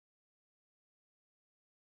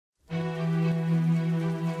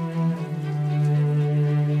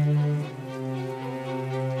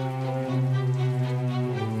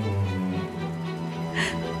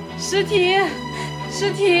诗婷，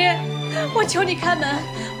诗婷，我求你开门，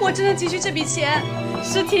我真的急需这笔钱。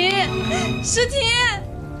诗婷，诗婷，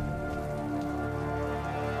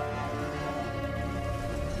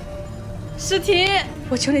诗婷，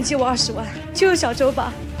我求你借我20万，救救小周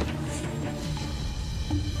吧！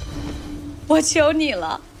我求你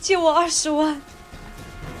了，借我20万。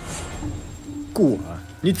顾婉，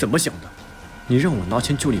你怎么想的？你让我拿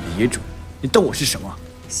钱救你的野种，你当我是什么？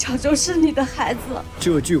小周是你的孩子。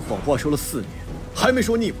这句谎话说了4年，还没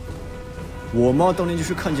说腻吗？我妈当年就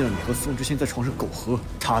是看见了你和宋知县在床上苟合，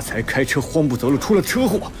她才开车慌不择路出了车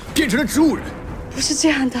祸，变成了植物人。不是这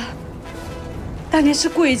样的，当年是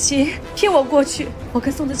顾雨晴骗我过去，我跟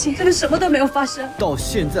宋知县真的什么都没有发生。到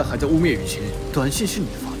现在还在污蔑雨晴，短信是你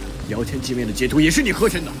发的，聊天界面的截图也是你合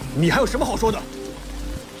成的，你还有什么好说的？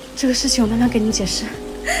这个事情我慢慢跟你解释，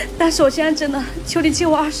但是我现在真的求你借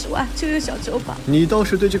我20万，救救小周吧。你倒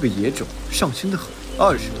是对这个野种上心的很，20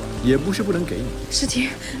万也不是不能给你。诗婷，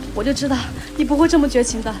我就知道你不会这么绝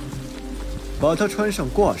情的。把它穿上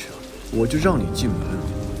挂上，我就让你进门。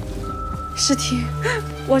诗婷，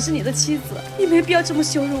我是你的妻子，你没必要这么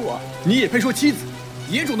羞辱我。你也配说妻子？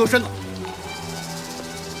野种都生了。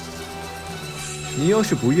你要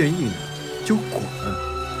是不愿意呢，就滚。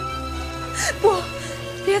不，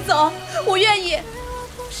别走，我愿意。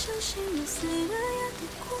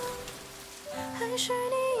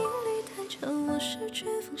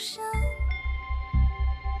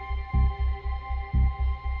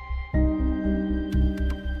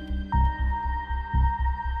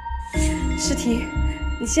诗婷，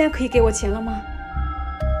你现在可以给我钱了吗？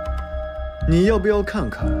你要不要看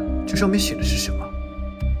看这上面写的是什么？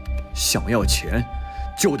想要钱，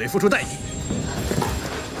就得付出代价。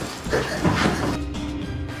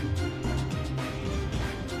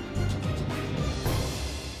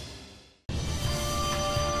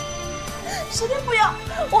诗婷，不要，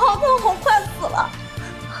我好痛，我快死了。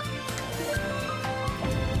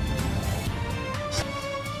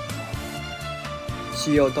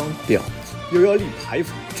既要当婊子，又要立牌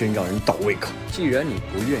坊，真让人倒胃口。既然你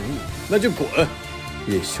不愿意，那就滚，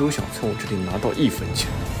也休想从我这里拿到1分钱。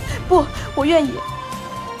不，我愿意。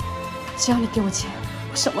只要你给我钱，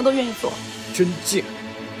我什么都愿意做。真贱！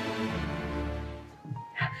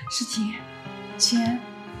诗婷，钱。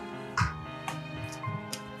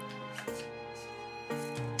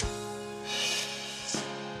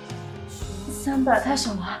300太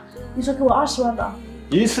少了，你说给我20万吧。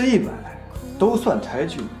一次100，都算抬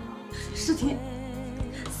举你了。诗婷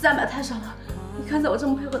，300太少了，你看在我这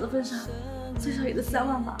么配合的份上，最少也得3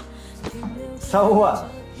万吧。3万？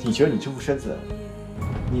你觉得你这副身子，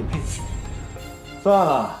你也配？算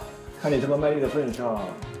了，看你这么卖力的份上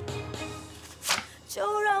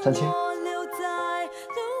，3000。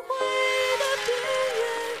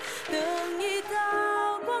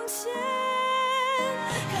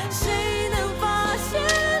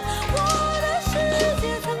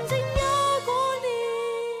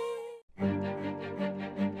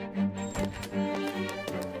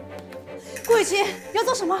顾雨晴，你要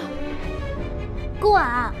做什么？顾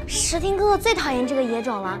婉，石婷哥哥最讨厌这个野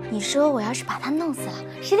种了。你说我要是把他弄死了，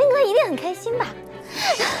石婷哥一定很开心吧？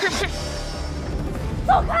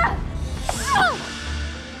走开！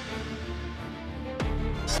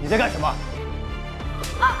你在干什么？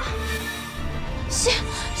石婷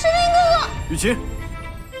哥哥！雨晴，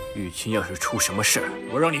雨晴要是出什么事儿，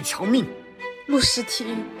我让你偿命！陆诗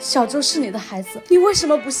婷，小周是你的孩子，你为什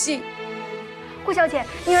么不信？顾小姐，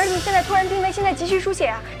你儿子现在突然病危，现在急需输血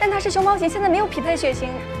啊，但他是熊猫型，现在没有匹配血型。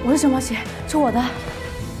我是熊猫血，抽我的。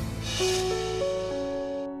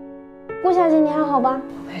顾小姐，你还好吧？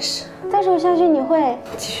我没事。再手下去你会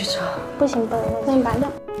继续抽。不行，不能，那你拔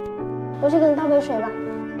掉。我去给你倒杯水吧。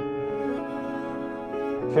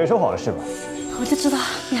血收好了是吧？我就知道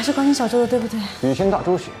你还是关心小周的，对不对？雨晴大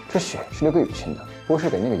出血，这血是留给雨晴的，不是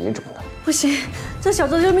给那个野种的。不行，这小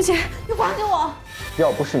周救命钱，你还给我！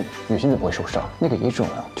要不是你，雨晴怎么会受伤？那个野种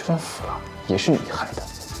啊，就算死了，也是你害的。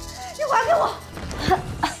你还给我！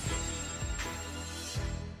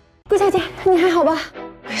顾小姐，你还好吧？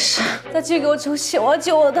没事，再继续给我抽血，我要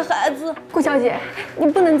救我的孩子。顾小姐，你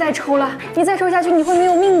不能再抽了，你再抽下去你会没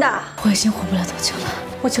有命的。我已经活不了多久了，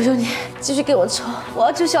我求求你，继续给我抽，我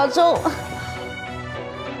要救小周。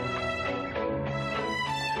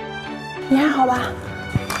你还好吧？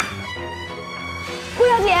顾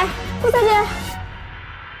小姐，顾小姐。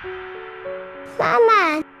妈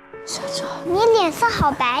妈，小周，你脸色好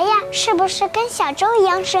白呀，是不是跟小周一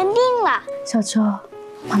样生病了？小周，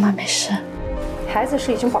妈妈没事。孩子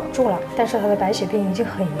是已经保住了，但是他的白血病已经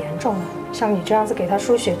很严重了。像你这样子给他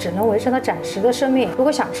输血，只能维持他暂时的生命。如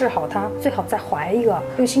果想治好他，最好再怀一个，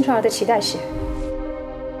用新生儿的脐带血。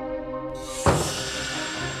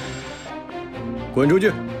滚出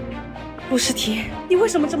去！陆诗婷，你为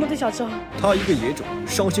什么这么对小周？他一个野种，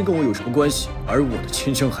伤心跟我有什么关系？而我的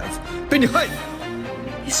亲生孩子被你害死，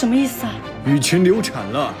你什么意思啊？雨晴流产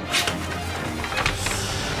了。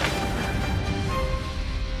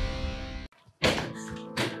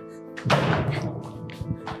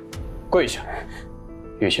跪下！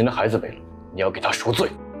雨晴的孩子没了，你要给他赎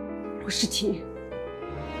罪。陆诗婷，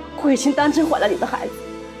顾雨晴当真怀了你的孩子？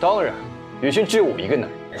当然，雨晴只有我一个男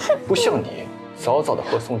人，不像你早早的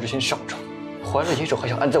和宋之谦上床，怀了野种还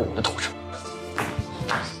想安在我的头上。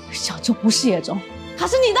小周不是野种，他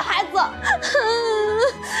是你的孩子。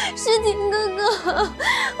诗婷哥哥，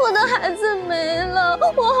我的孩子没了，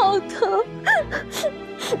我好疼。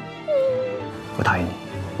我答应你，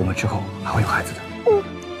我们之后还会有孩子的。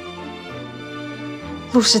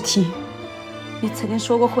陆诗婷，你曾经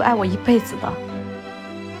说过会爱我一辈子的，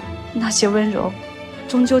那些温柔，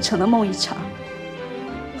终究成了梦一场。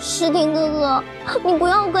诗婷哥哥，你不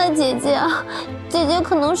要怪姐姐啊，姐姐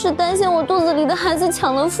可能是担心我肚子里的孩子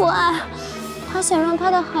抢了父爱，她想让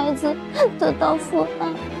她的孩子得到父爱。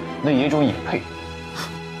那野种也配？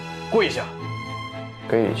跪下，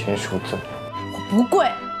给雨晴赎罪。我不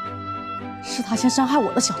跪，是他先伤害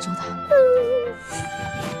我的小周的。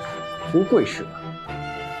不跪是吧？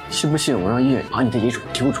信不信我让医院把你的野种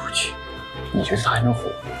丢出去？你觉得他还能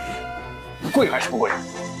活？跪还是不跪？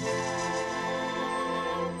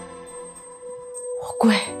我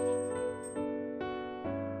跪。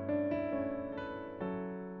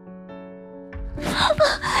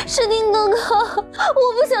诗婷哥哥，我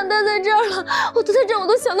不想待在这儿了，我待在这儿我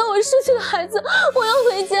都想到我失去的孩子，我要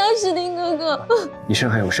回家。诗婷哥哥，你身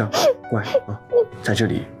还有伤，乖啊，在这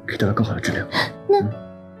里可以得到更好的治疗。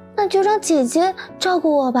那就让姐姐照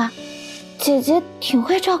顾我吧，姐姐挺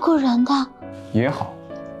会照顾人的。也好，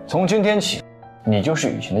从今天起，你就是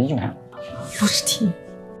雨晴的义母。陆诗婷，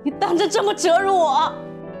你当真这么折辱我？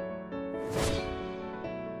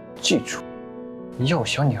记住，要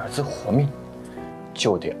想你儿子活命，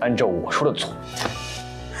就得按照我说的做。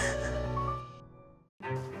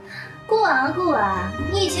顾婉啊顾婉，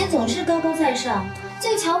你以前总是高高在上，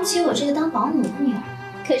最瞧不起我这个当保姆的女儿。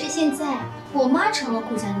可是现在我妈成了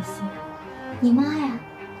顾家的夫人，你妈呀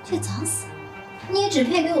却早死了，你也只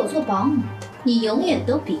配给我做保姆，你永远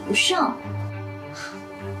都比不上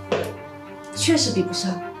我。确实比不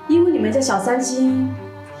上，因为你们家小三基因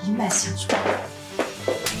一脉相传。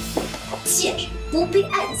贱人，不被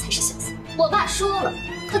爱的才是小三。我爸说了，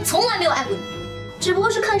他从来没有爱过你，只不过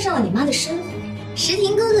是看上了你妈的身份。石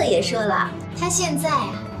婷哥哥也说了，他现在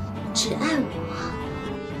啊，只爱我。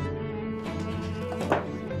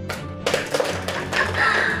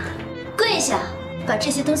跪下，把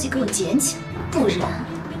这些东西给我捡起来，不然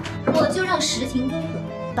我就让石婷哥哥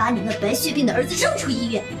把你那白血病的儿子扔出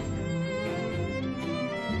医院。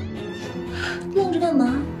愣着干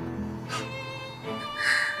嘛？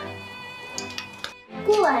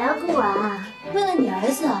顾婉呀顾婉，为了你儿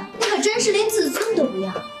子，你可真是连自尊都不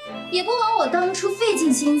要，也不枉我当初费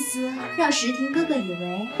尽心思让石婷哥哥以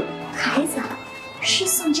为孩子是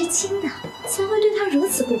宋之清的，才会对他如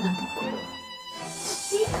此不管不顾。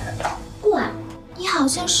哎，顾婉，你好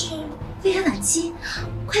像是肺癌晚期，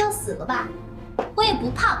快要死了吧？我也不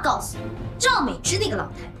怕告诉你，赵美芝那个老太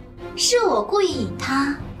太，是我故意引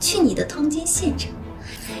她去你的通奸现场，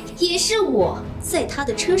也是我在她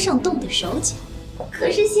的车上动的手脚。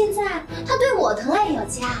可是现在他对我疼爱有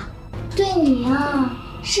加，对你啊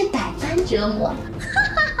是百般折磨。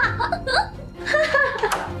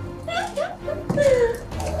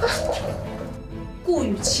顾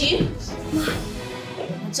雨晴，妈，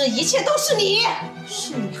这一切都是你，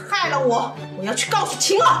是你害了我，我要去告诉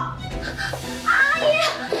晴儿。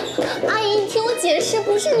阿姨，你听我解释，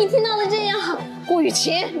不是你听到的这样。顾雨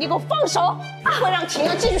晴，你给我放手，会让晴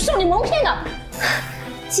儿继续受你蒙骗的。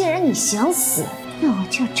既然你想死，那我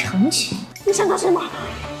就成全。你想干什么？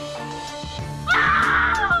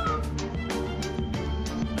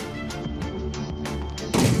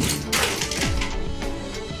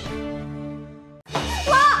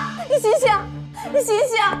妈，你醒醒，你醒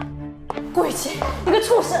醒！顾雨晴，你个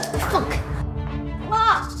畜生！放开！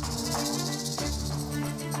妈，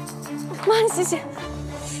妈，你醒醒！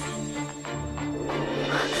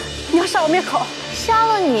你要杀我灭口！杀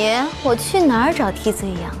了你，我去哪儿找替罪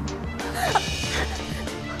羊？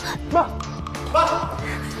妈，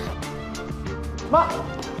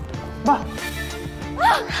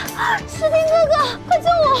石婷哥哥，快救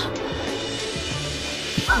我！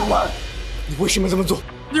妈，你为什么这么做？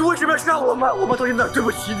你为什么要杀我妈？我妈到底哪儿对不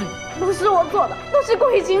起你？不是我做的，都是顾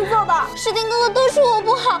雨晴做的。石婷哥哥，都是我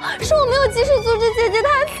不好，是我没有及时阻止姐姐，她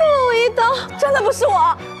还刺了我一刀。真的不是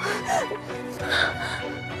我。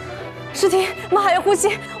诗婷，妈还有呼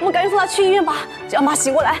吸，我们赶紧送她去医院吧。只要妈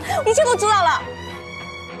醒过来，一切都知道了。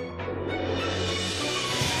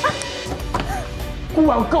顾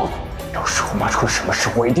婉，我告诉你，要是我妈出了什么事，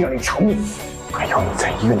我一定让你偿命，还有你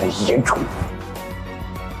在医院的野种。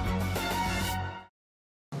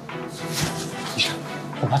医生，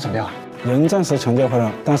我妈怎么样？人暂时抢救回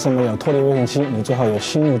来，但是没有脱离危险期，你最好有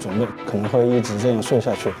心理准备，可能会一直这样睡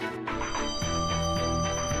下去。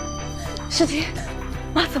诗婷，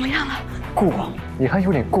妈怎么样了？顾婉，你还有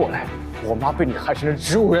脸过来？我妈被你害成了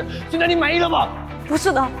植物人，现在你满意了吗？不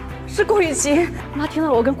是的，是顾雨晴。妈听到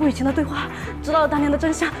了我跟顾雨晴的对话，知道了当年的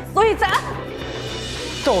真相，所以才……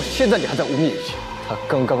到现在你还在污蔑雨晴，她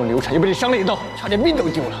刚刚流产又被你伤了一刀，差点命都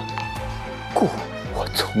丢了。顾婉，我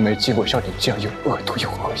从没见过像你这样又恶毒又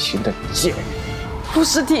恶心的贱人。顾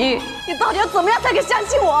诗婷，你到底要怎么样才肯相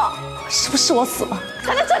信我？是不是我死了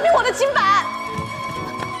才能证明我的清白？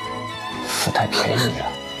死太便宜了，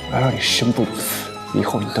而让你生不如死，以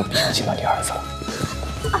后你都别想见到你儿子了。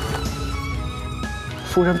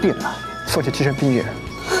夫人病了，送去精神病院，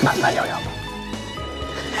慢慢疗养吧。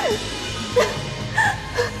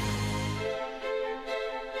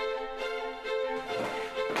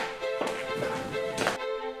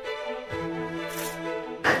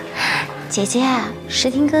姐姐啊，石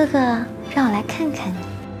婷哥哥让我来看看你。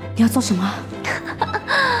你要做什么？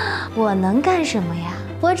我能干什么呀？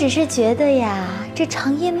我只是觉得呀，这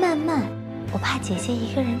长夜漫漫，我怕姐姐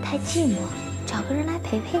一个人太寂寞，找个人来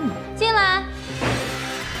陪陪你。进来，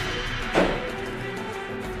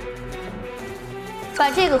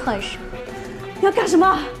把这个换上。你要干什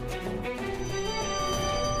么？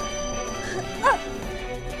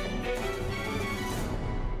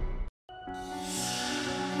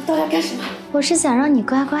你到底要干什么？我是想让你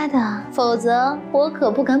乖乖的，否则我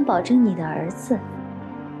可不敢保证你的儿子。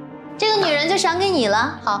这个女人就赏给你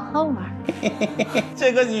了，好好玩。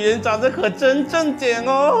这个女人长得可真正经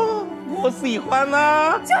哦，我喜欢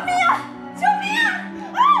啊！救命啊！救命啊！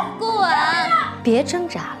顾婉，别挣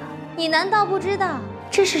扎了，你难道不知道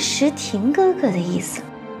这是石婷哥哥的意思？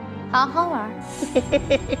好好玩。你给我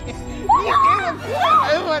过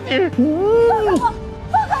来吧你！放开我！救命啊！放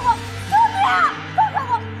开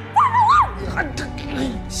我！放开我！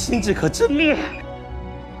心智可真烈！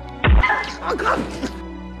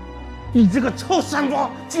你这个臭山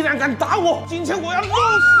包，竟然敢打我！今天我要弄死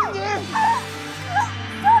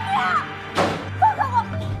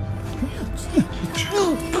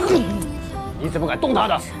你！你怎么敢动她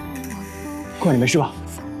的？顾婉，你没事吧？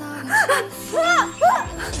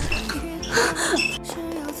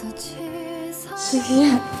诗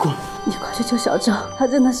婷，顾婉，你快去救小周，他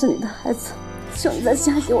真的是你的孩子，求你再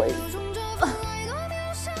相信我一次。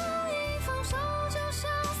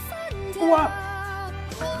顾婉，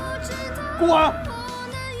顾婉，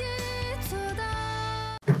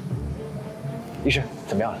医生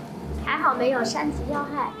怎么样了？还好没有伤及要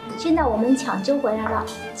害，现在我们抢救回来了，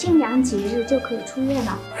静养几日就可以出院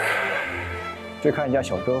了。去看一下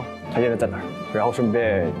小周，他现在在哪儿，然后顺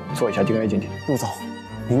便做一下 DNA 鉴定。陆总，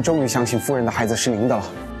您终于相信夫人的孩子是您的了。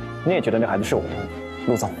你也觉得那孩子是我的？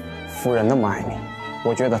陆总，夫人那么爱你，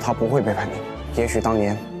我觉得她不会背叛你。也许当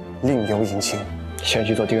年另有隐情。先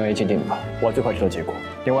去做 DNA 鉴定吧，我最快知道结果。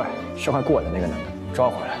另外，伤害顾婉的那个男的抓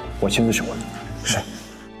回来，我亲自审问。是。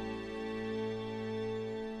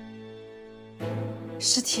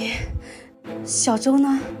诗婷，小周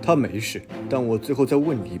呢？他没事，但我最后再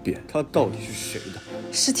问你一遍，他到底是谁的？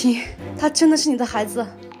诗婷，他真的是你的孩子？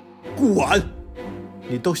顾婉，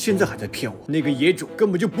你到现在还在骗我，那个野种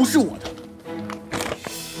根本就不是我的。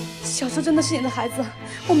小周真的是你的孩子，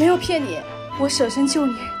我没有骗你，我舍身救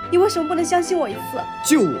你，你为什么不能相信我一次？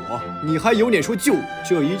救我？你还有脸说救我？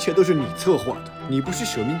这一切都是你策划的，你不是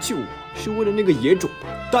舍命救我，是为了那个野种吧？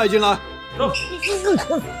带进来。陆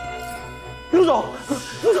总，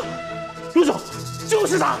陆总，陆总，就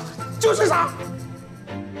是他，就是他！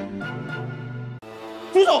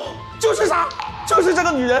陆总，就是他，就是这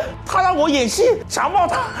个女人，她让我演戏，强暴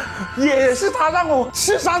她，也是她让我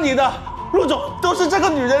刺杀你的。陆总，都是这个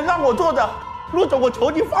女人让我做的。陆总，我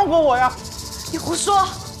求你放过我呀！你胡说，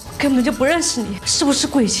根本就不认识你，是不是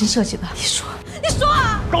顾雨晴设计的？你说，你说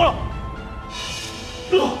啊！够了，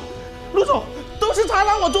陆总，陆总，都是他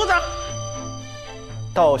让我做的。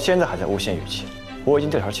到现在还在诬陷雨晴，我已经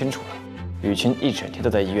调查清楚了。雨晴一整天都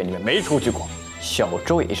在医院里面没出去过，小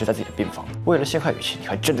周也一直在自己的病房。为了陷害雨晴，你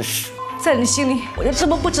还真的是……在你心里，我就这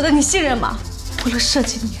么不值得你信任吗？为了设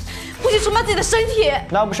计你，不惜出卖自己的身体，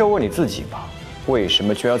那不是要问你自己吗？为什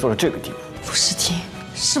么居然要做到这个地步？陆诗婷，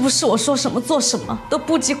是不是我说什么做什么都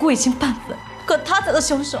不及顾雨晴半分？可他才是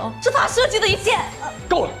凶手，是他设计的一切。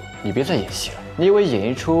够了，你别再演戏了。你以为演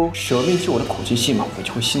一出舍命救我的苦情戏码，我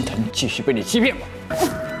就会心疼你，继续被你欺骗吗？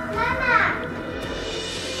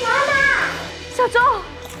小周，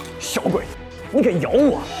小鬼，你敢咬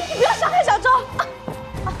我！你不要伤害小周！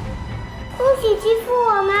不许欺负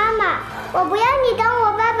我妈妈！我不要你当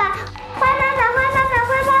我爸爸！坏爸爸，坏爸爸，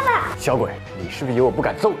坏爸爸！小鬼，你是不是以为我不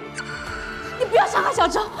敢揍你？你不要伤害小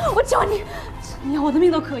周，我求你，你要我的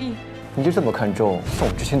命都可以。你就这么看重宋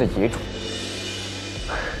之谦的野种？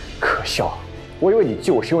可笑！我以为你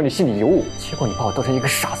救我是因为你心里有我，结果你把我当成一个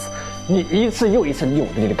傻子。你一次又一次利用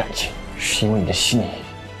我对你的感情，是因为你的心里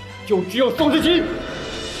就只有宋之谦。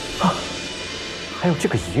啊，还有这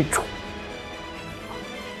个野种。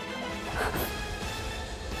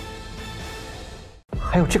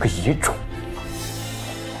还有这个野种，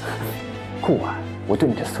顾安，我对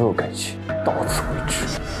你的所有感情到此为止。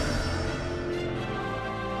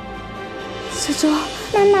小周，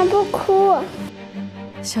妈妈不哭。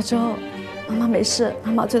小周，妈妈没事，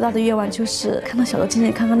妈妈最大的愿望就是看到小周健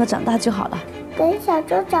健康康的长大就好了。等小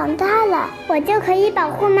周长大了，我就可以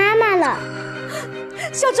保护妈妈了。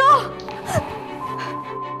小周，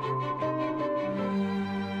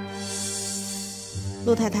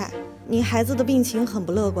陆太太。您孩子的病情很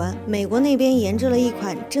不乐观，美国那边研制了一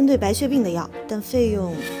款针对白血病的药，但费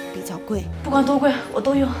用比较贵。不管多贵，我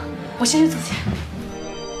都用。我先去走钱。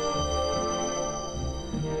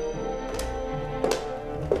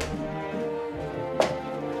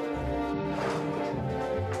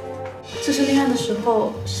这是恋爱的时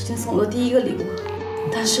候时间送我的第一个礼物，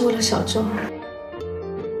但是为了小周。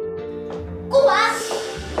顾完，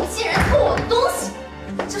你竟然偷我的东西！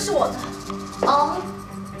这是我的。哦。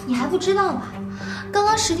你还不知道吧？刚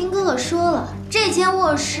刚石婷哥哥说了，这间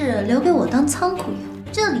卧室留给我当仓库用，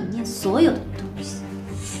这里面所有的东西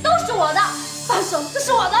都是我的。放手，这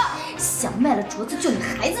是我的。想卖了镯子救你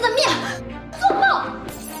孩子的命，做梦！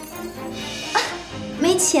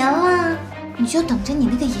没钱了，你就等着你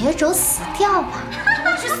那个野种死掉吧！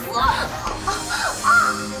去死！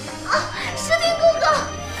石婷哥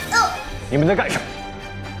哥，你们在干什么？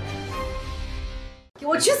给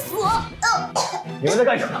我去死！你们在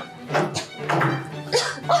干什么？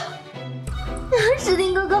石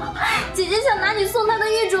婷哥哥，姐姐想拿你送她的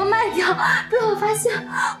玉镯卖掉，被我发现，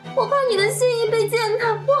我怕你的心意被践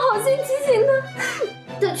踏，我好心提醒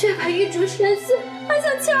她，她却把玉镯摔碎，还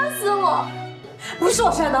想掐死我。不是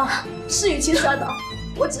我摔的，是雨晴摔的，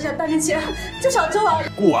我只想带点钱救小周而已。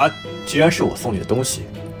顾完，既然是我送你的东西，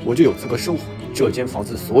我就有资格收回你这间房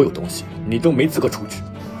子所有东西，你都没资格处置。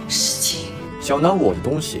事情想拿我的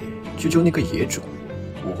东西去救那个野种，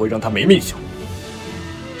我会让他没命享。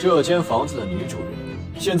这间房子的女主人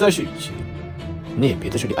现在是雨晴，你也别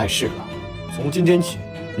在这里碍事了。从今天起，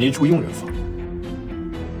你住佣人房。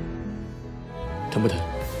疼不疼？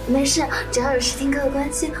没事，只要有石婷哥的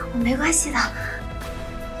关心，我没关系的。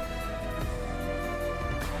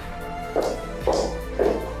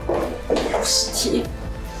石婷，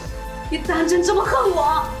你当真这么恨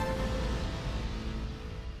我？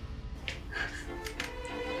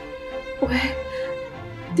喂，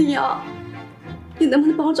丁瑶，你能不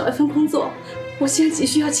能帮我找一份工作？我现在急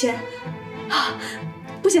需要钱。啊，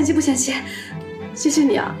不嫌弃，不嫌弃，谢谢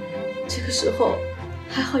你啊！这个时候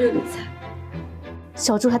还好有你在。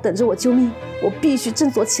小周还等着我救命，我必须振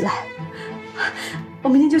作起来。我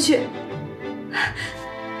明天就去。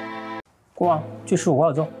国王，距15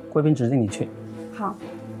号钟，贵宾指定你去。好。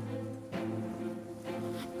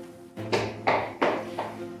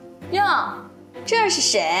哟，这是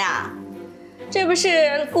谁啊？这不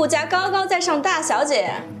是顾家高高在上大小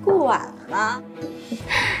姐顾婉吗？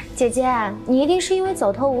姐姐，你一定是因为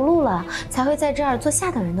走投无路了，才会在这儿做下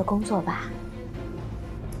等人的工作吧？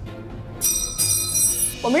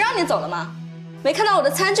我们让你走了吗？没看到我的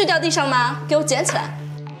餐具掉地上吗？给我捡起来！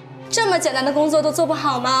这么简单的工作都做不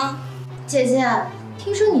好吗？姐姐，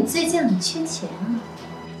听说你最近很缺钱啊？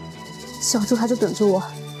小周还在等着我，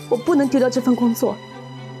我不能丢掉这份工作。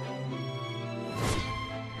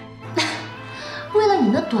为了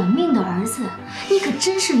你那短命的儿子，你可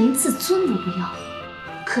真是连自尊都不要。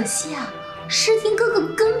可惜啊，诗婷哥哥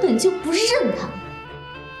根本就不认他们。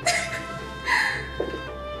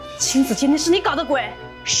青子今天是你搞的鬼。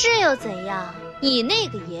是又怎样？你那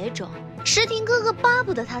个野种，石婷哥哥巴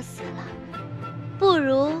不得他死了。不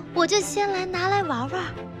如我就先来拿来玩玩，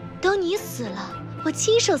等你死了，我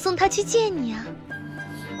亲手送他去见你啊！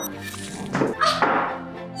啊！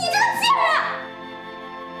你这个贱人！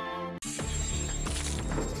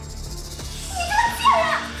你这个贱人！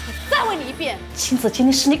我再问你一遍，青子今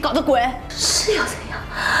天是你搞的鬼。是又怎样？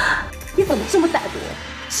你怎么这么歹毒？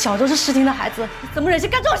小周是石婷的孩子，你怎么忍心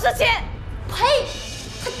干这种事情？呸！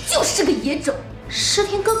他就是个野种，石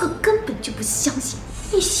田哥哥根本就不相信，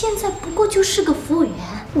你现在不过就是个服务员，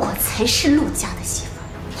我才是陆家的媳妇。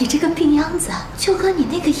你这个病秧子就跟你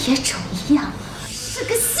那个野种一样，是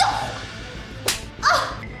个笑话。啊！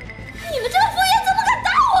你们这个服务员怎么敢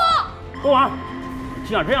打我？国王，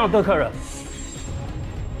竟然这样对客人！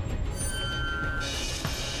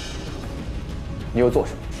你又做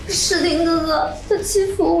什么？石田哥哥，他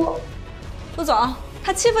欺负我。陆总，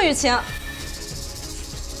他欺负雨晴。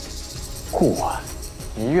顾晚，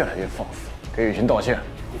你越来越放肆，给雨晴道歉。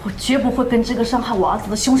我绝不会跟这个伤害我儿子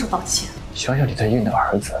的凶手道歉。想想你最硬的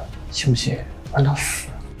儿子，信不信让他死？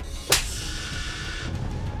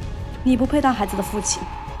你不配当孩子的父亲。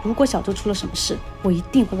如果小周出了什么事，我一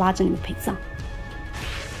定会拉着你们陪葬。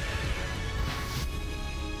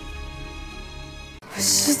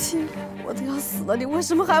石田，我都要死了，你为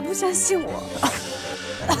什么还不相信我？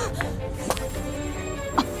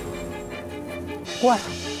乖，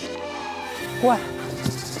乖，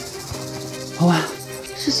老板，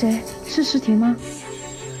是谁？是石田吗？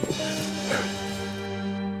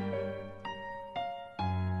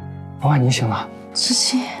老板，你醒了？石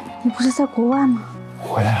田，你不是在国外吗？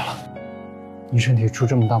回来了。你身体出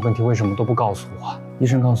这么大问题，为什么都不告诉我？医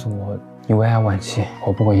生告诉我你胃癌晚期，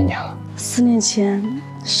活不过1年了。4年前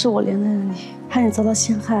是我连累了你，害你遭到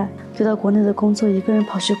陷害，丢到国内的工作，一个人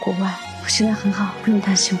跑去国外。我现在很好，不用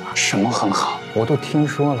担心我。什么很好？我都听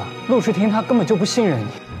说了，陆世廷他根本就不信任你，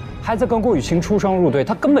孩子跟顾雨晴出双入对，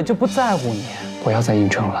他根本就不在乎你。不要再硬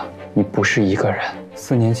撑了，你不是一个人。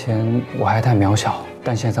4年前我还太渺小，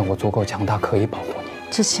但现在我足够强大，可以保护你。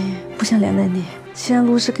志清，不想连累你。现在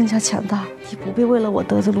陆氏更加强大，你不必为了我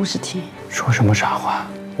得罪陆世廷。说什么傻话？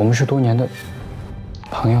我们是多年的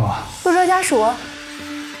朋友啊。陆州家属，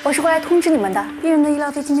我是过来通知你们的，病人的医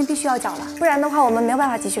疗费今天必须要缴了，不然的话我们没有办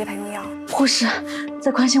法继续给他用药。护士，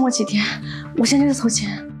再宽限我几天，我现在就筹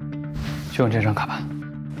钱。就用这张卡吧。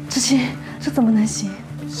志清，这怎么能行？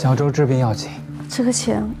小周治病要紧，这个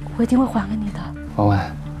钱我一定会还给你的。文文，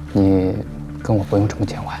你跟我不用这么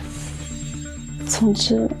见外。总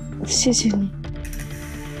之，谢谢你。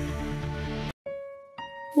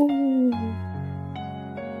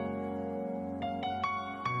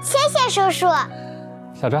谢谢叔叔。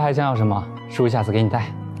小周还想要什么？叔下次给你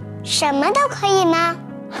带。什么都可以吗？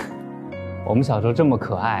我们小周这么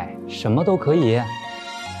可爱，什么都可以。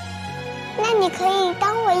那你可以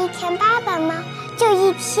当我1天爸爸吗？就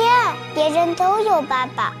1天，别人都有爸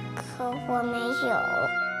爸，可我没有。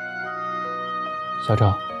小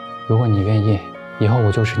周，如果你愿意，以后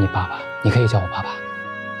我就是你爸爸，你可以叫我爸爸。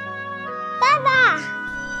爸爸。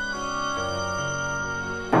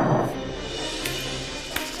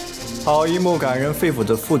好一幕感人肺腑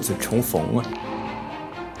的父子重逢啊！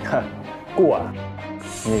哼，顾晚，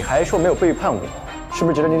你还说没有背叛我，是不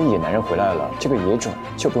是觉得你的野男人回来了，这个野种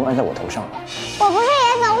就不用按在我头上了？我不是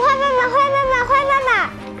野种，坏爸爸，坏爸爸，坏爸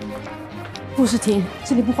爸！陆世廷，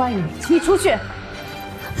这里不欢迎你，请你出去。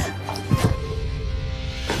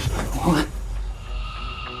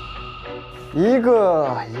一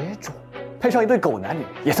个野种配上一对狗男女，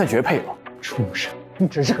也算绝配了。畜生，你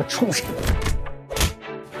真是个畜生！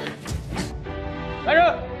来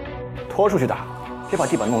人，拖出去打，别把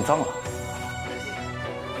地板弄脏了。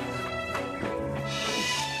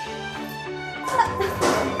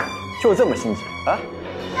就这么心急啊？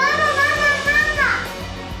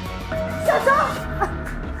小周，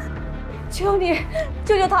求你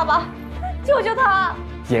救救他吧，救救他！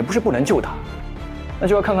也不是不能救他，那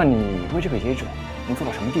就要看看你为这个野种能做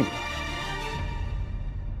到什么地步了。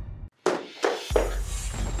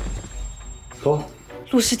走。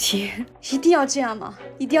陆世廷，一定要这样吗？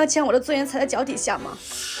一定要将我的尊严踩在脚底下吗？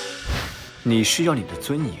你是要你的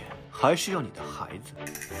尊严，还是要你的孩子？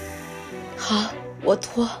好，我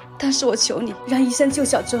拖，但是我求你让医生救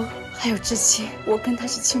小周，还有志清，我跟他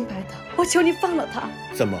是清白的，我求你放了他。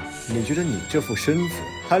怎么？你觉得你这副身子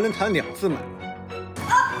还能谈2字买卖？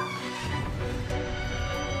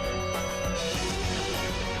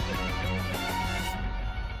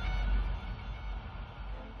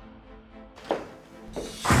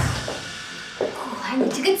你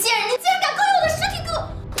这个贱人，你竟然敢勾引我的尸体哥！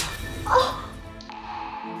哦，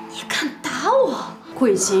你敢打我？顾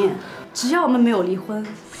雨晴，只要我们没有离婚，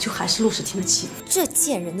我就还是陆世廷的妻子。这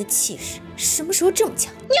贱人的气势什么时候这么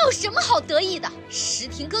强？你有什么好得意的？石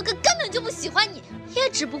廷哥哥根本就不喜欢你，也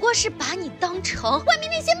只不过是把你当成外面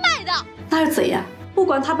那些卖的。那又怎样？不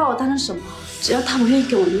管他把我当成什么，只要他不愿意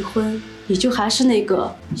跟我离婚，你就还是那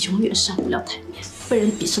个永远上不了台面、被人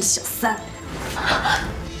鄙视的小三。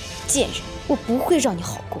贱人！我不会让你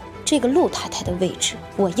好过，这个陆太太的位置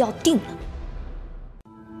我要定了。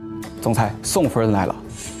总裁，宋夫人来了，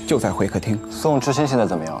就在会客厅。宋知心现在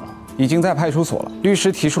怎么样了？已经在派出所了，律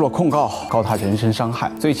师提出了控告，告他人身伤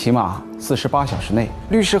害，最起码48小时内，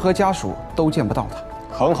律师和家属都见不到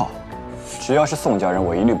他。很好，只要是宋家人，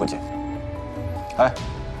我一律不见。哎，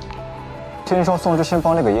听说宋之谦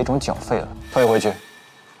帮那个野种缴费了，退回去，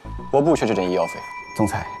我不缺这点医药费。总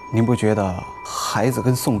裁，您不觉得孩子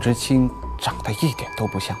跟宋之谦长得一点都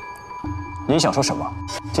不像？你想说什么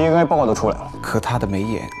 ？DNA 报告都出来了，可他的眉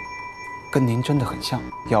眼跟您真的很像，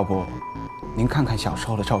要不您看看小时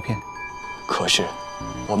候的照片。可是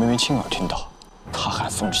我明明亲耳听到他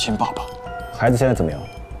喊宋之谦爸爸。孩子现在怎么样？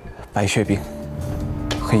白血病，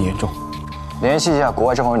很严重。联系一下国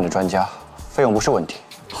外这方面的专家，费用不是问题。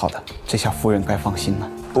好的，这下夫人该放心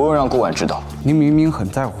了。不用让顾晚知道。您明明很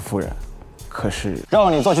在乎夫人，可是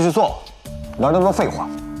让你做就去做，哪儿那么多废话？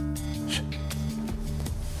是。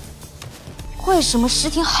为什么石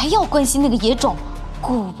婷还要关心那个野种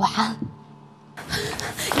顾晚？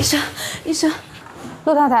医生，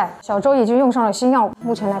陆太太，小周已经用上了新药物，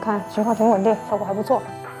目前来看情况挺稳定，效果还不错。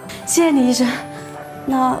谢谢你，医生。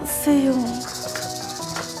那费用？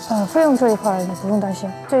费用这一块你不用担心。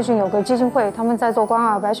最近有个基金会，他们在做关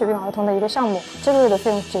爱白血病儿童的一个项目，这个月的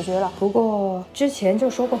费用解决了。不过之前就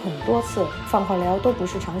说过很多次，放化疗都不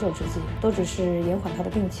是长久之计，都只是延缓他的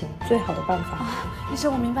病情最好的办法。医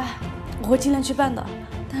生，我明白，我会尽量去办的。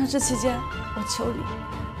但是这期间，我求你，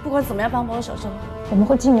不管怎么样帮帮我小周。我们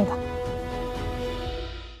会尽力的。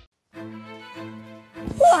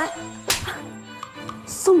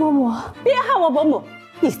宋伯母，别喊我伯母，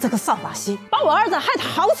你这个扫把星，把我儿子害得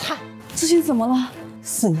好惨。之前怎么了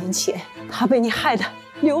？4年前他被你害得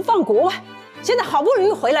流放国外，现在好不容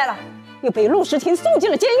易回来了，又被陆时婷送进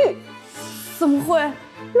了监狱。怎么会？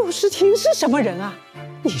陆时婷是什么人啊？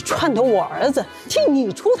你撺掇我儿子替你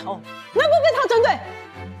出头，能不被他针对？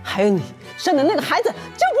还有你生的那个孩子就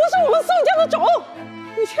不是我们宋家的种，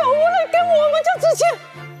你却无论跟我们家之间。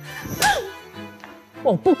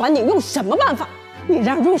我不管你用什么办法，你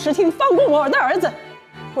让陆时婷放过我的儿子，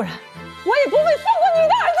不然我也不会放过你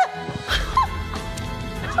的儿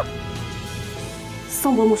子。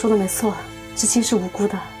宋伯母说的没错，知青是无辜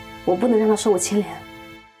的，我不能让他受我牵连。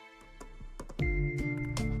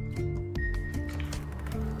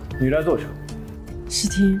你来做什么？诗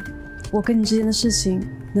婷，我跟你之间的事情，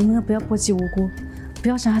能不能不要波及无辜，不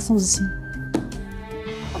要伤害宋知青？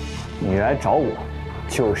你来找我，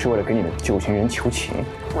就是为了给你的旧情人求情？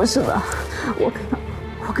不是的，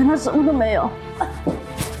我跟他什么都没有。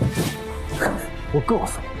我告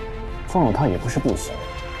诉你，放了他也不是不行，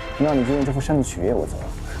那你就用这副身子取悦我怎么了？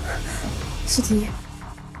诗婷，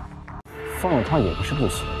放了他也不是不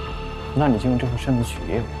行，那你就用这副身子取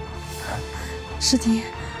悦我。诗婷，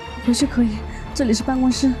回去可以，这里是办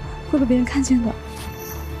公室，会被别人看见的。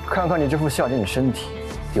看看你这副下贱的身体，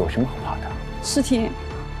有什么好怕的？诗婷，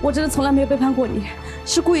我真的从来没有背叛过你，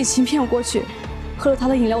是顾以晴骗我过去，喝了他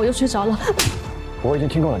的饮料我就睡着了。我已经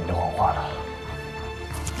听够了你的谎话了，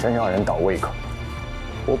真让人倒胃口。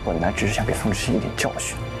我本来只是想给宋之一点教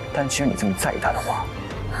训，但既然你这么在意他的话，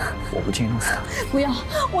我不建议弄死他。不要，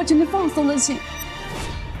我决定放宋之清。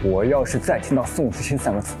我要是再听到宋之清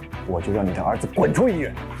3个字，我就让你的儿子滚出医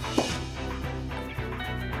院。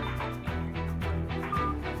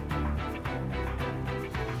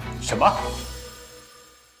什么？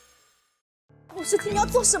陆时婷，你要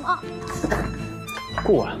做什么？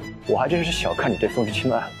顾晚，我还真是小看你对宋之清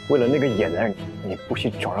的爱。为了那个野男人，你不惜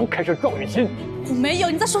找人开车撞雨欣。我没有，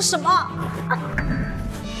你在说什么？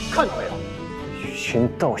看到没有，雨欣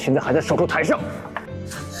到现在还在手术台上。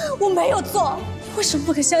我没有做，你为什么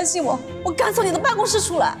不肯相信我？我赶从你的办公室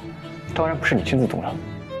出来。当然不是你亲自动手，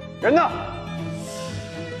人呢？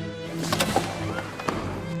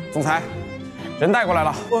总裁，人带过来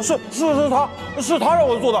了。是他让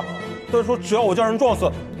我做的。他说只要我将人撞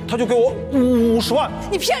死，他就给我50万。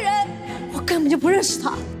你骗人！我根本就不认识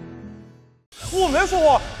他。我没说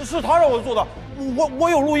过，是他让我做的。我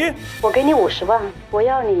有录音。我给你50万，我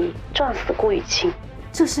要你撞死顾雨晴。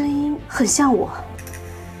这声音很像我。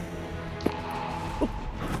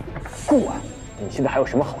顾晚，你现在还有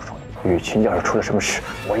什么好说的？雨晴要是出了什么事，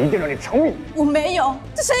我一定让你偿命。我没有，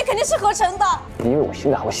这声音肯定是合成的。你以为我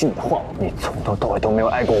现在还会信你的话？你从头到尾都没有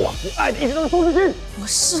爱过我，你爱的一直都是宋之清。我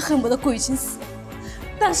是恨不得顾雨晴死，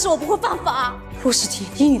但是我不会犯法。陆时婷，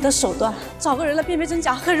以你的手段找个人来辨别真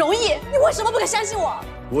假很容易，你为什么不肯相信我？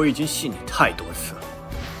我已经信你太多次了。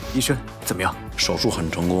医生怎么样？手术很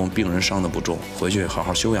成功，病人伤得不重，回去好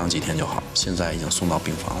好休养几天就好。现在已经送到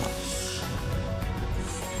病房了。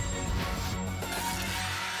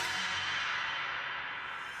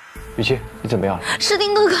雨晴，你怎么样了？石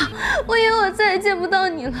丁哥哥，我以为我再也见不到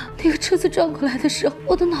你了。那个车子转过来的时候，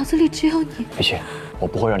我的脑子里只有你。雨晴，我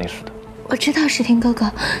不会让你死的。我知道石婷哥哥，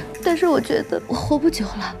但是我觉得我活不久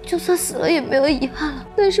了，就算死了也没有遗憾了。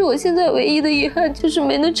但是我现在唯一的遗憾就是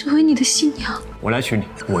没能成为你的新娘。我来娶你，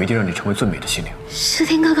我一定让你成为最美的新娘。石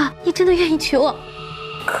婷哥哥，你真的愿意娶我？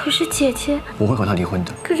可是姐姐，我会和他离婚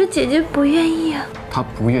的。可是姐姐不愿意啊。他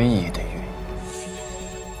不愿意也得愿意。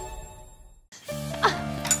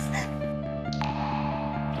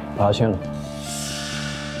把他签了。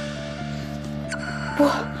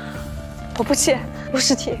我不签，陆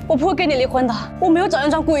诗婷，我不会跟你离婚的。我没有找院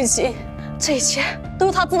长顾雨晴，这一切都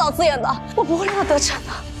是他自导自演的，我不会让他得逞的。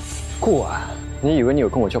顾婉，你以为你有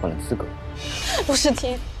跟我叫板的资格？陆诗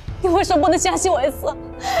婷，你为什么不能相信我一次？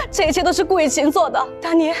这一切都是顾雨晴做的，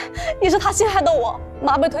当年也是他陷害的我，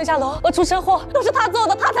妈被推下楼而出车祸，都是他做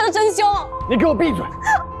的，他才是真凶。你给我闭嘴！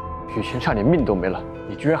雨晴差点命都没了，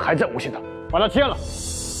你居然还在诬陷他，把他签了。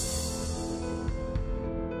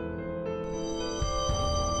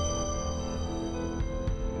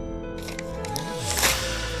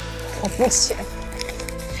我不签，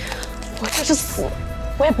我就是死，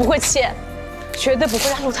我也不会签，绝对不会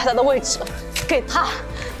让陆太太的位置给他，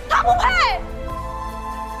他不配。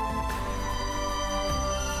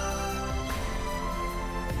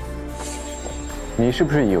你是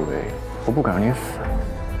不是以为我不敢让你死？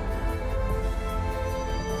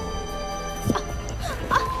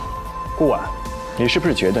顾婉，你是不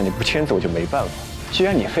是觉得你不签字我就没办法？既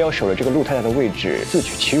然你非要守着这个陆太太的位置自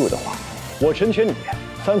取其辱的话，我成全你。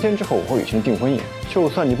3天之后我和雨晴订婚宴，就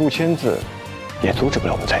算你不签字，也阻止不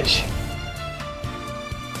了我们在一起。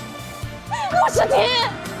陆诗婷，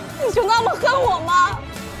你就那么恨我吗？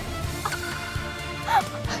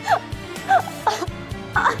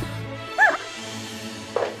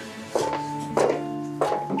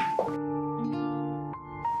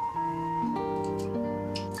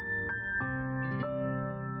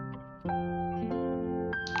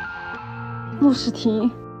陆诗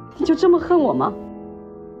婷，你就这么恨我吗？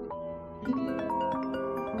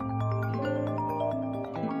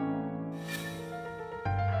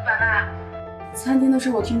婉婉，餐厅的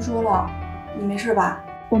事我听说了，你没事吧？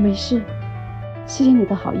我没事，谢谢你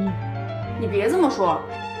的好意。你别这么说，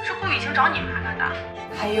是顾雨晴找你麻烦的。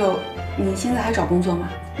还有，你现在还找工作吗？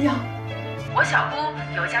要。我小姑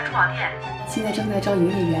有一家珠宝店，现在正在招营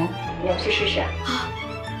业员，你要去试试？好，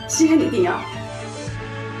谢谢你，丁瑶。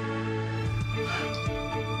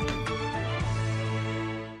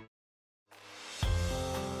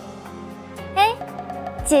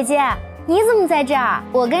姐姐，你怎么在这儿？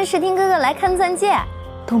我跟石婷哥哥来看钻戒。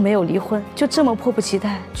都没有离婚，就这么迫不及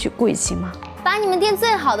待娶顾雨晴吗？把你们店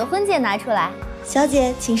最好的婚戒拿出来。小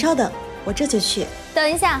姐，请稍等，我这就去。等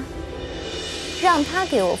一下，让他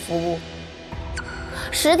给我服务。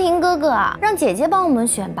石婷哥哥，让姐姐帮我们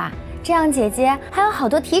选吧，这样姐姐还有好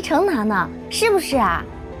多提成拿呢，是不是啊？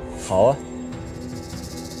好啊。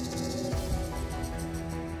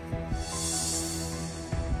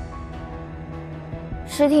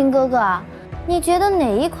石婷哥哥，你觉得哪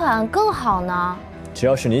一款更好呢？只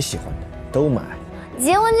要是你喜欢的，都买。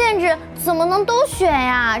结婚戒指怎么能都选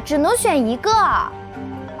呀？只能选一个。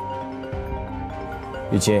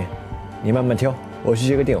雨晴，你慢慢挑，我去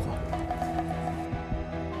接个电话。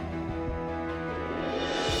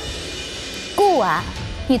顾婉，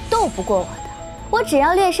你斗不过我的，我只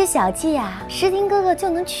要略施小计呀，石婷哥哥就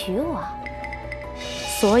能娶我。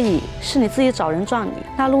所以是你自己找人撞你，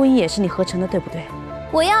那录音也是你合成的，对不对？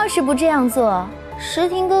我要是不这样做，石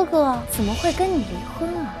婷哥哥怎么会跟你离婚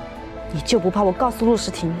啊？你就不怕我告诉陆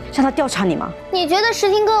诗婷，让她调查你吗？你觉得石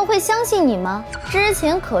婷哥哥会相信你吗？之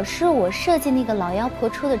前可是我设计那个老妖婆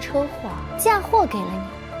出的车祸，嫁祸给了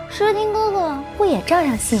你，石婷哥哥不也照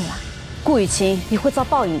样信了？顾雨晴，你会遭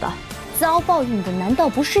报应的。遭报应的难道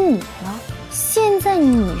不是你吗？现在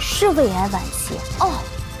你是为爱晚些哦，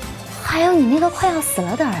还有你那个快要死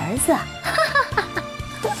了的儿子。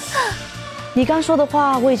你刚说的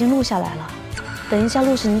话我已经录下来了，等一下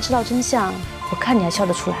陆诗婷知道真相，我看你还笑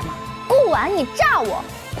得出来吗？顾婉，你诈我！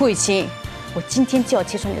顾雨晴，我今天就要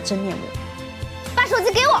揭穿你的真面目。把手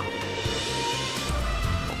机给我！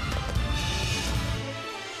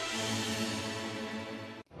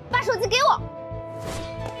把手机给我！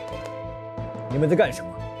你们在干什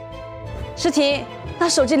么？诗婷，那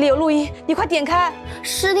手机里有录音，你快点开。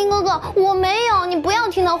石婷哥哥，我没有，你不要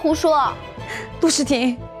听他胡说。陆诗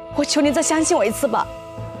婷，我求你再相信我一次吧。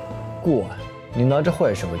顾婉，你拿着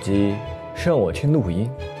坏手机是让我听录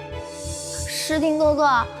音？石婷哥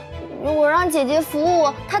哥，我让姐姐服务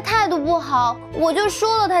我，她态度不好，我就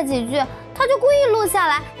说了她几句，她就故意录下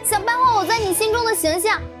来，想败坏我在你心中的形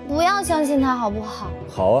象。不要相信她好不好？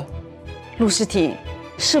好啊。陆诗婷，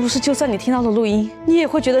是不是就算你听到了录音，你也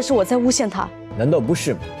会觉得是我在诬陷她？难道不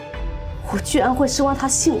是吗？我居然会奢望他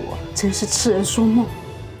信我，真是痴人说梦。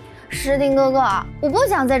石丁哥哥，我不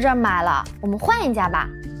想在这儿买了，我们换一家吧。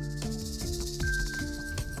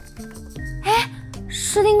哎，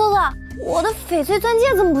石丁哥哥，我的翡翠钻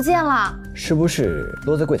戒怎么不见了？是不是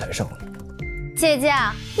落在柜台上了？姐姐，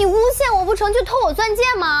你诬陷我不成就偷我钻戒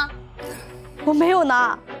吗？我没有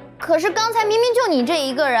拿。可是刚才明明就你这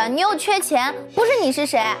一个人，你又缺钱，不是你是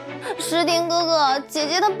谁？石丁哥哥，姐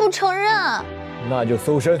姐她不承认。那就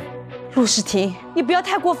搜身。陆诗婷，你不要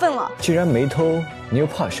太过分了。既然没偷，你又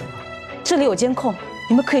怕什么？这里有监控，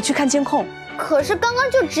你们可以去看监控。可是刚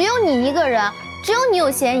刚就只有你一个人，只有你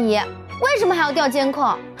有嫌疑，为什么还要调监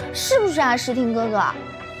控？是不是啊，石婷哥哥？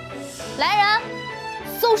来人，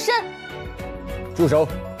搜身！住手！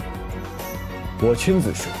我亲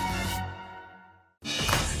自说。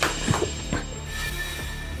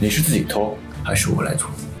你是自己偷，还是我来做？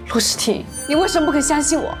陆诗婷，你为什么不肯相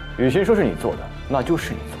信我？雨欣说是你做的，那就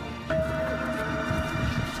是你做的。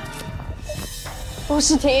陆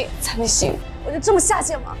诗婷，才没行，我就这么下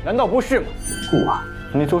贱吗？难道不是吗？顾啊，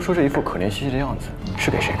你都说这一副可怜兮兮的样子，是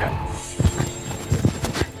给谁看的？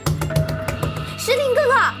石婷哥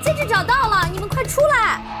哥，戒指找到了，你们快出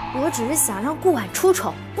来！我只是想让顾婉出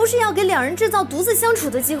丑，不是要给两人制造独自相处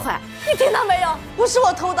的机会。你听到没有？不是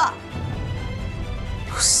我偷的。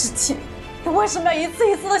陆诗婷，你为什么要一次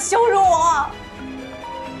一次的羞辱我？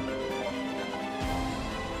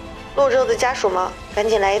陆舟的家属们，赶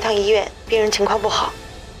紧来一趟医院，病人情况不好。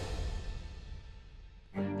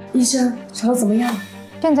医生，小周怎么样？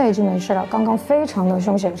现在已经没事了，刚刚非常的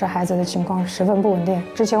凶险，这孩子的情况十分不稳定。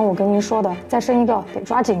之前我跟您说的，再生一个得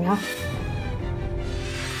抓紧啊。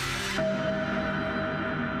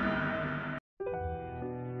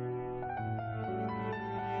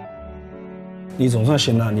你总算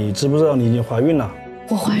醒了，你知不知道你已经怀孕了？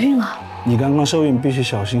我怀孕了。你刚刚受孕，必须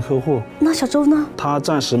小心呵护。那小周呢？他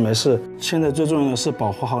暂时没事，现在最重要的是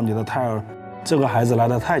保护好你的胎儿。这个孩子来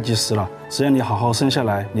得太及时了，只要你好好生下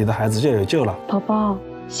来，你的孩子就有救了。宝宝，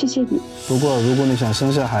谢谢你。不过，如果你想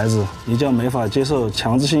生下孩子，你就没法接受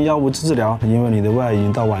强制性药物治疗，因为你的胃癌已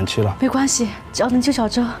经到晚期了。没关系，只要能救小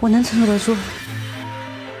周，我能承受得住。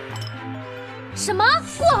什么？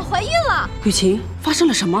顾婉怀孕了？雨晴，发生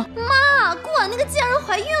了什么？妈，顾婉那个贱人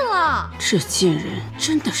怀孕了！这贱人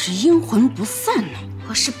真的是阴魂不散呢！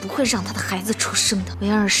我是不会让她的孩子出生的，我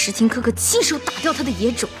要让石婷哥哥亲手打掉她的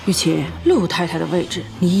野种。雨晴，陆太太的位置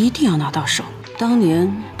你一定要拿到手。当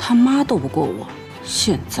年他妈斗不过我，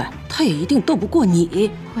现在他也一定斗不过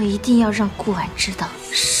你。我一定要让顾婉知道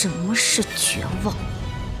什么是绝望。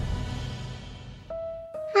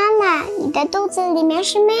妈妈，你的肚子里面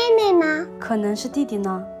是妹妹吗？可能是弟弟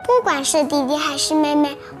呢。不管是弟弟还是妹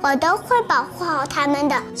妹，我都会保护好他们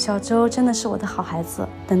的。小周真的是我的好孩子，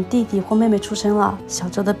等弟弟或妹妹出生了，小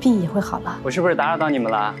周的病也会好了。我是不是打扰到你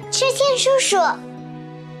们了？知倩叔叔，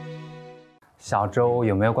小周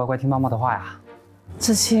有没有乖乖听妈妈的话呀？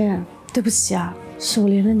知倩，对不起啊，是我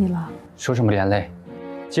连累你了。说什么连累？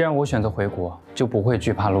既然我选择回国，就不会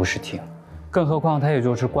惧怕陆诗婷，更何况他也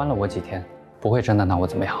就是关了我几天，不会真的拿我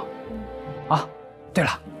怎么样。啊，对了，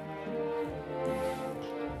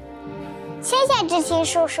谢谢知倩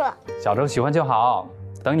叔叔。小周喜欢就好，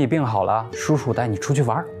等你病好了，叔叔带你出去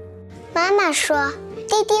玩。妈妈说，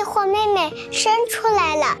弟弟或妹妹生出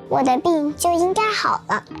来了，我的病就应该好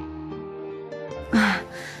了。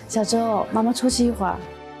小周，妈妈出去一会儿。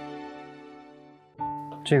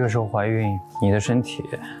这个时候怀孕，你的身体……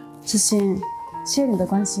知倩，谢谢你的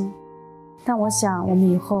关心，但我想我们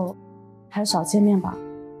以后还是少见面吧。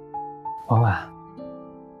婉婉，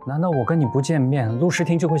难道我跟你不见面，陆诗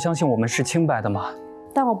婷就会相信我们是清白的吗？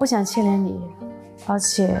但我不想牵连你，而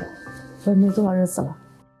且我也没有多少日子了。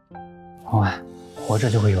婉婉，活着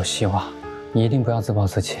就会有希望，你一定不要自暴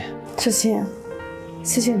自弃。知倩，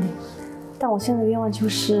谢谢你，但我现在的愿望就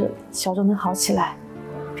是小周能好起来，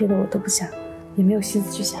别的我都不想，也没有心思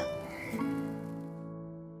去想。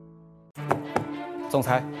总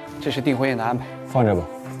裁，这是订婚宴的安排，放着吧。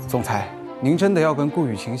总裁，您真的要跟顾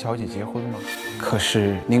雨晴小姐结婚吗？可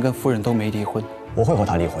是您跟夫人都没离婚。我会和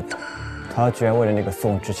她离婚的。她居然为了那个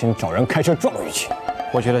宋知清找人开车撞雨晴。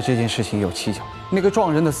我觉得这件事情有蹊跷。那个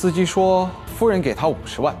撞人的司机说，夫人给他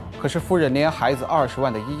50万，可是夫人连孩子20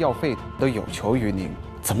万的医药费都有求于您，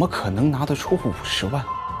怎么可能拿得出50万？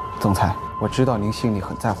总裁，我知道您心里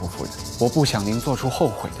很在乎夫人，我不想您做出后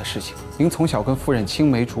悔的事情。您从小跟夫人青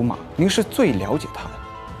梅竹马，您是最了解她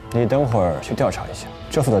的。你等会儿去调查一下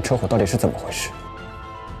这次的车祸到底是怎么回事。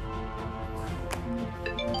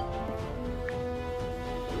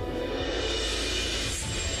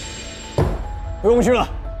不用去了，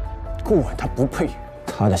顾婉她不配你，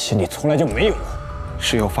她的心里从来就没有我。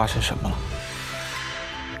是又发生什么了？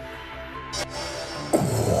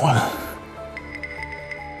婚。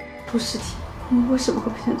陆世廷，你为什么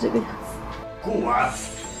会变成这个样子？顾婉，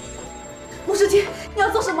陆世廷，你要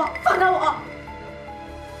做什么？放开我！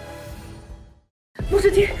陆世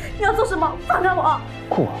廷，你要做什么？放开我！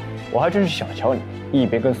顾婉，我还真是想瞧你，一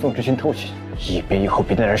边跟宋之欣偷情，一边和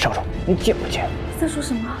别的男人上床，你贱不贱？你在说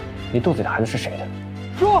什么？你肚子里的孩子是谁的？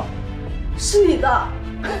说，是你的。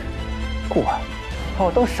顾婉，把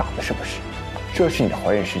我当傻子是不是？这是你的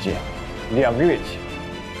怀孕时间，2个月前，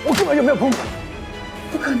我根本就没有碰过你。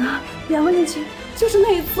不可能，2个月前就是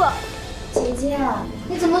那一次。姐姐，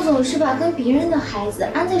你怎么总是把跟别人的孩子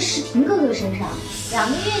安在石婷哥哥身上？2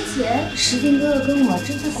个月前，石婷哥哥跟我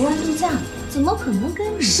正在国外度假，怎么可能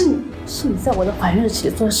跟你？是你在我的怀孕日期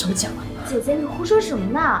里做了手脚。姐姐，你胡说什么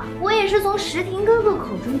呢？我也是从石婷哥哥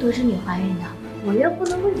口中得知你怀孕的，我又不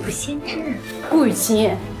能未卜先知。顾雨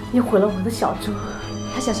晴，你毁了我的小猪，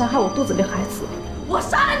还想伤害我肚子里孩子，我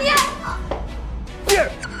杀了你！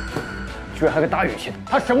居然还敢打雨晴，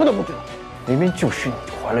她什么都不知道，明明就是你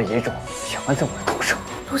怀了野种，想安在我的头上。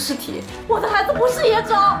陆世廷，我的孩子不是野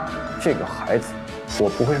种，这个孩子我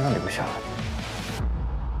不会让他留下来。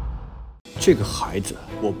这个孩子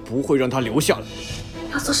我不会让他留下来。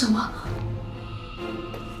要做什么？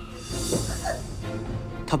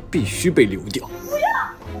他必须被流掉。不要！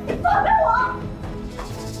放开我！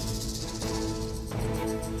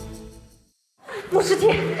陆世廷，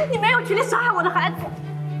你没有权利杀害我的孩子。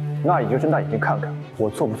那你就睁大眼睛看看，我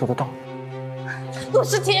做不做得到？陆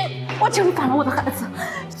世廷，我求你放了我的孩子，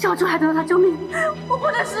小猪还得了他救命，我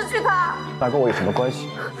不能失去他。那跟我有什么关系？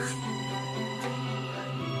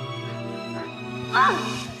啊！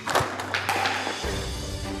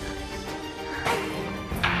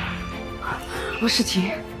陆世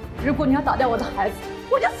廷，如果你要打掉我的孩子，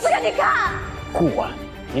我就死给你看！顾婉，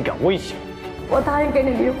你敢威胁我？我答应跟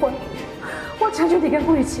你离婚，我成全你跟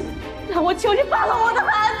顾雨晴，但我求你放了我的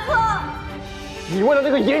孩子！你为了那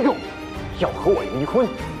个野种，要和我离婚？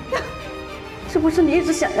这不是你一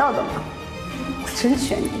直想要的吗？我成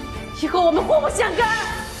全你，以后我们互不相干。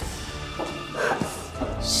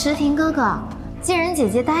石婷哥哥，既然姐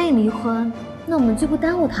姐答应离婚，那我们就不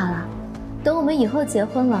耽误她了。等我们以后结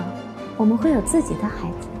婚了，我们会有自己的孩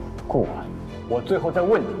子。顾婉，我最后再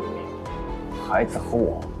问你一遍，孩子和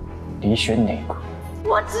我，你选哪个？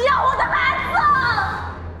我只要我的孩子！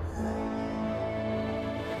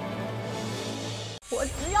我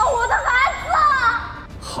只要我的孩子！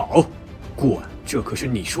好，顾婉，这可是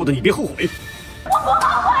你说的，你别后悔。我不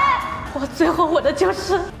后悔，我最后悔的就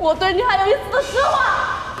是我对你还有一丝的失望。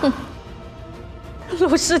哼，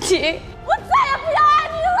陆世廷，我再也不要爱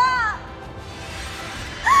你了。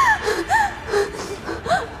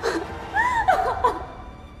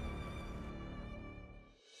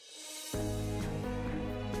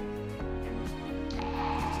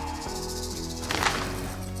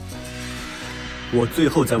我最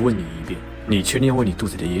后再问你一遍，你确定要为你肚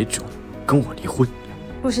子里的野种跟我离婚？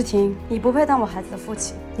陆世廷，你不配当我孩子的父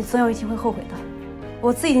亲，你总有一天会后悔的。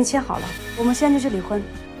我字已经签好了，我们现在就去离婚。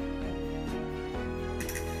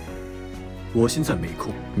我现在没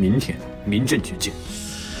空，明天民政局见。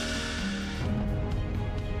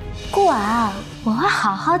顾婉，我会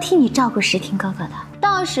好好替你照顾石婷哥哥的，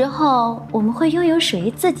到时候我们会拥有属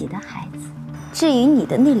于自己的孩子。至于你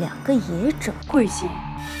的那2个野种，顾雨晴，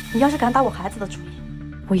你要是敢打我孩子的主意，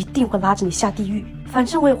我一定会拉着你下地狱。反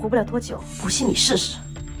正我也活不了多久，不信你试试。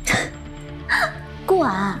顾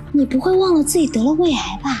婉，你不会忘了自己得了胃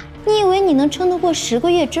癌吧？你以为你能撑得过10个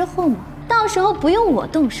月之后吗？到时候不用我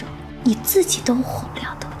动手，你自己都活不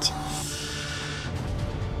了多久。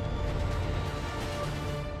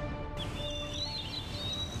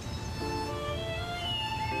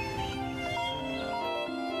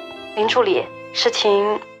林助理，世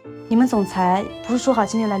廷，你们总裁不是说好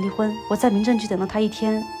今天来离婚？我在民政局等了他1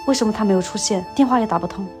天，为什么他没有出现？电话也打不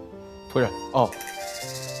通。夫人，哦，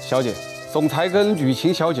小姐，总裁跟雨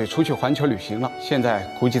晴小姐出去环球旅行了，现在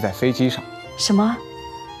估计在飞机上。什么？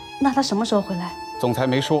那他什么时候回来？总裁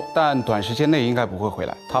没说，但短时间内应该不会回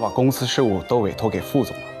来。他把公司事务都委托给副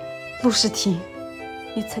总了。陆世廷，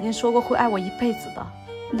你曾经说过会爱我一辈子的，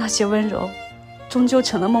那些温柔，终究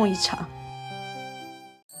成了梦一场。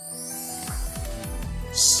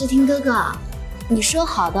石婷哥哥，你说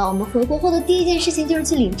好的，我们回国后的第一件事情就是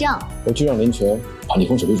去领证。我去让林泉把离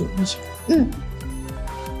婚手续准备一下。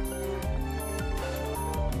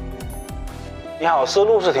你好，是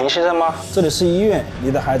陆世廷先生吗？这里是医院，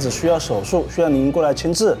你的孩子需要手术，需要您过来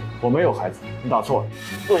签字。我没有孩子，你打错了。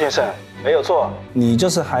陆先生，没有错，你就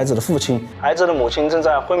是孩子的父亲，孩子的母亲正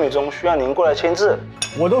在昏迷中，需要您过来签字。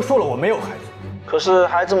我都说了我没有孩子，可是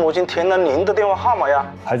孩子母亲填了您的电话号码呀。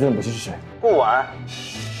孩子的母亲是谁？顾婉。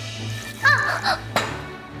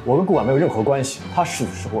我跟顾婉没有任何关系，她死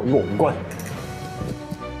的时候与我无关。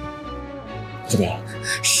怎么样？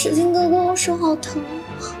石婷哥哥，我手好疼。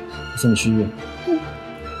我送你去医院。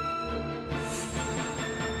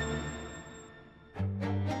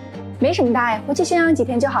没什么大碍，回去休养几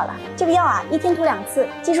天就好了。这个药啊，1天涂2次，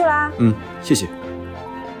记住啦。谢谢。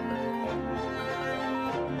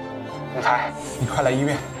总裁，你快来医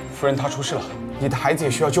院，夫人她出事了，你的孩子也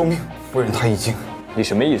需要救命。夫人她已经……你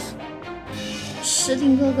什么意思？石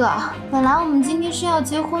婷哥哥，本来我们今天是要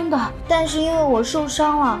结婚的，但是因为我受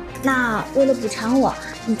伤了，那为了补偿我，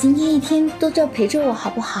你今天1天都这陪着我好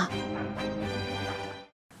不好？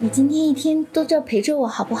你今天1天都这陪着我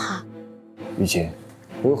好不好？雨晴，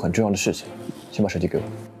我有很重要的事情，先把手机给我。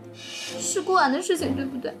是顾婉的事情，对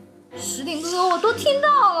不对？石婷哥哥，我都听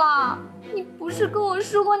到了。你不是跟我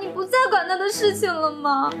说过你不再管他的事情了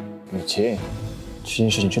吗？雨晴，这件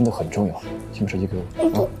事情真的很重要，先把手机给我。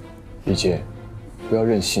雨晴，不要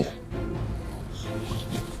任性。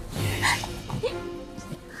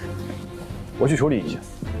我去处理一下，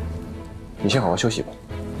你先好好休息吧。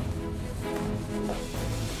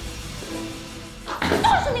就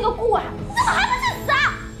是那个顾婉，你怎么还不去死啊？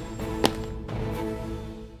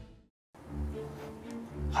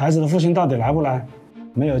孩子的父亲到底来不来？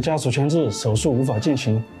没有家属签字，手术无法进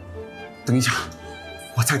行。等一下，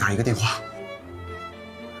我再打一个电话。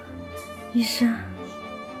医生，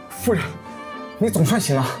夫人，你总算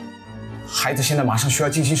醒了。孩子现在马上需要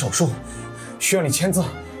进行手术，需要你签字。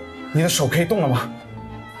你的手可以动了吗？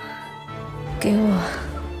给我。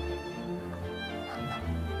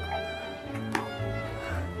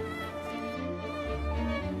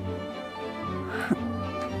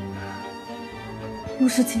陆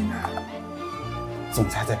世婷呢？总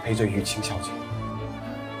裁在陪着雨晴小姐。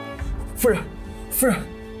夫人，夫人。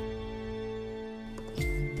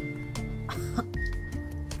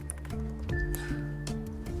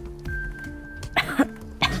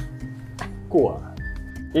顾婉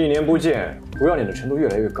，1年不见，不要脸的程度越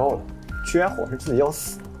来越高了，居然谎称自己要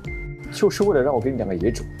死，就是为了让我给你2个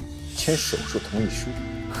野种签手术同意书。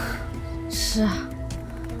是啊，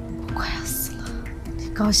我快要死了，你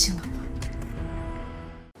高兴了吗？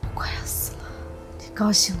我快要死了，你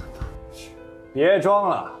高兴了吗？别装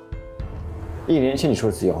了，1年前你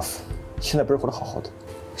说自己要死，现在不是活得好好的？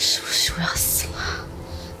是不是我要死了？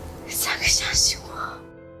你才肯相信我？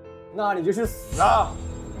那你就去死啊！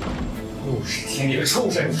陆世婷，你个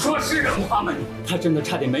畜生，你说是人话吗？他真的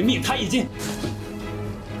差点没命，他已经……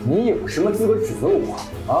你有什么资格指责我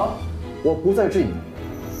啊？我不在这一年，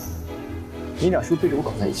你俩是不是背着我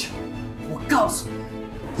搞在一起了？我告诉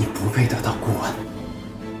你，你不配得到顾婉，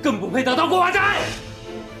更不配得到顾婉的爱。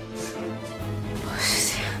陆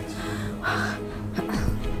世婷，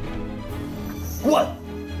滚！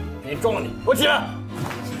别装了你，给我起来！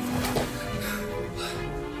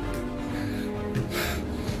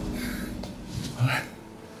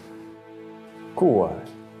顾婉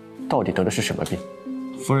到底得的是什么病？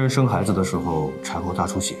夫人生孩子的时候产后大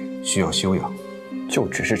出血，需要休养。就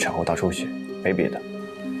只是产后大出血，没别的。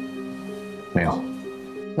没有。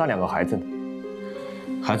那2个孩子呢？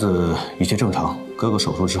孩子一切正常，哥哥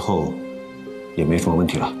手术之后也没什么问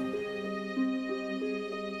题了。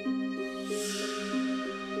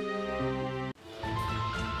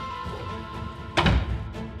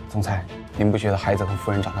总裁，您不觉得孩子和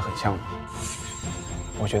夫人长得很像吗？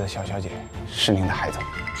我觉得小小姐是您的孩子。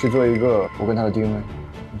去做一个我跟她的 DNA。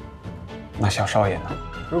那小少爷呢？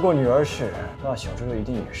如果女儿是，那小周周一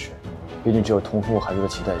定也是。毕竟只有同父孩子的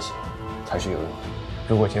脐带血才是有用的。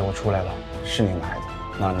如果结果出来了是您的孩子，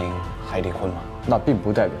那您还离婚吗？那并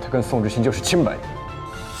不代表他跟宋志新就是清白的。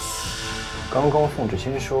刚刚宋志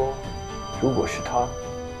新说，如果是他。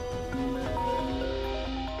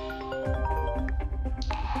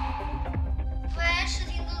喂，世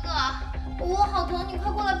婷哥哥，我好疼，你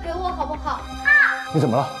快过来陪我好不好？啊！你怎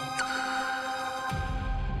么了？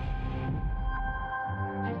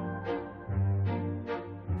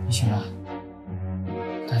你醒了，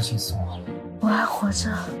担心死我了。我还活着。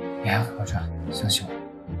你还活着，相信我，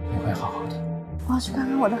你会好好的。我要去看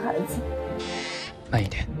看我的孩子。慢一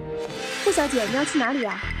点。顾小姐，你要去哪里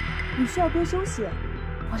啊？你需要多休息。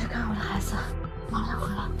我去看我的孩子，马上回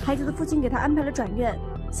来。孩子的父亲给他安排了转院，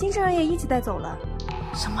新生儿也一起带走了。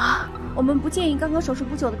什么？我们不建议刚刚手术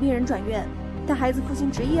不久的病人转院，但孩子父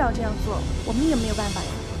亲执意要这样做，我们也没有办法呀。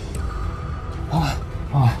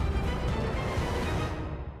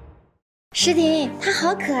诗婷，他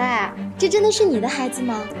好可爱啊！这真的是你的孩子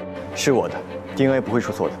吗？是我的 ，DNA 不会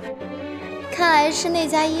出错的。看来是那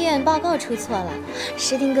家医院报告出错了。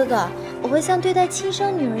诗婷哥哥，我会像对待亲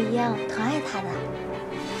生女儿一样疼爱她的。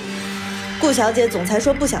顾小姐，总裁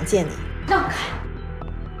说不想见你。让开！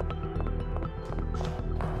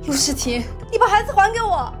陆诗婷，你把孩子还给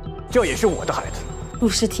我！这也是我的孩子。陆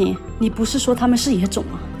诗婷，你不是说他们是野种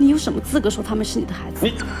吗？你有什么资格说他们是你的孩子？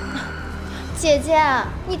你，姐姐，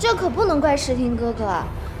你这可不能怪诗婷哥哥，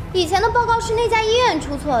以前的报告是那家医院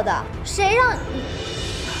出错的，才让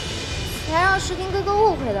诗婷哥哥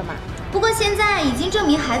误会的嘛。不过现在已经证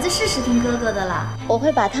明孩子是诗婷哥哥的了，我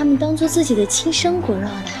会把他们当做自己的亲生骨肉的。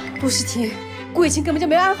陆诗婷，顾以晴根本就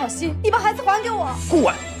没安好心，你把孩子还给我！顾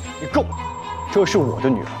婉，你够了！这是我的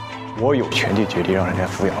女儿，我有权利决定让人家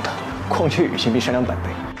抚养她。况且雨欣比善良百倍，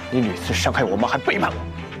你屡次伤害我妈，还背叛我，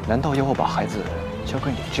难道要我把孩子交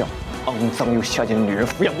给你这样肮脏又下贱的女人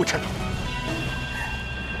抚养不成？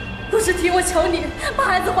陆诗婷，我求你把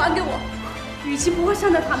孩子还给我，雨晴不会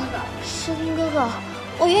伤到他们的。诗婷哥哥，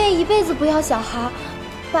我愿意一辈子不要小孩，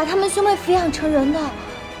把他们兄妹抚养成人的。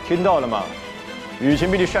听到了吗？雨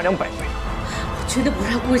晴比你善良百倍。我绝对不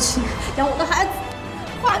让顾以晴养我的孩子，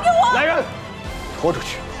还给我！来人，拖出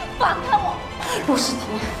去！放开我！陆诗婷，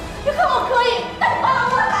你看我可以，但你放了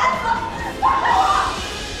我的孩子，放开我！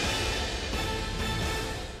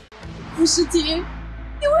陆诗婷，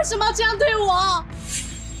你为什么要这样对我？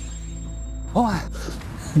婉婉，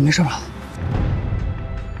你没事吧？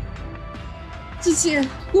之前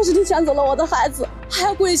陆诗婷抢走了我的孩子，还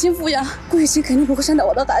要顾以晴抚养，顾以晴肯定不会善待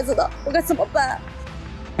我的孩子的，我该怎么办？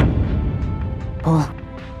婉婉，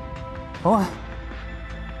婉婉，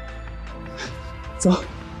走，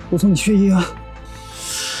我送你去医院。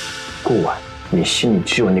顾婉，你心里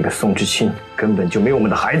只有那个宋之清，根本就没有我们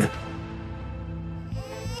的孩子。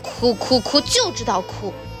哭就知道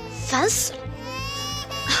哭，烦死了！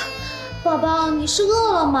宝宝，你是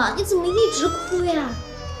饿了吗？你怎么一直哭呀？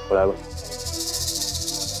我来吧。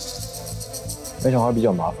带小孩比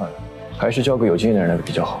较麻烦，还是交个有经验的人来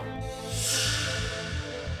比较好。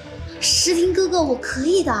诗婷哥哥，我可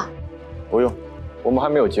以的。不用，我们还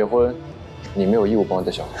没有结婚，你没有义务帮我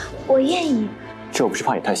带小孩。我愿意。这不是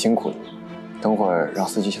怕你太辛苦了。等会儿让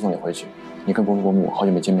司机先送你回去。你跟伯父伯母好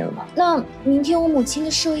久没见面了吧？那明天我母亲的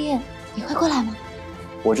寿宴，你会过来吗？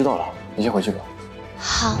我知道了，你先回去吧。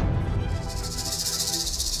好。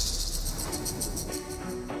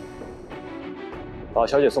把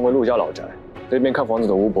小姐送回陆家老宅。那边看房子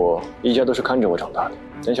的吴伯一家都是看着我长大的。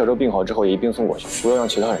等小周病好之后也一并送过去，不要让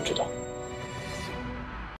其他人知道。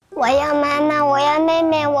我要妈妈，我要妹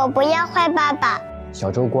妹，我不要坏爸爸。小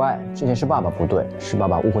周乖，之前是爸爸不对，是爸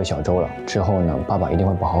爸误会小周了。之后呢，爸爸一定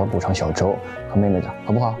会好好补偿小周和妹妹的，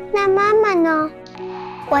好不好？那妈妈呢？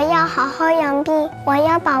我要好好养病，我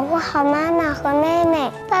要保护好妈妈和妹妹。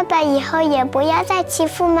爸爸以后也不要再欺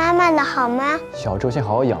负妈妈了，好吗？小周先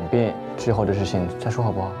好好养病，之后的事情再说，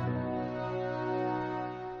好不好？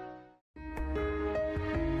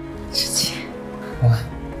之前，婉婉，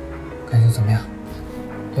感觉怎么样？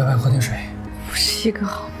要不要喝点水？我是一个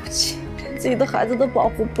好母亲，连自己的孩子都保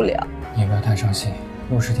护不了。你也不要太伤心，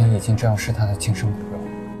陆诗婷已经这样是她的亲生骨肉，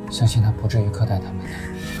相信她不至于苛待他们的。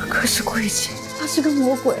可是顾以晴，她是个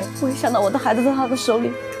魔鬼，我一想到我的孩子在她的手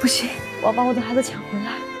里，不行，我要把我的孩子抢回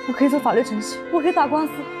来。我可以做法律程序，我可以打官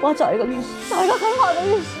司，我要找一个律师，找一个很好的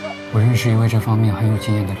律师。我认识一位这方面很有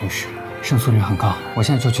经验的律师，胜诉率很高，我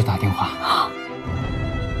现在就去打电话。好。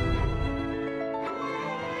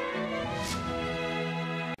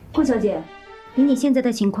顾小姐，以你现在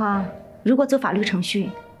的情况，如果走法律程序，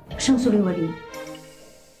胜诉率为0。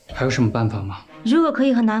还有什么办法吗？如果可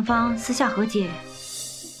以和男方私下和解，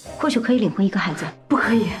或许可以领回一个孩子。不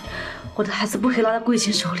可以，我的孩子不可以落在顾以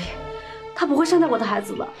晴手里，他不会善待我的孩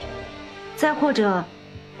子的。再或者，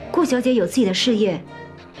顾小姐有自己的事业，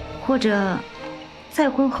或者再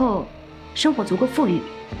婚后生活足够富裕。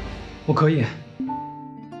我可以。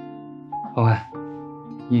婉婉，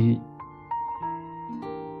你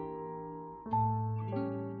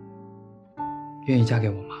愿意嫁给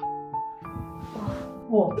我吗？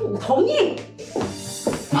我不同意。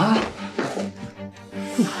妈，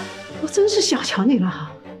我真是小瞧你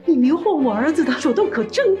了，你迷惑我儿子的手段可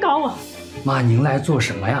真高啊！妈，您来做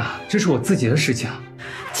什么呀？这是我自己的事情。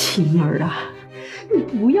晴儿啊，你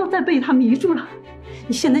不要再被他迷住了，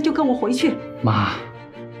你现在就跟我回去。妈，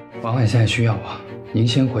婉婉现在需要我，您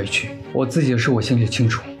先回去。我自己的事我心里清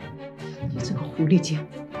楚。你这个狐狸精，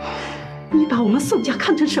你把我们宋家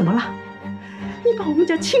看成什么了？你把我们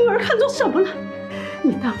家青儿看作什么了？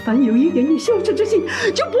你但凡有一点点羞耻之心，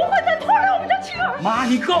就不会再拖累我们家青儿。妈，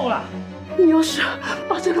你够了！你要是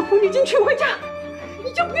把这个狐狸精娶回家，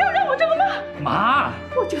你就不要让我这么骂。妈，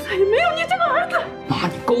我就再也没有你这个儿子。妈，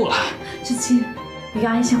你够了。志清，你跟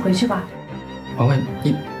阿姨先回去吧。婉婉，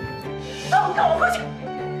你跟我回去。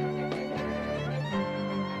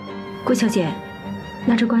顾小姐，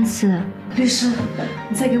那这官司，律师，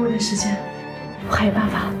你再给我点时间，我还有办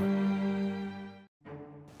法。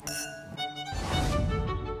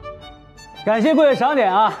感谢各位赏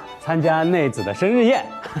脸啊，参加内子的生日宴。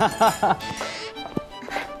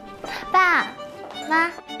爸妈，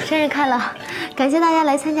生日快乐！感谢大家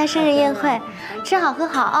来参加生日宴会，吃好喝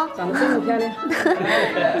好啊！长得这么漂亮，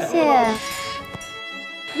谢谢。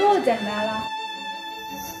陆总来了。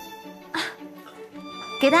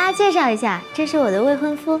给大家介绍一下，这是我的未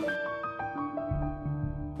婚夫。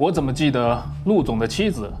我怎么记得陆总的妻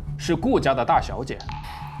子是顾家的大小姐？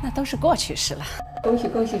那都是过去式了。恭喜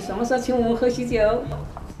恭喜！什么时候请我们喝喜酒？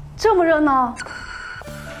这么热闹，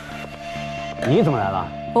你怎么来了？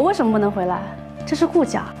我为什么不能回来？这是顾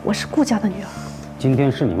家，我是顾家的女儿。今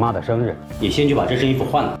天是你妈的生日，你先去把这身衣服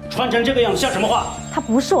换了，穿成这个样子像什么话？她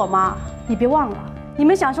不是我妈，你别忘了，你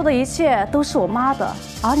们享受的一切都是我妈的，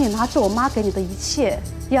而你拿着我妈给你的一切，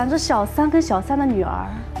养着小三跟小三的女儿，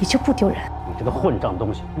你就不丢人？你这个混账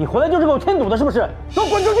东西，你回来就是给我添堵的，是不是？给我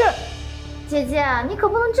滚出去！姐姐，你可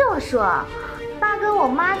不能这么说。爸跟我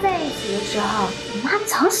妈在一起的时候，你妈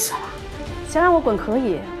早死了。想让我滚可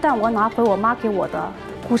以，但我要拿回我妈给我的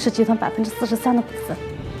顾氏集团43%的股份。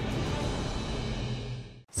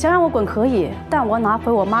想让我滚可以，但我要拿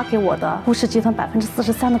回我妈给我的顾氏集团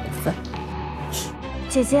43%的股份。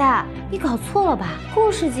姐姐，你搞错了吧？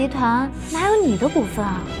顾氏集团哪有你的股份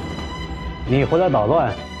啊？你回来捣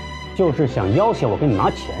乱，就是想要挟我给你拿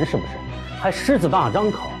钱，是不是？还狮子大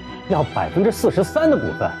张口，要43%的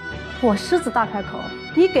股份。我狮子大开口，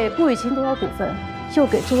你给顾雨晴多少股份，又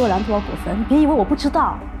给周若兰多少股份？你别以为我不知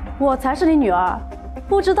道，我才是你女儿。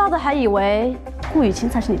不知道的还以为顾雨晴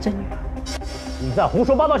才是你真女儿。你在胡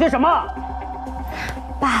说八道些什么？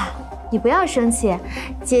爸，你不要生气，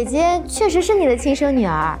姐姐确实是你的亲生女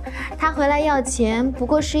儿。她回来要钱，不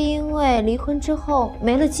过是因为离婚之后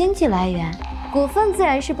没了经济来源，股份自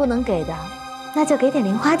然是不能给的，那就给点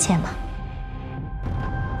零花钱吧。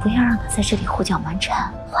不要让她在这里胡搅蛮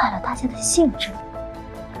缠，坏了大家的兴致。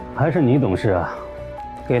还是你懂事啊，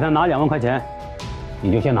给他拿2万块钱，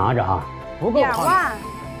你就先拿着哈。不够2万，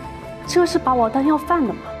这是把我当要饭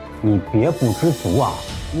的吗？你别不知足啊！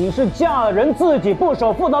你是嫁了人自己不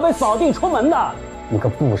守妇道被扫地出门的，你个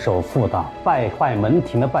不守妇道、败坏门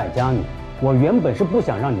庭的败家女！我原本是不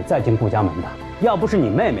想让你再进顾家门的，要不是你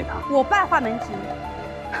妹妹她，我败坏门庭，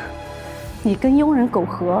你跟佣人苟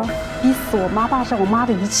合，逼死我妈，霸占我妈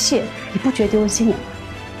的一切，你不觉得丢人现眼吗？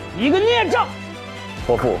一个孽障！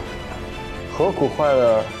伯父，何苦坏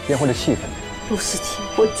了宴会的气氛？陆世廷，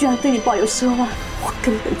我居然对你抱有奢望，我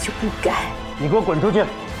根本就不该。你给我滚出去！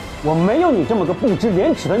我没有你这么个不知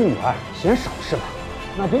廉耻的女儿，嫌少是吧？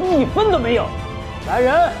那就1分都没有！来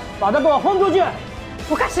人，把她给我轰出去！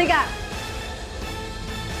我看谁敢！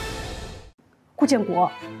顾建国，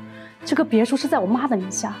这个别墅是在我妈的名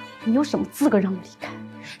下，你有什么资格让我离开？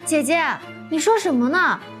姐姐，你说什么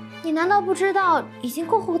呢？你难道不知道已经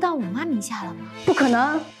过户到我妈名下了吗？不可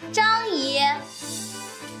能！张姨，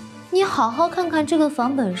你好好看看这个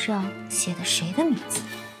房本上写的谁的名字。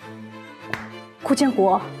顾建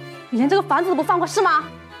国，你连这个房子都不放过是吗？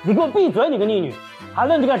你给我闭嘴！你个逆女，还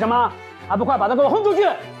愣着干什么？还不快把她给我轰出去！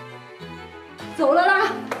走了啦！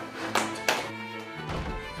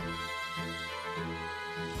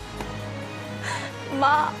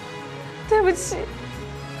妈，对不起，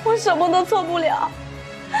我什么都做不了。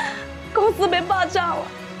公司被霸占了，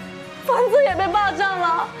房子也被霸占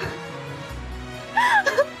了。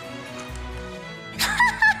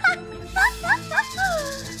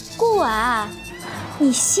顾婉，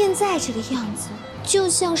你现在这个样子，就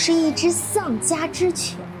像是一只丧家之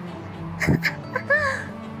犬。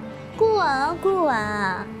顾婉啊，顾婉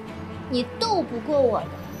啊，你斗不过我的。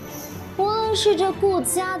无论是这顾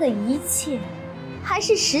家的一切，还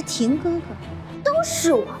是石亭哥哥，都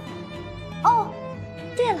是我的。哦，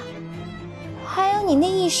对了，还有你那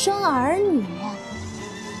一双儿女，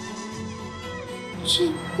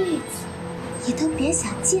这辈子你都别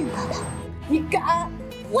想见到他们。你敢？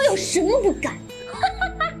我有什么不敢？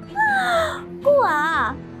顾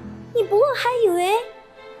婉，你不会还以为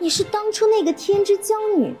你是当初那个天之娇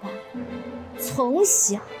女吧？从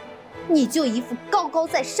小你就一副高高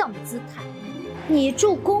在上的姿态，你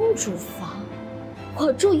住公主房，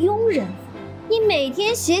我住佣人房，你每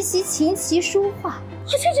天学习琴棋书画，我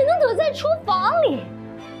却只能躲在厨房里。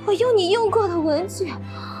我用你用过的文具，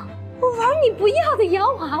我玩你不要的洋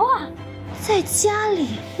娃娃。在家里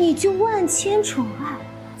你就万千宠爱，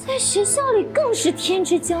在学校里更是天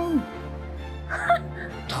之娇女。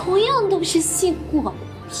同样都是姓顾，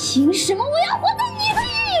凭什么我要活在你的阴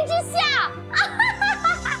影之下？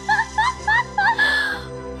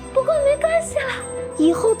不过没关系了，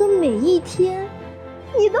以后的每一天，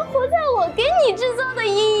你都活在我给你制造的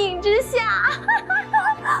阴影之下。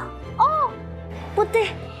哦，不对，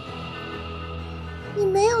你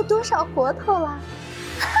没有多少活头了。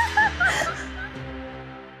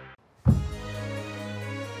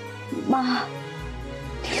妈，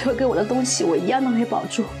你留给我的东西我一样都没保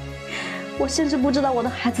住，我甚至不知道我的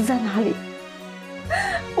孩子在哪里。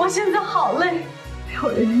我现在好累，没有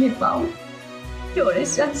人愿意帮我，没有人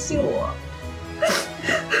相信我。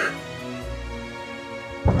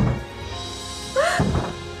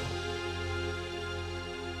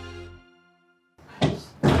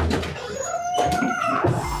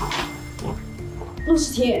陆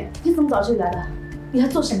诗婷，你怎么早这里来的？你来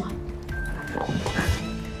做什么？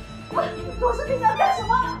陆诗婷，你要干什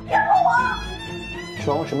么？别碰我！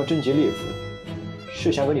装什么贞洁烈妇？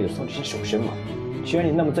是想跟你的宋志新手伸吗？既然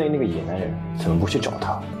你那么在意那个野男人，怎么不去找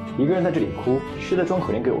他？一个人在这里哭，是在装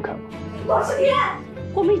可怜给我看吗？陆诗婷，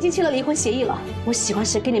我们已经签了离婚协议了。我喜欢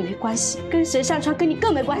谁跟你没关系，跟谁上床跟你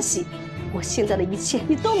更没关系。我现在的一切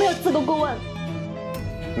你都没有资格过问。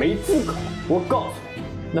没资格？我告诉你，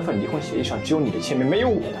那份离婚协议上只有你的签名，没有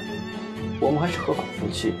我的。我们还是合法夫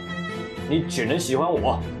妻，你只能喜欢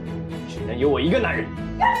我，只能有我一个男人。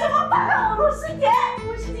干什么反抗我，陆诗婷？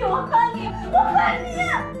陆诗婷，我恨你，我恨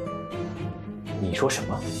你！你说什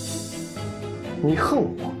么？你恨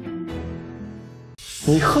我？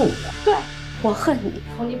你恨我？对，我恨你。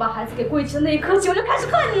从你把孩子给顾雨晴的那一刻起，我就开始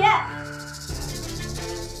恨你。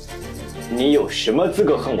你有什么资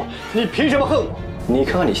格恨我？你凭什么恨我？你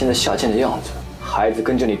看看你现在下贱的样子，孩子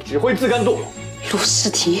跟着你只会自甘堕落。陆诗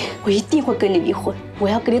婷，我一定会跟你离婚，我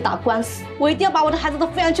要跟你打官司，我一定要把我的孩子的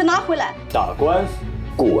抚养权拿回来。打官司？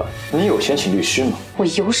顾问，你有钱请律师吗？我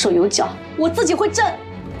有手有脚，我自己会挣。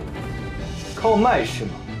靠卖是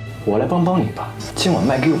吗？我来帮你吧，今晚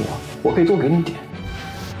卖给我，我可以多给你点。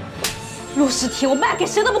陆诗婷，我卖给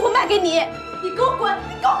谁都不会卖给你，你给我滚！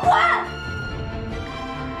你给我滚！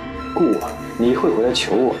顾问，你会回来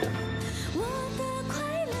求我的。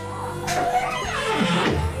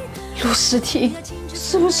陆诗婷，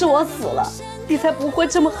是不是我死了，你才不会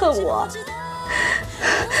这么恨我？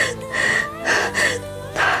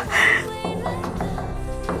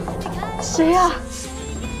谁呀？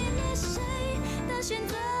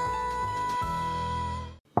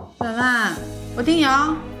婉婉，我丁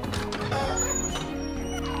瑶。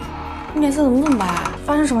你脸色怎么这么白？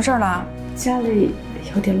发生什么事了？家里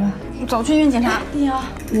有点乱，走去医院检查。丁瑶，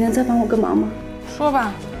你能再帮我个忙吗？说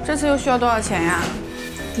吧，这次又需要多少钱呀？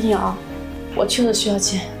丁瑶，我确实需要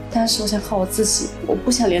钱，但是我想靠我自己，我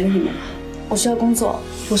不想连累你们了。我需要工作，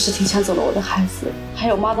陆诗婷抢走了我的孩子，还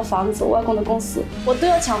有我妈的房子、我外公的公司，我都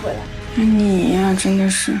要抢回来。你呀，真的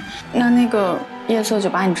是。那个夜色酒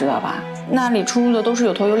吧你知道吧？那里出入的都是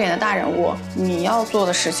有头有脸的大人物，你要做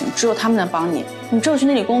的事情只有他们能帮你。你只有去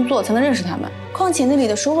那里工作才能认识他们，况且那里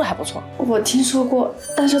的收入还不错。我听说过，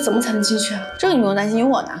但是怎么才能进去啊？这个你不用担心，有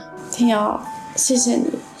我呢。丁瑶，谢谢你。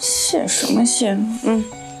谢什么谢？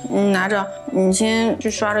你拿着，你先去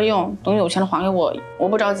刷着用，等有钱了还给我，我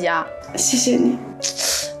不着急啊。谢谢你。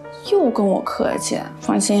又跟我客气，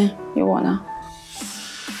放心，有我呢。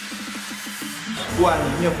顾安，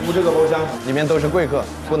你面服务这个包厢，里面都是贵客，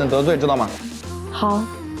不能得罪，知道吗？好。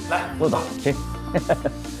来，陆总，请。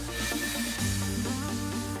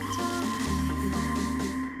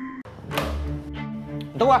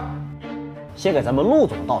你等会儿，先给咱们陆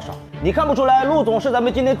总倒上。你看不出来陆总是咱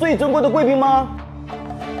们今天最珍贵的贵宾吗？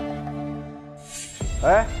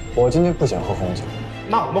哎，我今天不想喝红酒。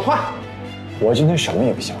那我们换。我今天什么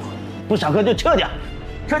也不想喝。不想喝就撤掉，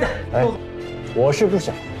撤掉。哎，我是不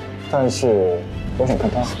想，但是我想看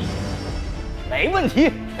他。没问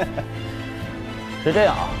题。是这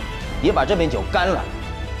样啊，你把这杯酒干了，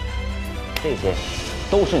这些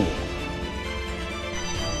都是你的。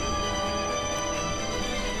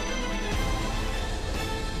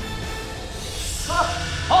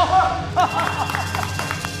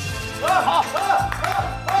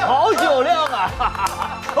好酒量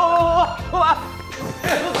啊！喝完。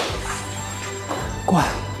顾安，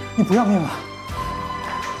你不要命了？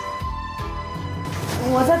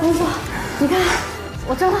我在工作，你看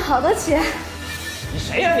我赚了好多钱。你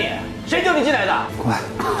谁呀你？谁叫你进来的？顾安，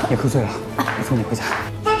你喝醉了，我送你回家。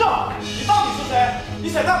站住！你到底是谁？你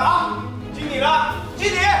想干嘛？经理呢？经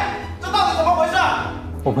理，这到底怎么回事？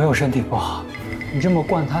我朋友身体不好，你这么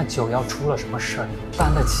灌他酒，要出了什么事儿，你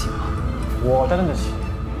担得起吗？我担得起。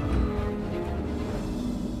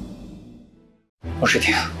陆诗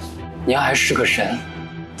婷，你要还是个人，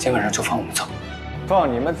今晚上就放我们走。放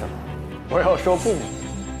你们走？我要说不。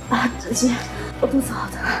啊，志新，我肚子好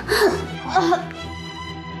疼。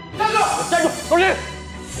站住！站住！东西，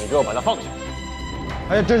你给我把他放下。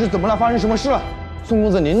哎，这是怎么了？发生什么事了？宋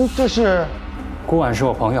公子，您这是？顾婉是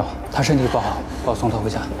我朋友，他身体不好，我送他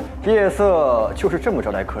回家。夜色就是这么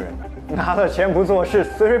招待客人的。拿了钱不做事，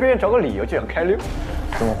随随便便找个理由就想开溜。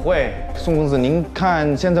怎么会？宋公子，您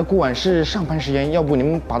看现在顾婉是上班时间，要不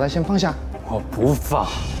您把她先放下？我不放，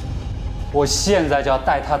我现在就要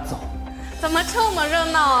带她走。怎么这么热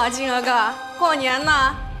闹啊，金儿哥？过年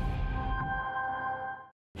呢？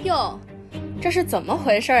哟，这是怎么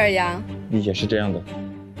回事呀？丽姐是这样的。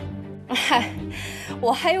嗨，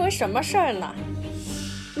我还以为什么事儿呢。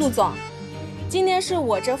陆总，今天是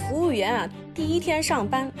我这服务员啊第一天上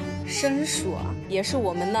班，申诉啊也是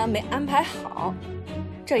我们呢没安排好。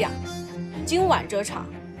这样，今晚这场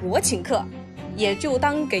我请客，也就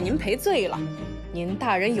当给您赔罪了。您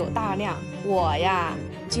大人有大量，我呀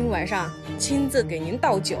今晚上亲自给您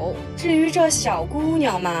倒酒。至于这小姑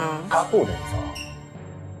娘嘛，她不能走，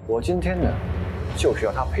我今天呢就是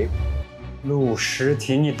要她陪我。陆诗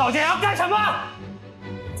婷，你到底要干什么？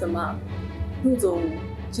怎么，陆总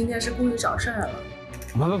今天是故意找事儿了？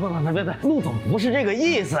不，陆总不是这个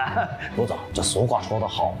意思。陆总，这俗话说得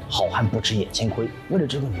好，好汉不吃眼前亏，为了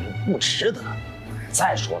这个女人不值得。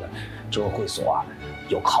再说了，这个会所啊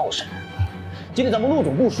有靠山。今天咱们陆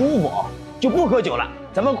总不舒服，就不喝酒了，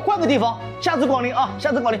咱们换个地方，下次光临啊，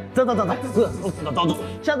下次光临。走，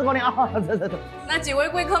下次光临啊，走。那几位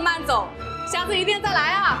贵客慢走，下次一定再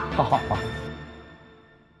来啊。好。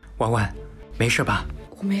婉婉，没事吧？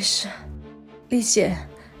我没事，丽姐。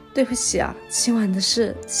对不起啊，今晚的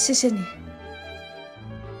事，谢谢你。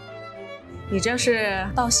你这是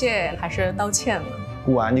道谢还是道歉呢？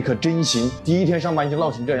顾婉，你可真行，第一天上班就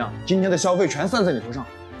闹成这样，今天的消费全算在你头上。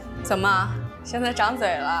怎么，现在长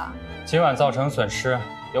嘴了？今晚造成损失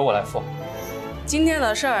由我来付。今天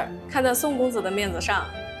的事儿看在宋公子的面子上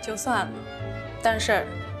就算了，但是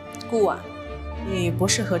顾婉，你不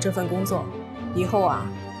适合这份工作，以后啊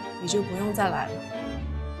你就不用再来了。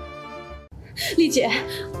丽姐，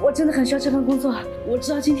我真的很需要这份工作。我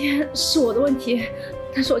知道今天是我的问题，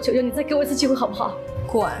但是我求求你再给我一次机会好不好？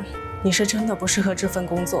顾婉，你是真的不适合这份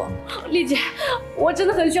工作。丽姐，我真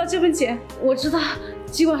的很需要这份钱。我知道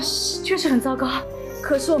尽管确实很糟糕，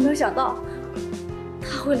可是我没有想到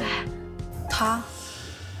他会来。他？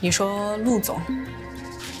你说陆总？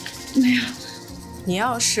没有。你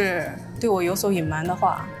要是对我有所隐瞒的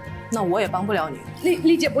话，那我也帮不了你。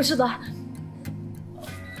丽姐，不是的。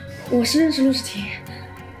我是认识陆诗婷，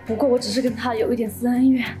不过我只是跟她有一点私人恩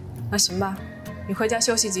怨。那行吧，你回家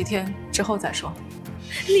休息几天之后再说。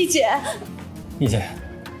丽姐，丽姐，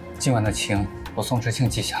今晚的情我宋之庆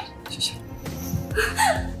记下了，谢谢。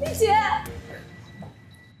丽姐，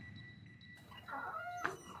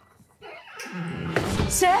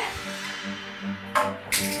谁？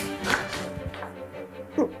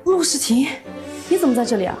陆诗婷，你怎么在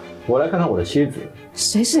这里啊？我来看看我的妻子。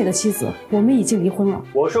谁是你的妻子？我们已经离婚了。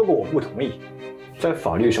我说过我不同意，在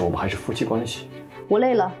法律上我们还是夫妻关系。我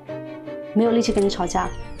累了，没有力气跟你吵架。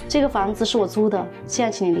这个房子是我租的，现在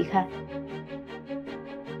请你离开。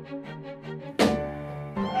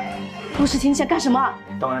陆诗婷，想干什么？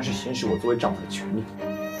当然是行使我作为丈夫的权利，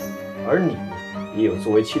而你也有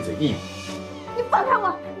作为妻子的义务。你放开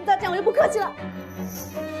我！你再这样我就不客气了。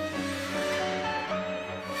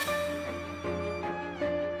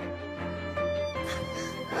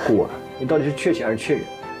顾婉，你到底是缺钱还是缺人？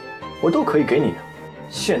我都可以给你的，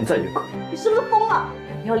现在就可以。你是不是疯了？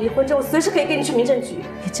你要离婚之后，随时可以给你去民政局。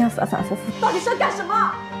你这样反反复复，到底是要干什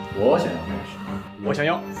么？我想要干什么？我想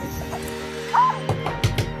要。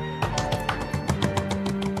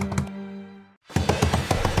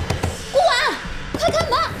顾婉，快开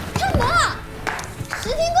门！开门啊！石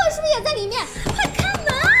婷哥是不是也在里面？快开门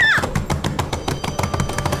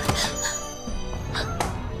啊！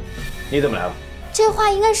你怎么来了？这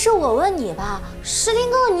话应该是我问你吧，石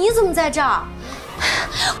婷哥哥，你怎么在这儿？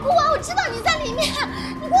顾婉，我知道你在里面，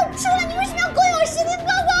你给我出来！你为什么要勾引我石婷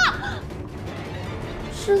哥哥？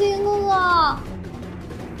石婷哥哥，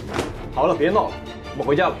好了，别闹了，我们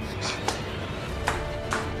回家吧。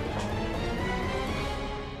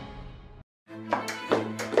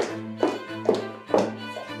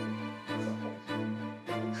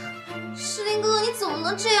石婷哥哥，你怎么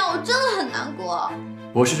能这样？我真的很难过。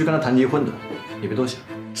我是去跟他谈离婚的，你别多想。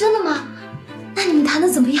真的吗？那你们谈的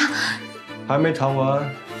怎么样？还没谈完，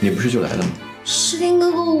你不是就来了吗？石婷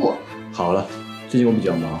哥哥，我好了，最近我比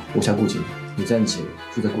较忙，无暇顾及你，你暂且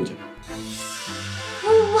住在顾家。不，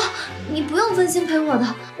你不用分心陪我的，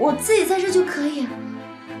我自己在这就可以。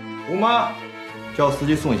吴妈，叫司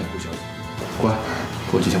机送一下顾小姐。乖，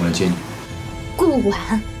过几天我来接你。顾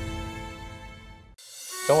婉，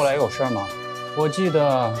找我来有事吗？我记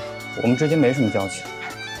得我们之间没什么交情。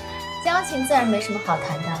交情自然没什么好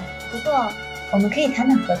谈的，不过我们可以谈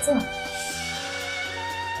谈合作。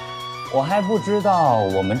我还不知道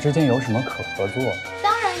我们之间有什么可合作的。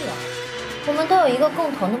当然有，我们都有一个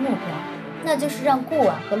共同的目标，那就是让顾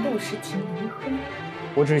婉和陆时婷离婚。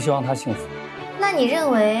我只是希望他幸福。那你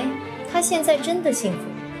认为他现在真的幸福？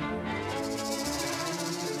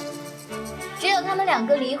只有他们2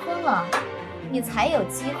个离婚了，你才有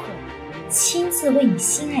机会亲自为你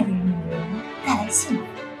心爱的女人带来幸福，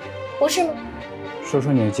不是吗？说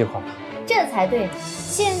说你的计划吧。这才对呢。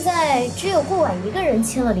现在只有顾婉一个人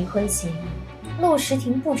签了离婚协议，陆时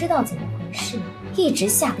婷不知道怎么回事，一直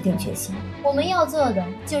下不定决心。我们要做的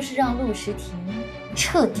就是让陆时婷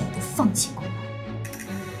彻底的放弃顾婉。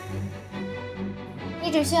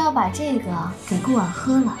你只需要把这个给顾婉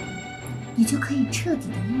喝了，你就可以彻底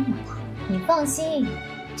的拥有她。你放心，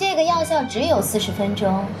这个药效只有40分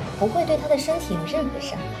钟，不会对她的身体有任何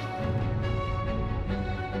伤害。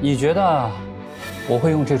你觉得我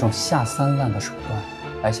会用这种下三滥的手段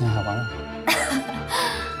来陷害婉婉？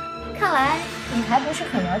看来你还不是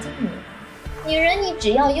很了解女人。女人，你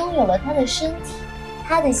只要拥有了她的身体，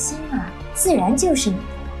她的心啊，自然就是你的了。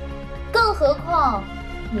更何况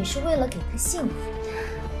你是为了给她幸福，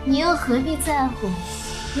你又何必在乎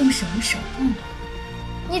用什么手段呢？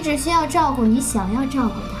你只需要照顾你想要照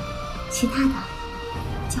顾的，其他的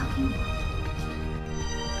交给我。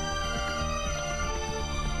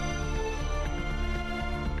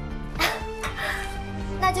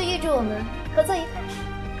那就预祝我们合作愉快。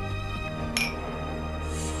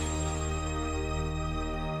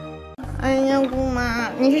哎呀，姑妈，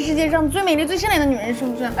你是世界上最美丽、最善良的女人，是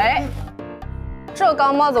不是？哎，这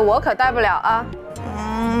高帽子我可戴不了啊。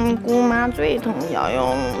姑妈最疼瑶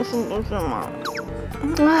瑶了，是不是嘛？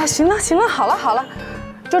啊，行了行了，好了好了，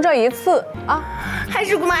就这一次啊。还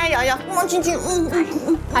是姑妈爱瑶瑶，姑妈亲亲。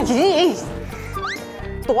哎，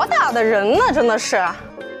多大的人呢，真的是。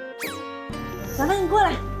小芬，你过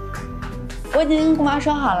来，我已经跟姑妈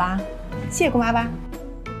说好了，谢谢姑妈吧。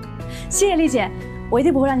谢谢丽姐，我一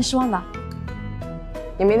定不会让你失望的。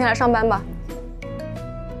你明天来上班吧。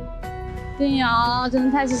丁瑶，真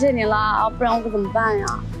的太谢谢你了，不然我可怎么办呀？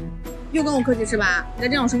又跟我客气是吧？你再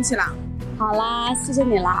这样我生气了。好啦，谢谢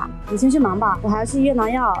你啦，你先去忙吧，我还要去医院拿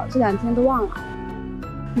药，这2天都忘了。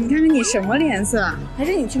你看看你什么脸色？还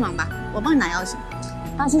是你去忙吧，我帮你拿药去。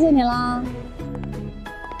好，谢谢你啦。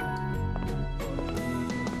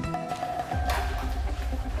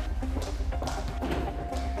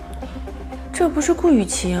这不是顾雨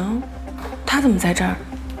晴，她怎么在这儿？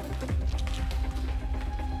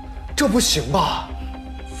这不行吧？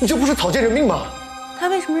你这不是草菅人命吗？她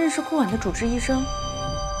为什么认识顾婉的主治医生？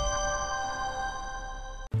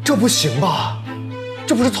这不行吧？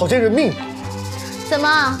这不是草菅人命？怎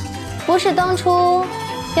么，不是当初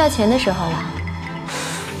要钱的时候了？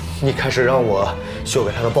你开始让我修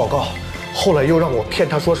改他的报告，后来又让我骗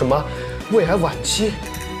他说什么胃癌晚期，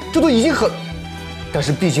这都已经很……但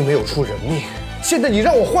是毕竟没有出人命。现在你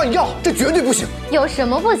让我换药，这绝对不行。有什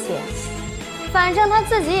么不行？反正他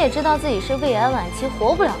自己也知道自己是胃癌晚期，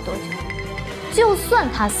活不了多久。就算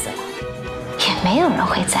他死了，也没有人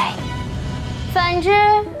会在意。反之，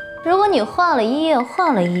如果你换了医院，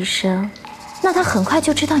换了医生，那他很快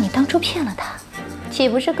就知道你当初骗了他，岂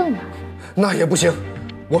不是更麻烦？那也不行，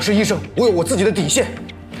我是医生，我有我自己的底线。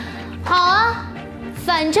好啊，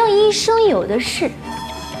反正医生有的是。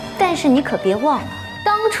但是你可别忘了，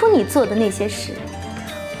当初你做的那些事，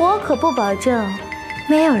我可不保证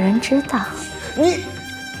没有人知道。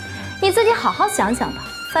你自己好好想想吧，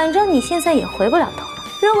反正你现在也回不了头了。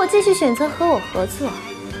如果继续选择和我合作，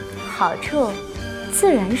好处自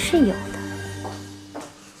然是有的。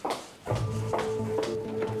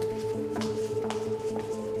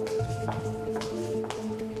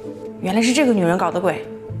原来是这个女人搞的鬼，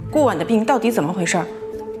顾婉的病到底怎么回事？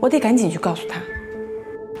我得赶紧去告诉她。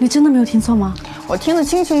你真的没有听错吗？我听得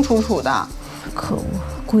清清楚楚的。可恶，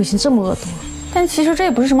顾雨晴这么恶毒。但其实这也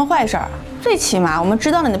不是什么坏事儿，最起码我们知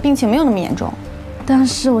道了你的病情没有那么严重。但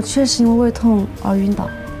是我确实因为胃痛而晕倒。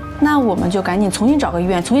那我们就赶紧重新找个医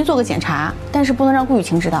院，重新做个检查，但是不能让顾雨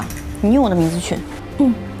晴知道。你用我的名字去。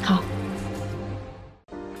好。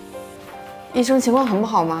医生，情况很不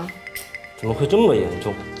好吗？怎么会这么严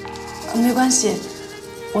重？没关系，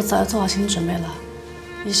我早就做好心理准备了。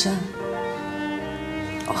医生，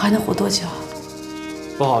我还能活多久？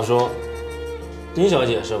不好说。丁小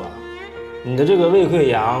姐是吧？你的这个胃溃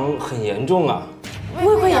疡很严重啊。胃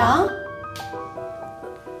溃疡？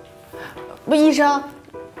不，医生，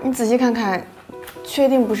你仔细看看，确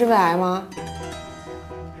定不是胃癌吗？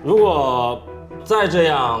如果再这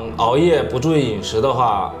样熬夜不注意饮食的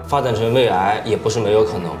话，发展成胃癌也不是没有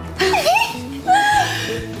可能。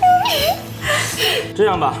这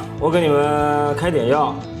样吧，我给你们开点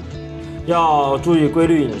药，要注意规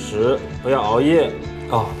律饮食，不要熬夜，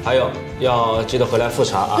哦，还有要记得回来复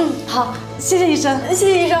查啊。好，谢谢医生，谢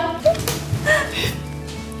谢医生。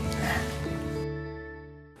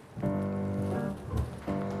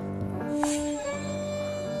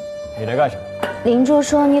你来干什么？林柱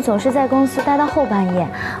说你总是在公司待到后半夜，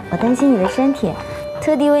我担心你的身体，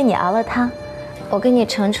特地为你熬了汤，我给你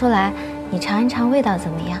盛出来，你尝一尝味道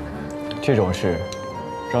怎么样？这种事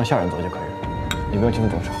让下人做就可以了，你不用亲自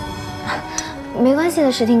动手。没关系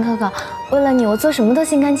的，石婷哥哥，为了你，我做什么都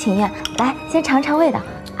心甘情愿。来，先尝尝味道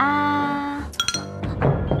啊！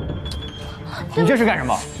你这是干什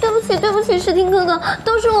么？对不起，对不起，石婷哥哥，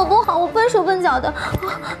都是我不好，我笨手笨脚的，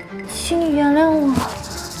请你原谅我。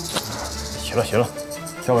行了行了，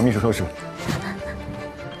交给秘书收拾。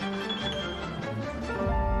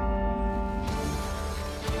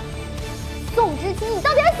宋之清，你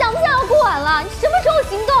到底还想不想要过晚了？你什么时候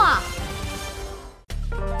行动啊？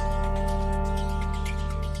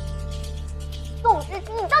宋之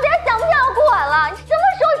清，你到底还想不想要过晚了？你什么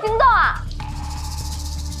时候行动啊？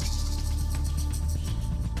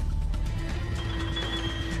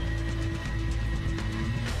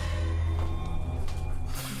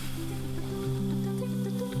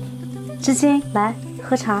知青，来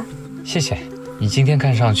喝茶。谢谢，你今天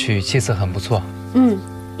看上去气色很不错。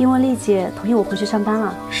因为丽姐同意我回去上班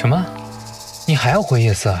了。什么？你还要回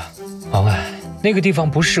夜色？婉婉，那个地方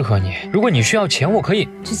不适合你。如果你需要钱，我可以。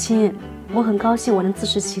知青，我很高兴我能自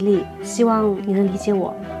食其力，希望你能理解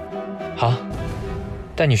我。好，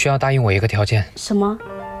但你需要答应我一个条件。什么？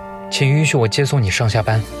请允许我接送你上下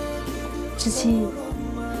班。知青，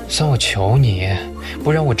算我求你，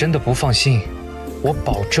不然我真的不放心。我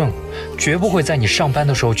保证，绝不会在你上班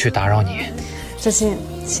的时候去打扰你。知青，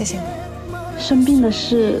谢谢你。生病的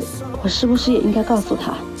事，我是不是也应该告诉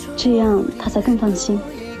他，这样他才更放心？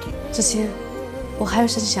知青，我还有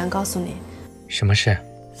事情想告诉你。什么事？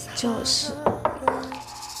就是。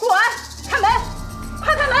顾安，开门，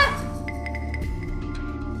快开门！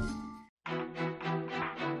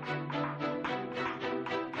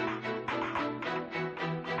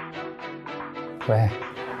喂，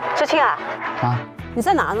知青啊，啊，你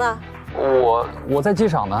在哪呢？我在机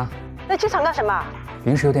场呢。在机场干什么？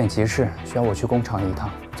临时有点急事，需要我去工厂一趟，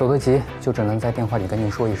走得急就只能在电话里跟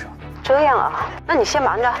您说一声。这样啊，那你先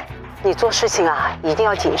忙着，你做事情啊一定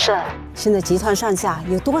要谨慎。现在集团上下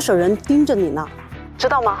有多少人盯着你呢，知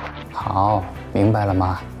道吗？好，明白了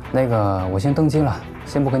妈。那个，我先登机了，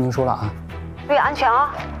先不跟您说了啊。注意安全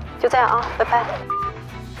啊！就这样啊，拜拜。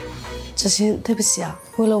知青，对不起啊，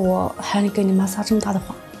为了我还要你给你妈撒这么大的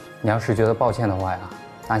谎。你要是觉得抱歉的话呀，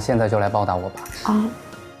那现在就来报答我吧。啊，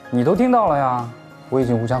你都听到了呀，我已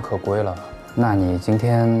经无家可归了，那你今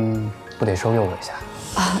天不得收留我一下？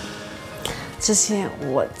啊，知青，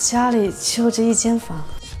我家里就这一间房。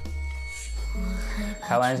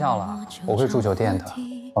开玩笑了，我会住酒店的。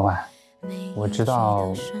婉婉，我知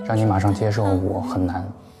道让你马上接受我很难，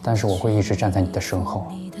但是我会一直站在你的身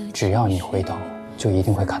后，只要你回头，就一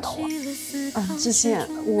定会看到我。知青，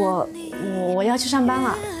我要去上班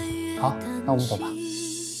了。好，那我们走吧。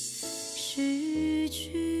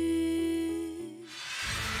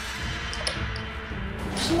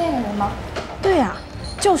是那个人吗？对呀，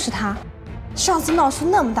就是他。上次闹出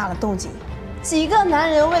那么大的动静，几个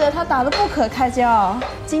男人为了他打得不可开交，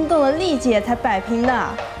惊动了丽姐才摆平的。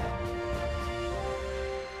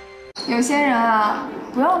有些人啊，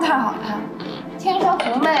不用太好看，天生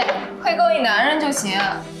狐媚，会勾引男人就行。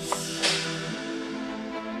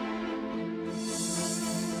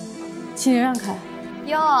请你让开。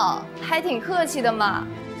哟，还挺客气的嘛。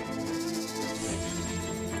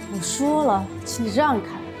我说了，请你让开。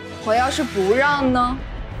我要是不让呢？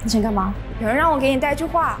你想干嘛？有人让我给你带句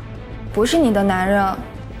话，不是你的男人，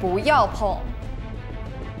不要碰。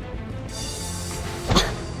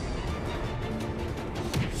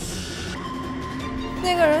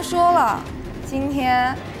那个人说了，今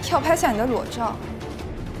天要拍下你的裸照。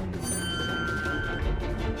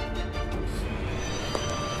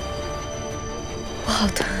我好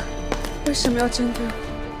疼，为什么要针对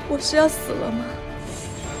我？我是要死了吗？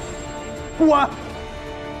顾安，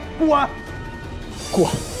顾安，顾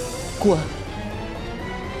安，顾安，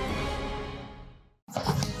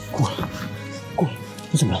顾安，顾安，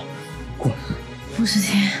你怎么了？顾安，陆世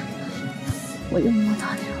清，我又摸到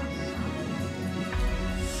你了。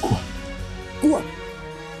顾安，顾安，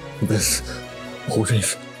你别死，我护着你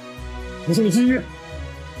死，我送你去医院。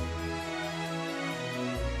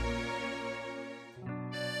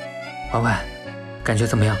婉婉，感觉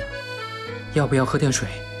怎么样？要不要喝点水？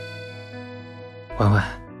婉婉，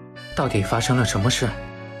到底发生了什么事？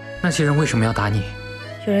那些人为什么要打你？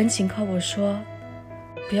有人警告我说，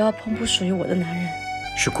不要碰不属于我的男人。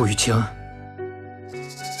是顾雨晴。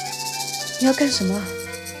你要干什么？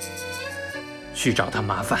去找他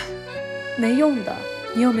麻烦。没用的，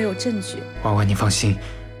你又没有证据。婉婉，你放心，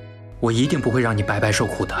我一定不会让你白白受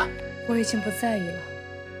苦的。我已经不在意了，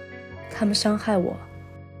他们伤害我，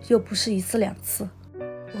又不是1次2次。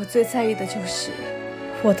我最在意的就是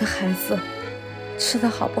我的孩子吃得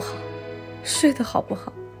好不好，睡得好不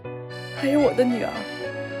好，还有我的女儿，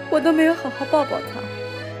我都没有好好抱抱她。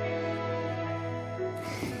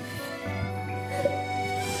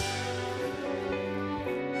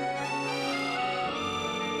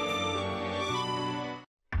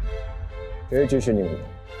别继续拧我。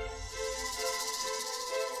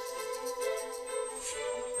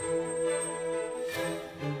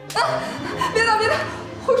别打！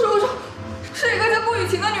我说，是一个叫顾雨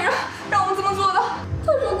晴的女人让我们这么做的。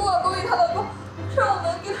她说顾婉勾引她老公，让我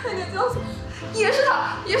们给她一点教训。也是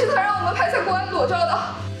她让我们拍下顾安裸照的。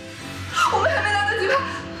我们还没来得及拍，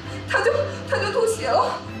她就吐血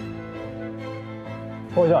了。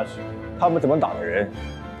拖下去，他们怎么打的人，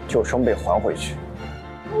就双倍还回去。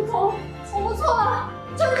陆总，我们错了，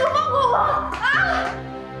求你们放过我啊！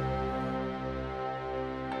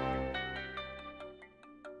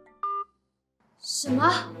什么？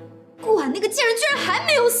顾婉那个贱人居然还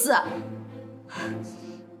没有死！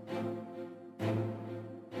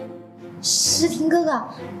诗婷哥哥，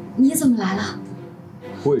你怎么来了？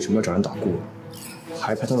为什么要找人打顾婉，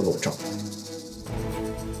还拍他的裸照？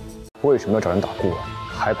为什么要找人打顾婉，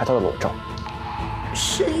还拍他的裸照？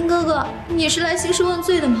诗婷哥哥，你是来兴师问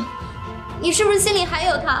罪的吗？你是不是心里还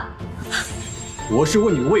有他？我是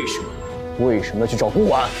问你为什么？为什么要去找顾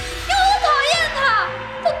婉？因为我讨厌他，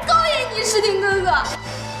他勾引你，诗婷哥哥。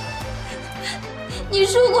你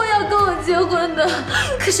说过要跟我结婚的，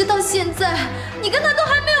可是到现在，你跟他都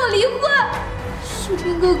还没有离婚。诗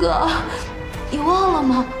婷哥哥，你忘了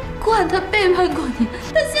吗？顾婉他背叛过你，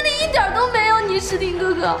他心里一点都没有你，诗婷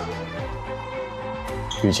哥哥。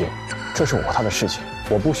雨姐，这是我和他的事情，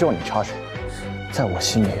我不希望你插手。在我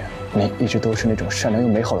心里，你一直都是那种善良又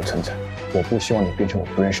美好的存在，我不希望你变成我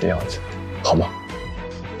不认识的样子，好吗？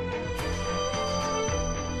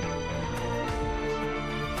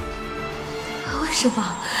为什么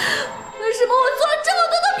我做了这么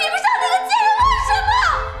多都比不上那个贱人？为什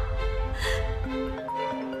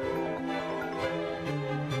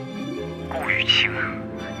么？顾雨晴，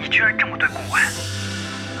你居然这么对顾婉，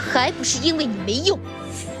还不是因为你没用。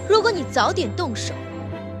如果你早点动手，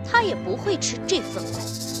他也不会吃这份苦。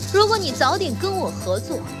如果你早点跟我合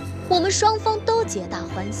作，我们双方都皆大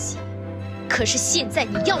欢喜。可是现在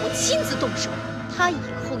你要我亲自动手，他以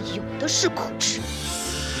后有的是苦吃。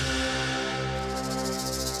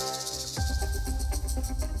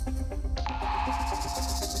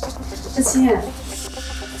志清，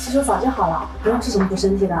其实我早就好了，不用吃什么补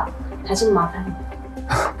身体的，还这么麻烦你。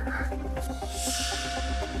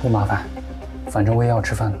不麻烦，反正我也要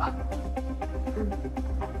吃饭了吧。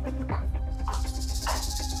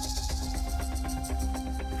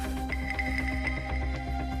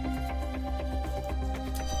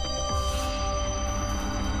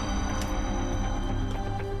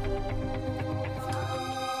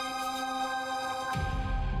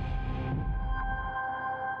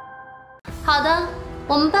好的，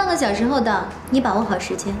我们半个小时后到，你把握好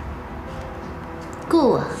时间。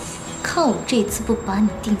顾啊，看我这次不把你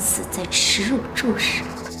钉死在耻辱柱上！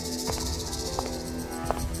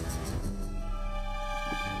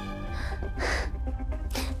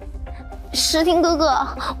石婷哥哥，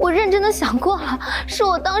我认真的想过了，是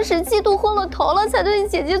我当时嫉妒昏了头了，才对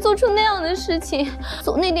姐姐做出那样的事情。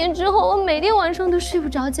从那天之后，我每天晚上都睡不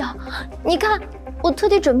着觉。你看，我特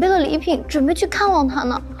地准备了礼品，准备去看望她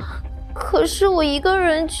呢。可是我一个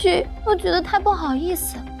人去，又觉得太不好意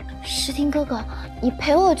思。石婷哥哥，你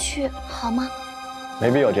陪我去好吗？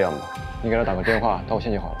没必要这样吧，你给他打个电话道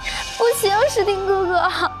歉就好了。不行，石婷哥哥，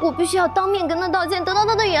我必须要当面跟他道歉，得到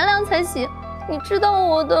他的原谅才行。你知道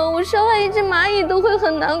我的，我伤害一只蚂蚁都会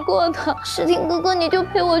很难过的。石婷哥哥，你就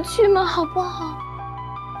陪我去嘛，好不好？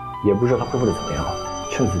也不知道他恢复的怎么样，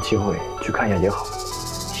趁此机会去看一下也好。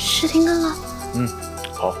石婷哥哥，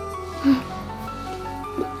好。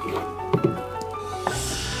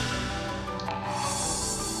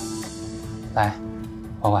来，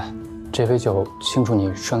婉婉，这杯酒庆祝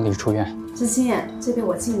你顺利出院。知青，这杯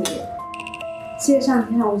我敬你。谢谢上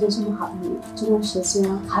天让我遇见这么好的你，这段时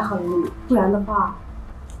间还好有你，不然的话，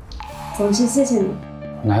总之谢谢你。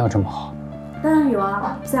哪有这么好？当然有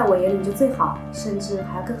啊，在我眼里就最好，甚至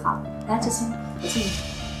还要更好。来，知青，我敬你。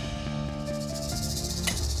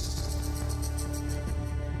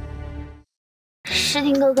石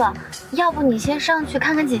婷哥哥，要不你先上去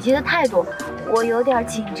看看姐姐的态度，我有点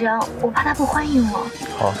紧张，我怕她不欢迎我。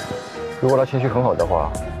好，如果他情绪很好的话，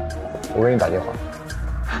我给你打电话。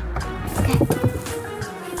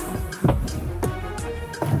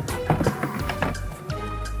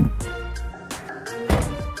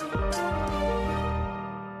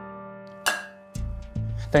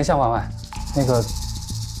等一下，婉婉，那个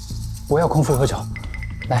不要空腹喝酒，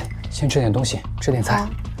来，先吃点东西，吃点菜。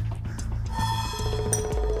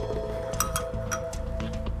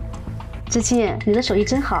知青，你的手艺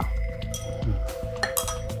真好。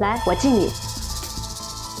来，我敬你。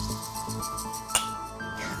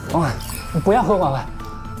婉婉，你不要喝，婉婉。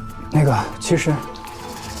那个，其实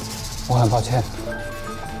我很抱歉，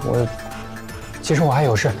其实我还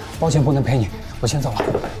有事，抱歉不能陪你，我先走了。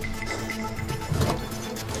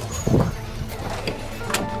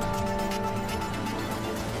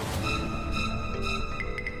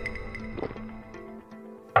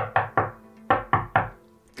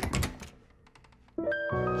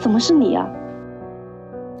怎么是你啊？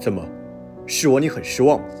怎么，是我你很失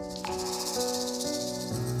望吗？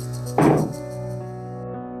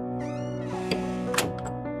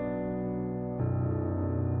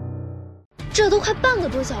这都快半个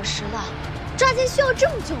多小时了，抓奸需要这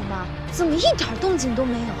么久吗？怎么一点动静都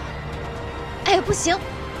没有？哎呀，不行！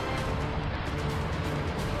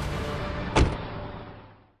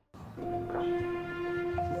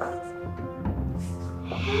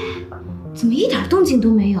怎么一点动静都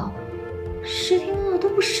没有？石婷哥哥都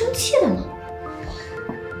不生气了呢。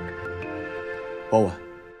婉婉，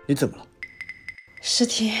你怎么了？石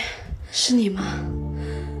婷，是你吗？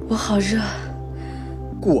我好热。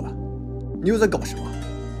顾婉，你又在搞什么？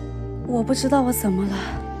我不知道我怎么了，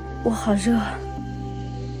我好热。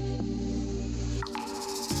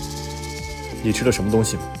你吃了什么东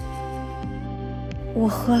西吗？我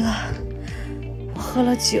喝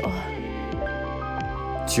了酒。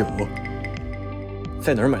酒？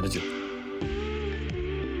在哪儿买的酒？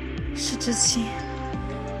是知青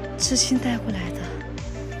带过来的。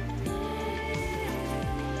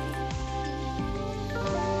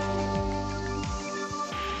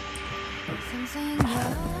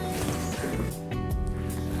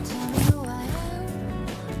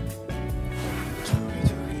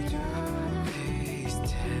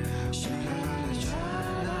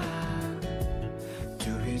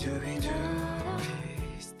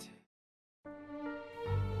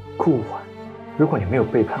顾婉，如果你没有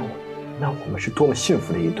背叛我，那我们是多么幸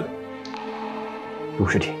福的一对。陆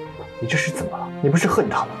诗婷，你这是怎么了？你不是恨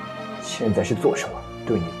他吗？现在是做什么？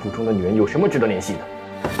对你腹中的女人有什么值得怜惜的？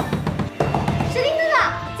石婷哥哥，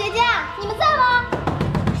姐姐，你们在吗？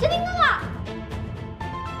石婷哥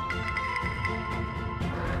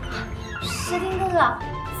哥，石婷哥哥，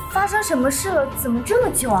发生什么事了？怎么这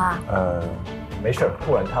么久啊？没事，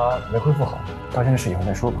顾婉她没恢复好，当天的事以后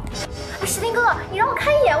再说吧。石婷哥哥，你让我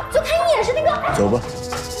看一眼，我就看一眼。石婷哥，走吧。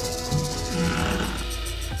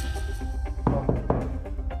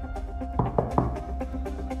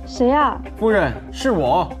谁呀？夫人，是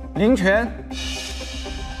我，林泉。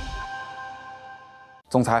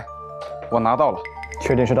总裁，我拿到了。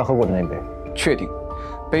确定是他喝过的那杯？确定，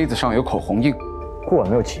杯子上有口红印。顾婉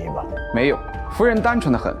没有起因吧？没有，夫人单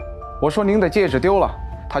纯的很。我说您的戒指丢了，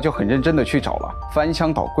她就很认真的去找了，翻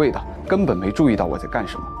箱倒柜的，根本没注意到我在干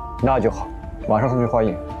什么。那就好，马上送去化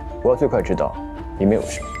验，我要最快知道你没有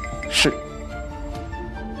事。是。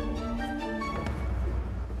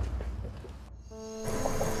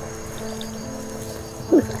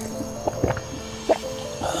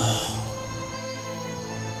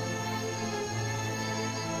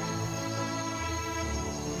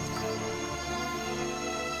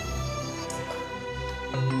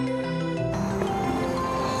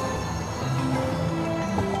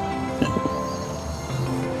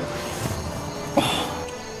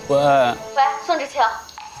喂，宋知青，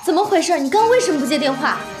怎么回事？你刚刚为什么不接电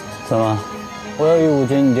话？怎么，我有义务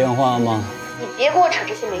接你电话吗？你别跟我扯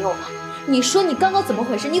这些没用的。你说你刚刚怎么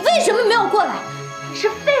回事？你为什么没有过来？你是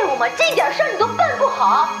废物吗？这点事儿你都办不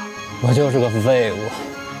好。我就是个废物，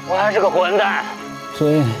我还是个混蛋，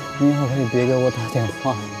所以你以后可以别给我打电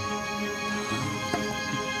话。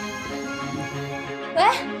喂，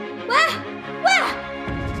喂，喂！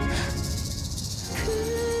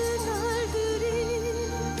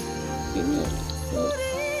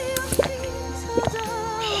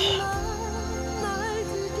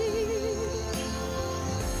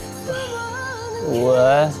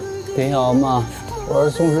喂，你好吗？我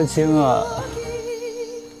是宋时清啊。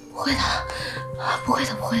不会的，不会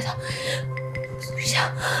的，不会的。宋时清，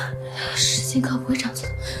时间哥不会这样做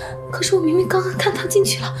的。可是我明明刚刚看他进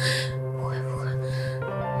去了，不会，不会，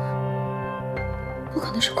不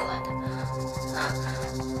可能是顾安的，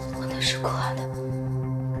不可能是顾安的。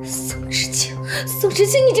宋时清，宋时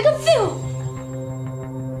清，你这个废物！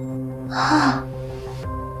啊，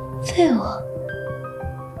废物，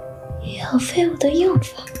也有废物的用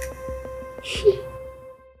法。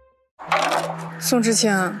宋知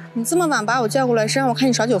青，你这么晚把我叫过来，是让我看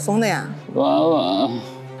你耍酒疯的呀？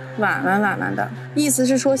晚的，意思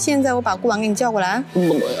是说现在我把顾晚给你叫过来？不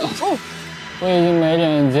要！我已经没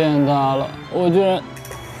脸见他了，我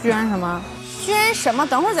居然什么？居然什么？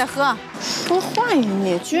等会儿再喝。说话呀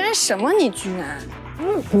你！居然什么？你居然！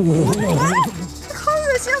好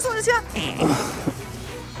恶心啊，宋知青！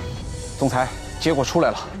总裁，结果出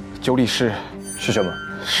来了，酒里是什么？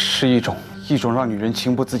是一种让女人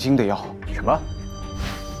情不自禁的药。什么？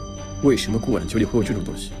为什么顾晚酒里会有这种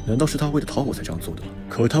东西？难道是他为了讨我才这样做的吗？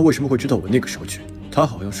可他为什么会知道我那个收据？他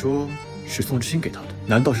好像说是宋之星给他的，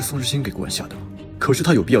难道是宋之星给顾晚下的吗？可是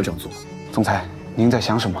他有必要这样做吗？总裁，您在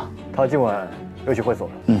想什么？他今晚要去会所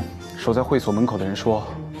了。守在会所门口的人说，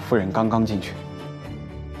夫人刚刚进去。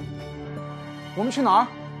我们去哪儿？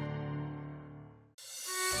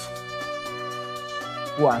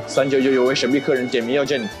顾晚，399有位神秘客人点名要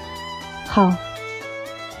见你。好。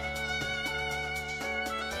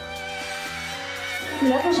你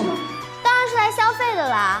来做什么？当然是来消费的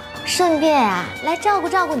啦，顺便啊，来照顾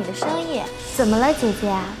照顾你的生意。怎么了，姐姐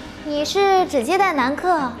啊？你是只接待男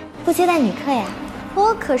客，不接待女客呀？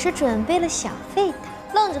我可是准备了小费的。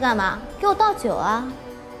愣着干嘛？给我倒酒啊！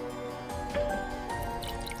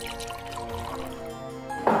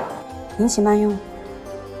引起慢用。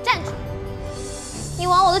站住！你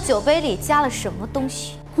往我的酒杯里加了什么东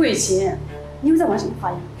西？顾雨晴，你又在玩什么花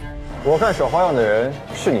样？我看耍花样的人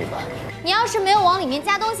是你吧？你要是没有往里面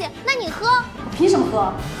加东西，那你喝。我凭什么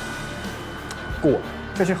喝？顾晚，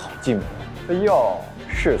这是好计谋。这药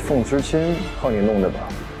是宋知青帮你弄的吧？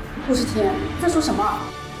顾世天在说什么？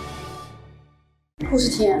顾世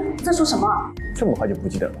天在说什么？这么快就不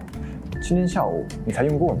记得了？今天下午你才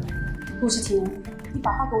用过呢。顾世天，你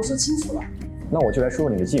把话给我说清楚了。那我就来说说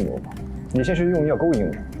你的计谋吧。你先是用药勾引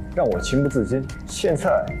我，让我情不自禁，现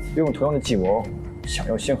在又用同样的计谋想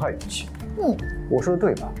要陷害雨晴。我说的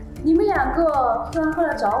对吧？你们两个突然会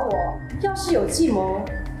来找我，要是有计谋，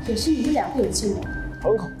也是你们两个有计谋。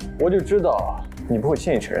很好，我就知道你不会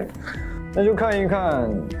轻易承认。那就看一看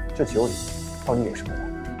这酒里到底有什么吧。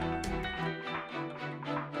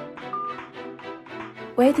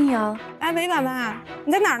喂，丁瑶。哎，喂，婉婉，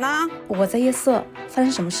你在哪儿呢？我在夜色，发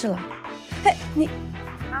生什么事了？哎，你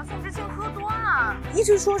啊，宋知青喝多了，一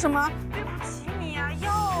直说什么对不起你啊、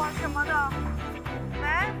药啊什么的。喂，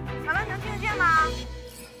婉婉，能听得见吗？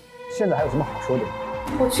现在还有什么好说的？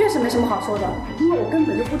我确实没什么好说的，因为我根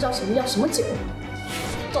本就不知道什么药什么酒。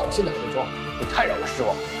照现在回装，你太让我失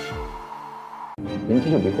望了。明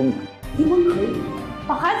天就离婚吧。离婚可以，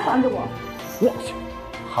把孩子还给我。妄想，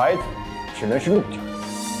孩子只能是陆家。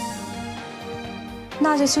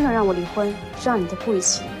那就休想让我离婚，让你的顾雨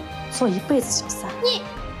晴做一辈子小三。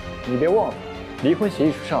你别忘了，离婚协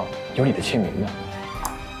议书上有你的签名呢。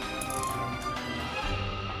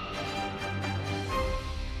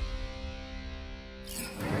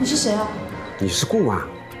你是谁啊？你是顾晚？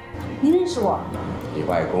你认识我？你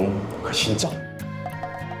外公可姓赵。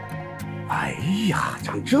哎呀，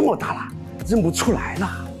长这么大了，认不出来了。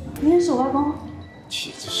你认识我外公？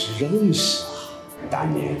岂止是认识啊！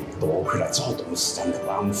当年多亏了赵董事长的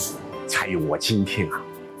帮扶，才有我今天啊！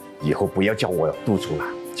以后不要叫我杜总了，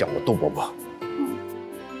叫我杜伯伯。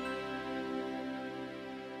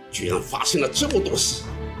居然发生了这么多事，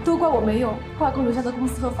都怪我没用，外公留下的公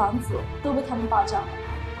司和房子都被他们霸占了，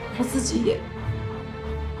我自己也……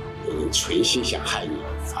有人存心想害你，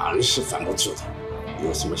凡是防不住的。你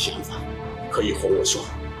有什么想法，可以和我说，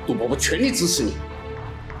杜伯伯全力支持你。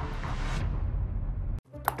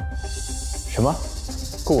什么？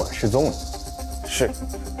顾晚失踪了？是，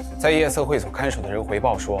在夜色会所看守的人回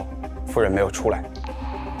报说，夫人没有出来。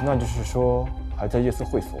那就是说还在夜色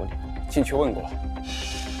会所里。进去问过了，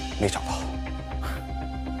没找到。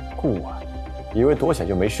顾晚，以为躲起来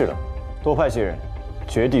就没事了？多派些人，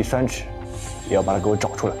掘地3尺，也要把他给我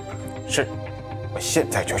找出来。是，我现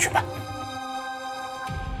在就去办。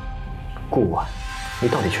顾晚，你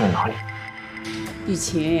到底去了哪里？雨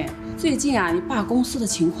晴，最近啊，你爸公司的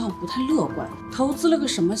情况不太乐观，投资了个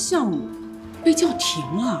什么项目，被叫停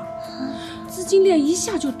了，资金链一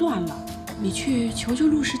下就断了。你去求求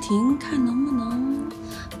陆世廷，看能不能……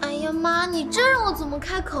哎呀妈，你这让我怎么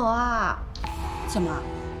开口啊？怎么，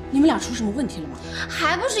你们俩出什么问题了吗？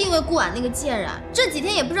还不是因为顾晚那个贱人，这几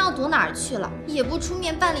天也不知道躲哪儿去了，也不出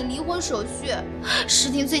面办理离婚手续。世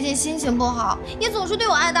廷最近心情不好，也总是对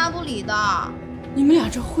我爱答不理的。你们俩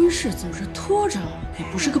这婚事总是拖着，也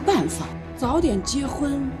不是个办法。早点结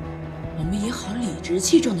婚，我们也好理直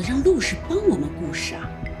气壮的让陆氏帮我们顾氏啊。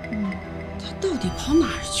他到底跑哪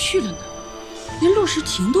儿去了呢？连陆诗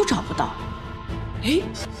婷都找不到。哎，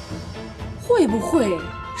会不会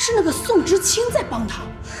是那个宋知清在帮他？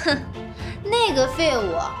哼，那个废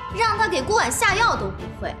物让他给顾婉下药都不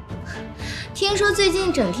会。听说最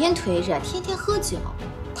近整天推着，天天喝酒，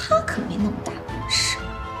他可没那么大本事。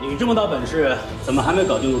你这么大本事，怎么还没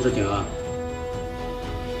搞定陆诗婷啊？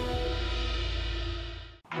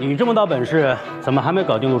你这么大本事，怎么还没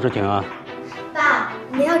搞定陆诗婷啊？爸，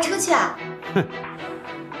你们要出去啊？哼，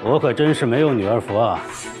我可真是没有女儿福啊，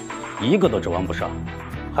一个都指望不上，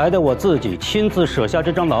还得我自己亲自舍下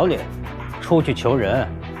这张老脸，出去求人。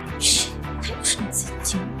嘘，还不是你自己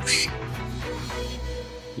进不善。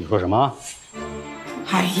你说什么？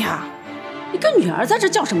哎呀，你跟女儿在这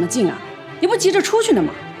较什么劲啊？你不急着出去呢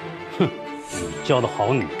吗？哼，你教的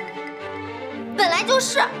好女。本来就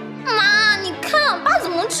是。妈，你看爸怎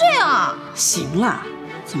么能这样？行了，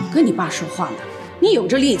怎么跟你爸说话呢？你有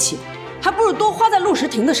这力气，还不如多花在陆诗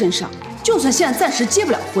婷的身上。就算现在暂时结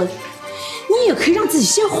不了婚，你也可以让自己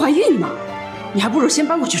先怀孕嘛。你还不如先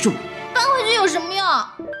搬过去住。搬回去有什么用？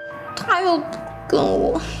他又不跟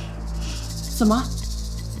我。怎么？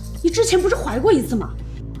你之前不是怀过一次吗？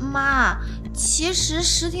妈，其实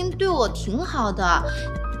诗婷对我挺好的，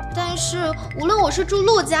但是无论我是住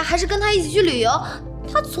陆家还是跟他一起去旅游，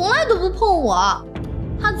他从来都不碰我。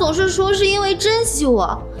他总是说是因为珍惜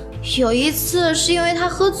我。有一次是因为他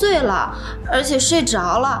喝醉了，而且睡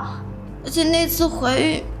着了，而且那次怀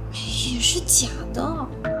孕也是假的。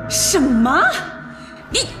什么？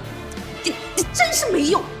你真是没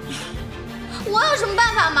用！我有什么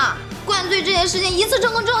办法吗？灌醉这件事情一次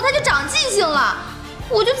成功之后，他就长记性了，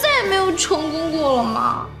我就再也没有成功过了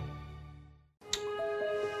吗？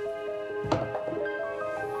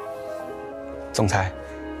总裁，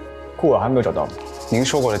顾婉还没有找到吗？您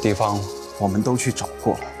说过的地方我们都去找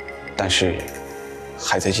过了，但是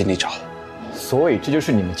还在尽力找。所以这就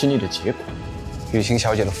是你们经历的结果。雨晴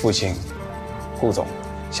小姐的父亲顾总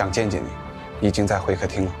想见见你，已经在会客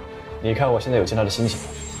厅了。你看我现在有见他的心情吗？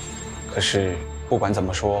可是不管怎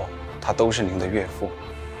么说，他都是您的岳父。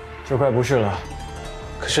这快不是了。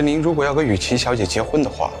可是您如果要跟雨晴小姐结婚的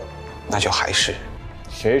话，那就还是。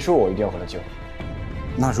谁说我一定要和她结婚？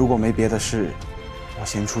那如果没别的事，我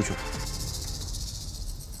先出去了。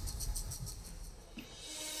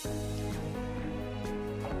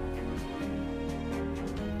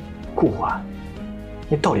顾婉，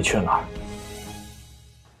你到底去了哪儿？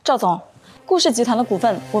赵总，顾氏集团的股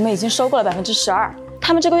份我们已经收购了12%，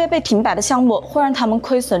他们这个月被停摆的项目会让他们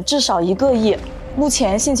亏损至少1个亿，目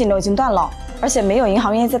前现金流已经断了，而且没有银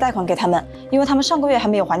行愿意再贷款给他们，因为他们上个月还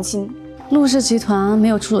没有还清。陆氏集团没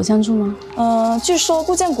有出手相助吗？据说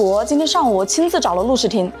顾建国今天上午亲自找了陆诗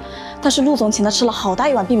婷，但是陆总请他吃了好大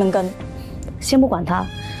一碗闭门羹。先不管他，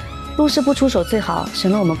陆氏不出手最好，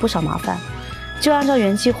省了我们不少麻烦。就按照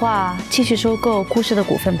原计划继续收购顾氏的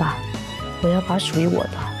股份吧。我要把属于我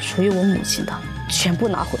的、属于我母亲的全部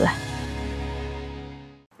拿回来。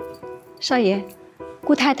少爷，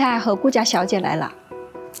顾太太和顾家小姐来了，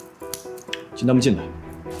请他们进来。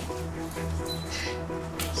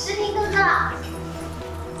诗婷哥哥，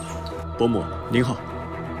伯母您好，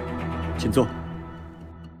请坐。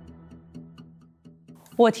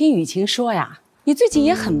我听雨晴说呀，你最近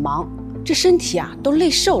也很忙，这身体啊都累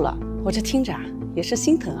瘦了，我这听着啊也是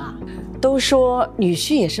心疼啊。都说女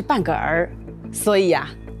婿也是半个儿，所以呀，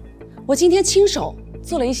我今天亲手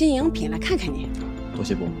做了一些营养品来看看你。多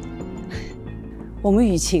谢伯母。我们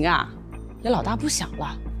雨晴啊也老大不小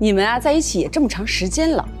了，你们啊在一起也这么长时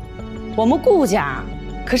间了，我们顾家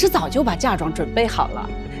可是早就把嫁妆准备好了，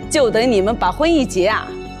就等你们把婚一结啊，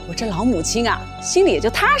我这老母亲啊心里也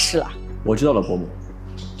就踏实了。我知道了，伯母，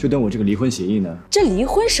就等我这个离婚协议呢。这离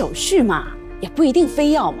婚手续嘛，也不一定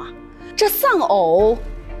非要嘛，这丧偶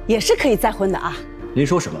也是可以再婚的啊。您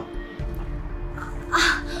说什么？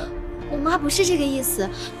啊，我妈不是这个意思，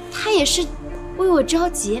她也是为我着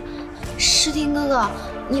急。诗婷哥哥，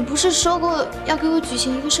你不是说过要给我举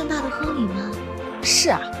行一个盛大的婚礼吗？是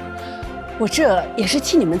啊，我这也是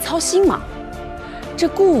替你们操心嘛。这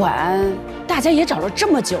顾婉大家也找了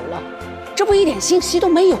这么久了，这不一点信息都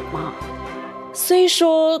没有吗？虽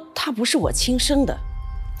说她不是我亲生的，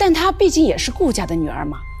但她毕竟也是顾家的女儿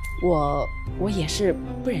嘛，我也是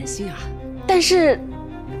不忍心啊。但是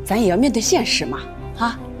咱也要面对现实嘛，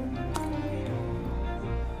啊！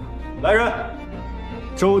来人，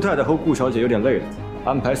周太太和顾小姐有点累了，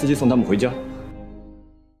安排司机送他们回家。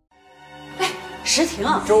哎，石婷，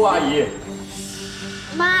周阿姨，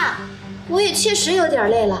妈，我也确实有点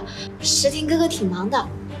累了。石婷哥哥挺忙的，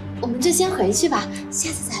我们就先回去吧，下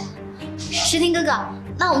次再来。石婷哥哥，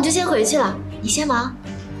那我们就先回去了，你先忙。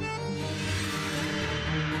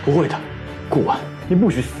不会的，顾婉，你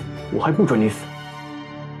不许死，我还不准你死。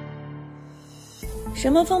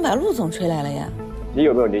什么风把陆总吹来了呀？你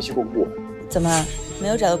有没有联系过顾婉？怎么没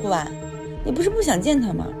有找到顾婉？你不是不想见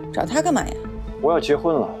他吗？找他干嘛呀？我要结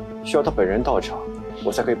婚了，需要他本人到场，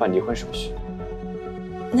我才可以办离婚手续。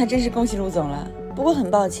那真是恭喜陆总了。不过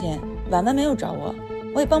很抱歉，婉婉没有找我，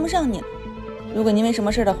我也帮不上你。如果您没什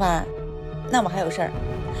么事的话，那我还有事儿，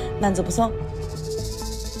慢走不送。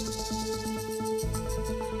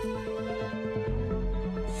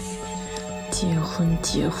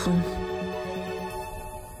结婚。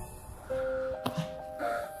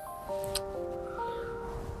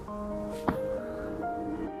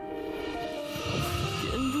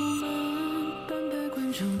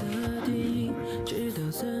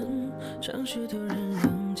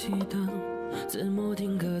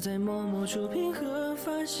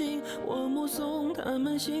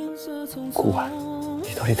顾婉，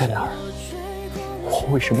你到底在哪儿？我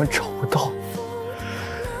为什么找不到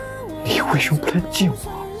你？你为什么不来见我？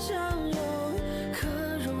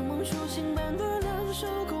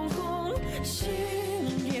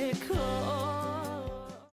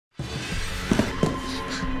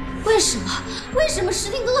为什么石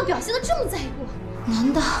婷哥哥表现得这么在意顾婉？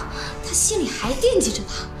难道他心里还惦记着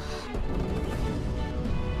他？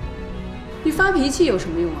你发脾气有什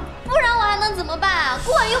么用啊？不然我还能怎么办啊？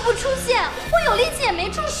顾婉又不出现，我有力气也没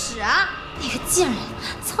处使啊！那个贱人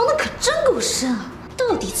藏得可真够深啊！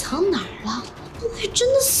到底藏哪儿了？不会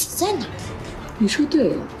真的死在哪儿？你说对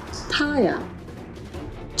了，他呀，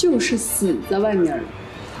就是死在外面了。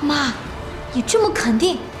妈，你这么肯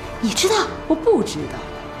定？你知道？我不知道，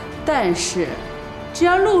但是只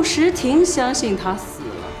要陆时婷相信他死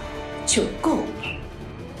了，就够了。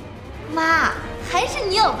妈，还是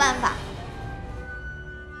你有办法。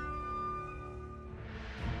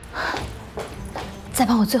再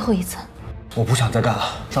帮我最后一次。我不想再干了，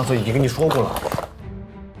上次已经跟你说过了。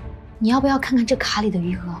你要不要看看这卡里的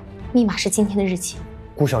余额？密码是今天的日期。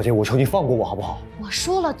顾小姐，我求你放过我好不好？我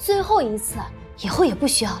说了，最后一次，以后也不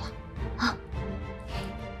需要了，啊？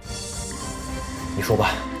你说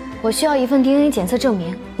吧。我需要一份 DNA 检测证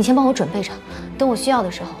明，你先帮我准备着，等我需要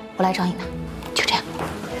的时候，我来找你拿。就这样。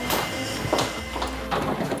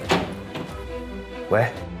喂，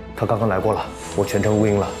他刚刚来过了，我全程录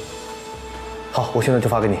音了。好，我现在就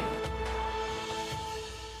发给你。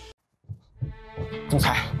总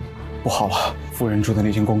裁，不好了，夫人住的那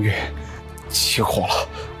间公寓起火了，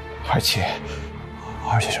而且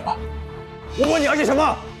什么？我问你，而且什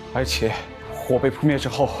么？而且火被扑灭之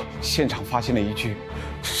后，现场发现了一具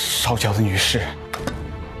烧焦的女尸。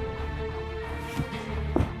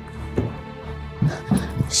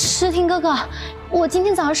诗婷哥哥，我今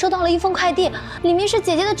天早上收到了一封快递，里面是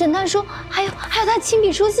姐姐的诊断书，还有她亲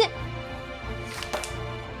笔书信。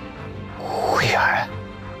胃癌，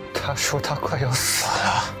他说他快要死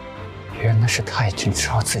了，原来是他已经知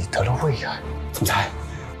道自己得了胃癌。总裁，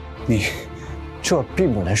这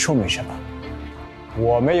并不能说明什么，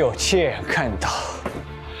我没有亲眼看到，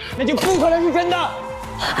那就不可能是真的。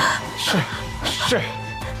是，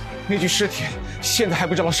那具尸体现在还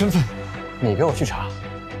不知道身份，你给我去查。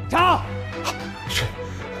查。是。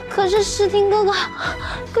可是诗婷哥哥，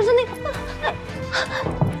可是那个。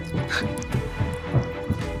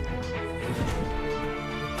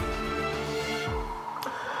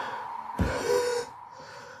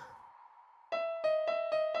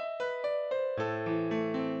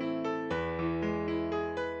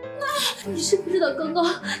你知不知道刚刚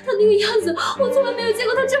他那个样子，我从来没有见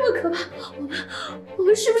过他这么可怕。我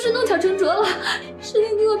们是不是弄巧成拙了？诗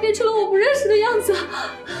婷哥哥变成了我不认识的样子。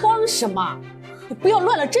慌什么？你不要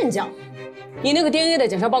乱了阵脚。你那个 DNA 的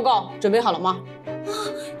检查报告准备好了吗？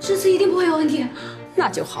这次一定不会有问题。那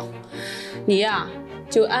就好。你呀，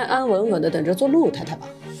就安安稳稳的等着做陆太太吧。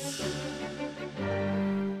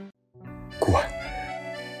顾婉，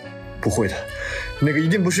不会的，那个一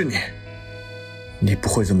定不是你。你不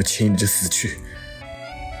会这么轻易的就死去，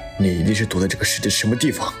你一定是躲在这个世界什么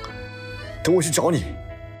地方，等我去找你。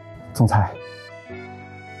总裁，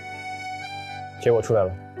结果出来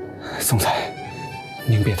了。总裁，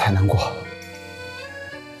您别太难过。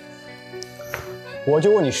我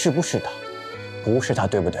就问你是不是他，不是他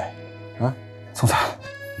对不对？啊，总裁，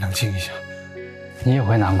冷静一下。你也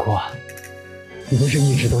会难过啊？你不是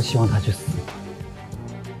一直都希望他去死吗？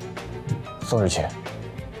宋日晴，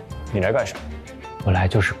你来干什么？我来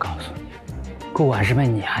就是告诉你，顾婉是被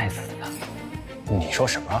你害死的。你说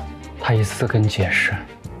什么？他一次次跟你解释，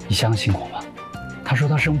你相信我吗？他说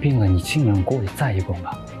他生病了，你信任过，你在意过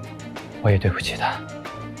吗？我也对不起他，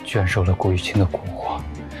居然受了顾雨晴的蛊惑，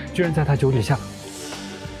居然在他酒底下。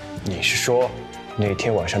你是说那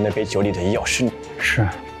天晚上那杯酒里的药是你？是，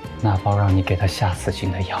那包让你给他下死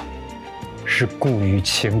刑的药，是顾雨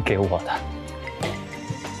晴给我的。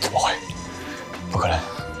怎么会？不可能！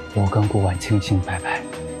我跟顾婉清清白白，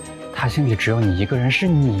他心里只有你一个人，是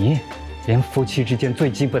你，连夫妻之间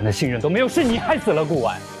最基本的信任都没有，是你害死了顾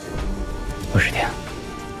婉。陆世天，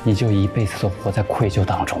你就一辈子都活在愧疚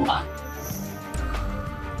当中吧。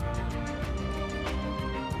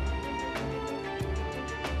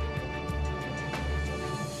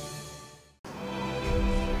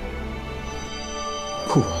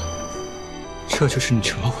顾婉，这就是你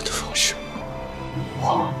惩罚我的方式。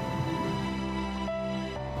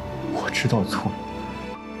我知道错了，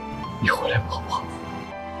你回来吧，好不好？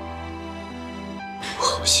我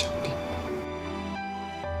好想你。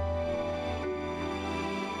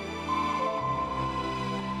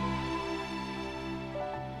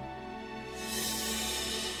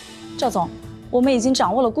赵总，我们已经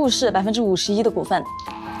掌握了顾氏51%的股份，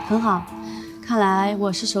很好，看来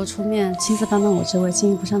我是时候出面亲自帮帮我这位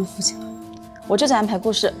经营不善的父亲了。我就想安排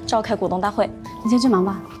顾氏召开股东大会，你先去忙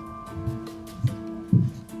吧。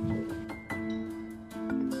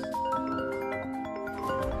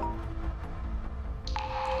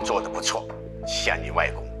做得不错，像你外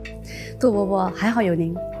公。杜伯伯，还好有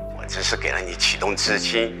您。我只是给了你启动资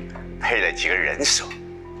金，配了几个人手。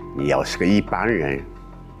你要是个一般人，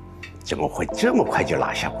怎么会这么快就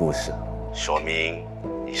拿下顾氏？说明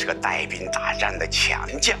你是个带兵打仗的强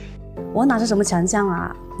将。我哪是什么强将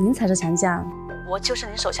啊，您才是强将。我就是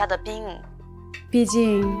您手下的兵。毕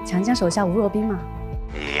竟强将手下无弱兵嘛。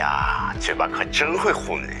哎呀，嘴巴可真会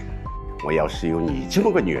唬人。我要是有你这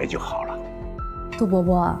么个女儿就好了。杜伯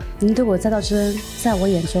伯，您对我再道之恩，在我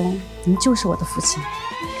眼中，您就是我的父亲。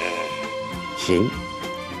行，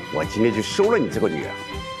我今天就收了你这个女儿。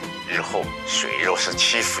日后谁若是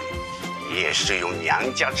欺负你，你也是用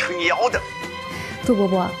娘家撑腰的。杜伯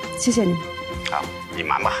伯，谢谢你。好，你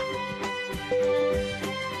忙吧。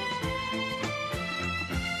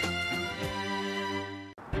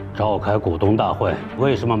召开股东大会，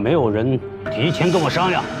为什么没有人提前跟我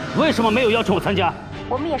商量？为什么没有邀请我参加？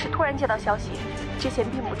我们也是突然接到消息，之前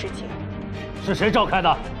并不知情。是谁召开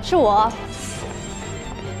的？是我。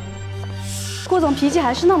顾总脾气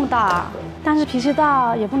还是那么大，但是脾气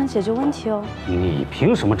大也不能解决问题哦。你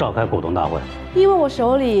凭什么召开股东大会？因为我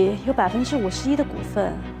手里有51%的股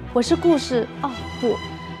份，我是顾氏，哦不，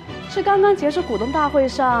是刚刚结束股东大会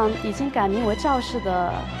上已经改名为赵氏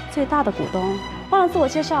的最大的股东。忘了自我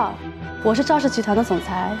介绍，我是赵氏集团的总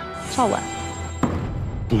裁赵婉。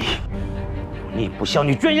你不孝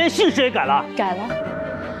女，居然连姓氏也改了？改了。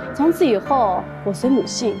从此以后，我随母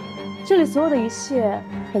姓，这里所有的一切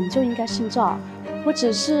本就应该姓赵，我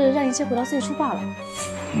只是让一切回到最初罢了。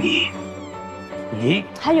你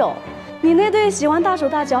还有，你那对喜欢大手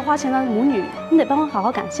大脚花钱的母女，你得帮我好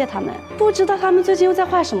好感谢他们。不知道他们最近又在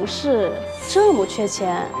坏什么事，这么缺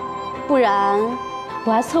钱，不然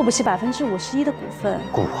我还凑不齐51%的股份。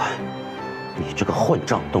顾婉，你这个混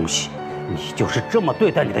账东西，你就是这么对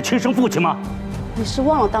待你的亲生父亲吗？你是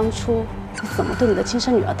忘了当初你怎么对你的亲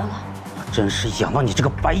生女儿的了？我真是养了你这个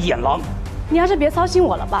白眼狼！你还是别操心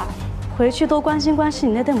我了吧，回去多关心关心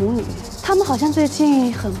你那对母女，她们好像最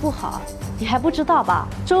近很不好。你还不知道吧？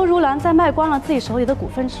周如兰在卖光了自己手里的股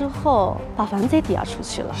份之后，把房子也抵押出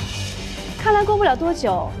去了。看来过不了多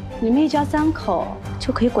久，你们一家3口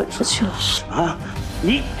就可以滚出去了。啊，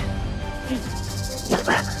你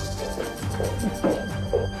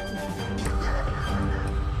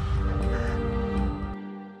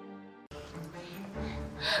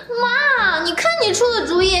妈，你看你出的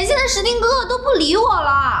主意，现在石丁哥哥都不理我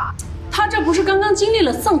了。他这不是刚刚经历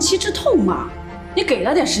了丧妻之痛吗？你给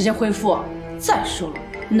他点时间恢复。再说了，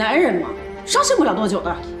男人嘛，伤心不了多久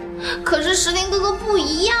的。可是石丁哥哥不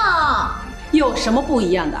一样。有什么不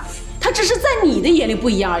一样的？他只是在你的眼里不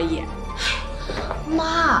一样而已。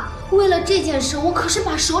妈，为了这件事，我可是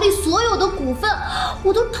把手里所有的股份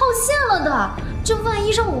我都套现了的。这万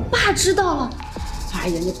一让我爸知道了……哎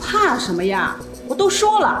呀，你怕什么呀？我都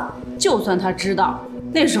说了，就算他知道，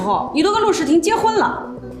那时候你都跟陆世廷结婚了，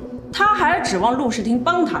他还指望陆世廷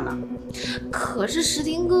帮他呢。可是石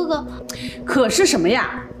廷哥哥，可是什么呀？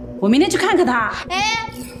我明天去看看他。哎，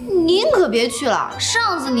您可别去了。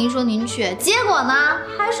上次您说您去，结果呢，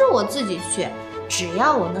还是我自己去。只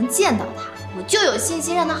要我能见到他，我就有信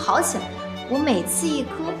心让他好起来了。我每次一哭，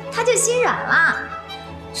他就心软了。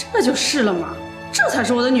这就是了嘛，这才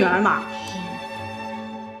是我的女儿嘛。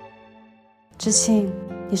知青，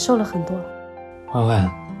你瘦了很多。婉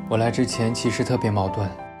婉，我来之前其实特别矛盾，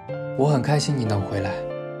我很开心你能回来，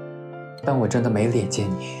但我真的没脸见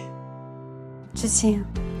你。知青，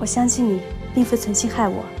我相信你并非存心害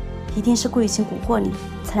我，一定是顾雨晴蛊惑你，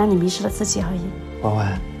才让你迷失了自己而已。婉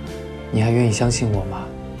婉，你还愿意相信我吗？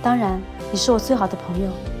当然，你是我最好的朋友，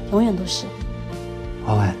永远都是。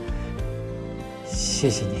婉婉，谢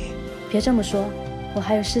谢你。别这么说，我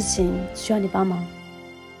还有事情需要你帮忙。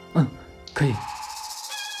可以。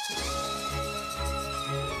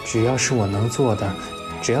只要是我能做的，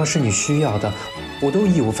只要是你需要的，我都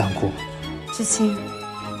义无反顾。知青，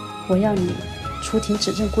我要你出庭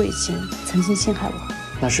指证顾雨晴曾经陷害我。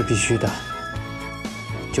那是必须的。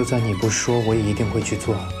就算你不说，我也一定会去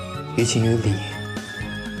做。于情于理，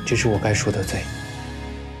这是我该说的罪。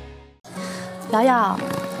瑶瑶，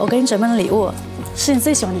我给你准备了礼物，是你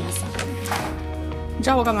最喜欢的颜色。你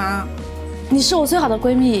找我干嘛？你是我最好的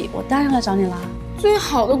闺蜜，我当然来找你啦。最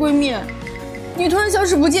好的闺蜜，你突然消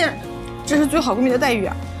失不见，这是最好闺蜜的待遇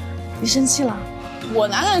啊！你生气了？我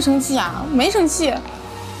哪敢生气啊？没生气，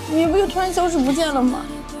你不就突然消失不见了吗？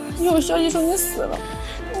又有消息说你死了，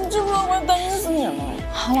你知不知道我要担心死你了？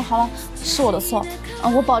好了好了，是我的错啊，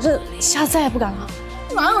我保证下次再也不敢了。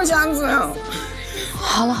哪有下次呀？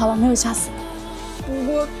好了好了，没有下次。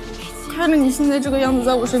不过看着你现在这个样子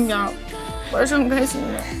在我身边，我还是很开心的。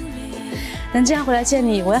能这样回来见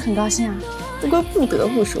你，我也很高兴啊。不过不得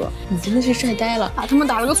不说，你真的是帅呆了，把他们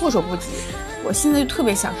打了个措手不及。我现在就特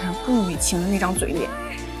别想看顾雨晴的那张嘴脸。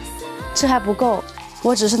这还不够，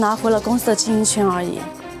我只是拿回了公司的经营权而已。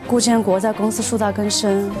顾建国在公司树大根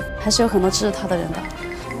深，还是有很多支持他的人的。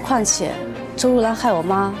况且周如兰害我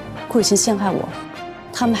妈，顾雨晴陷害我，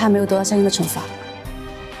他们还没有得到相应的惩罚。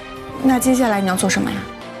那接下来你要做什么呀？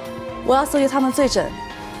我要搜集他们罪证，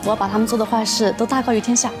我要把他们做的坏事都大告于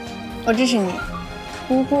天下。我支持你。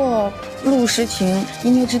不过陆时婷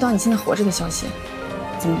因为知道你现在活着的消息，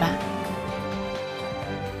怎么办？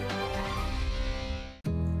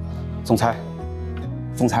总裁，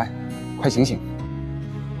总裁，快醒醒！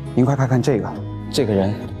您快看看这个，这个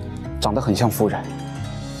人长得很像夫人。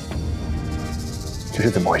这是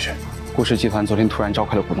怎么回事？顾氏集团昨天突然召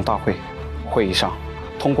开了股东大会，会议上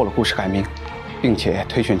通过了顾氏改名，并且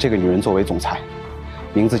推选这个女人作为总裁，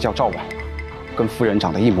名字叫赵婉，跟夫人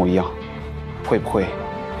长得一模一样，会不会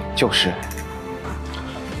就是？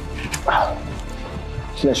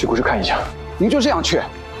现在去顾氏看一下。您就这样去，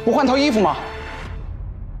不换套衣服吗？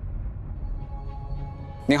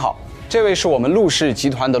您好，这位是我们陆氏集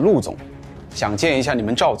团的陆总，想见一下你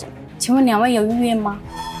们赵总。请问两位有预约吗？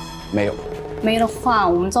没有。没的话，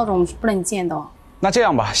我们赵总是不能见的。那这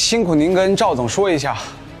样吧，辛苦您跟赵总说一下，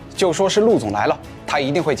就说是陆总来了，他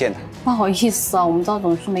一定会见的。不好意思啊，我们赵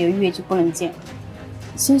总是没有预约就不能见。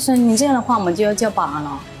先生，你这样的话，我们就要叫保安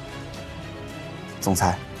了。总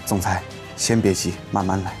裁，先别急，慢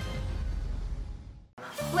慢来。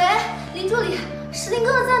喂，林助理，石林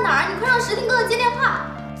哥哥在哪儿？你快让石林哥哥接电话。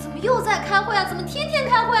怎么又在开会啊？怎么天天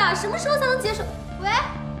开会啊？什么时候才能结束？喂，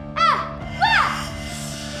哎，喂！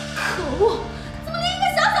可恶，怎么连一个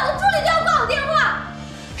小小的助理都要挂我电话？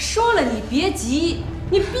说了你别急，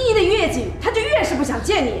你逼得越紧，他就越是不想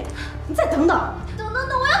见你。你再等等。等，我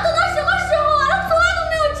要等到什么时候啊？他从来都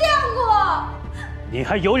没有这样过。你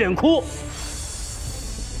还有脸哭？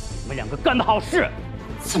你们两个干的好事。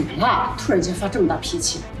怎么了？突然间发这么大脾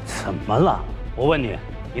气？怎么了？我问你，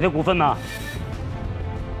你的股份呢？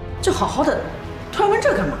就好好的，突然问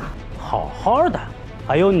这干嘛？好好的，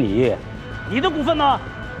还有你的股份呢？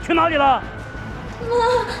去哪里了？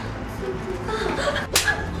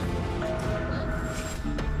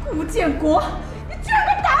顾建国，你居然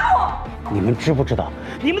敢打我！你们知不知道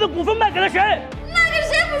你们的股份卖给了谁？卖给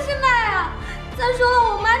谁不是卖啊？再说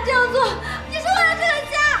了，我妈这样做也是为了这个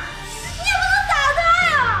家，你也不能打她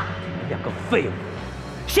呀！两个废物！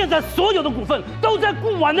现在所有的股份都在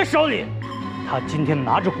顾婉的手里，他今天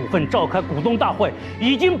拿着股份召开股东大会，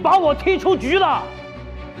已经把我踢出局了。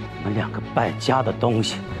你们两个败家的东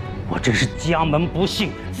西，我真是家门不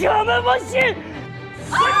幸，家门不幸！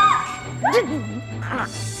妈，你怎么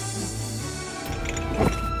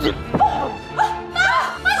了，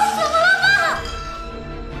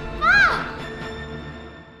妈？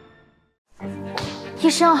医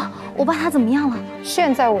生，我爸他怎么样了？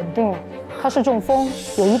现在稳定了，他是中风，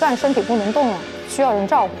有一半身体不能动了，需要人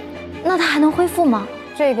照顾。那他还能恢复吗？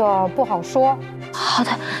这个不好说。好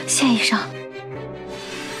的，谢医生。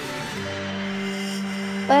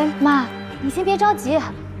喂，妈，你先别着急，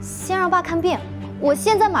先让爸看病。我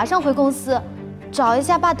现在马上回公司，找一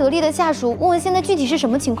下爸得力的下属，问问现在具体是什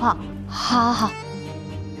么情况。好。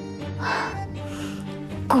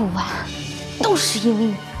顾婉，都是因为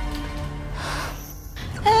你。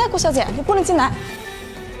哎，顾小姐，你不能进来。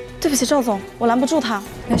对不起，赵总，我拦不住他。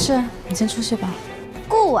没事，你先出去吧。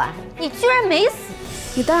顾婉，你居然没死！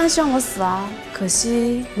你当然希望我死啊，可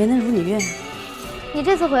惜没能如你愿。你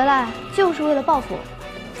这次回来就是为了报复？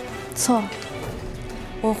错，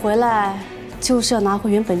我回来就是要拿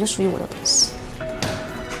回原本就属于我的东西。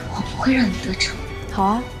我不会让你得逞。好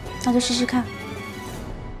啊，那就试试看。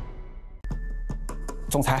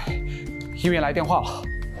总裁，医院来电话了，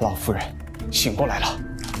老夫人醒过来了。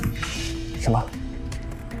什么？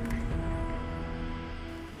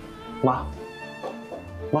妈，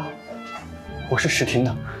我是石婷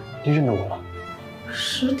的，你认得我吗？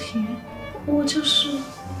石婷，我就是，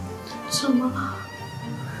怎么了？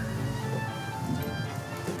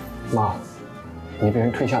妈，你被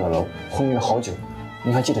人推下了楼，昏迷了好久，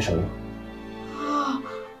你还记得什么吗？啊，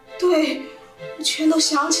对，我全都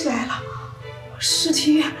想起来了。石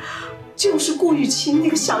婷，就是顾雨晴那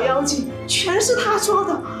个小妖精，全是她做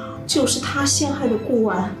的，就是她陷害的顾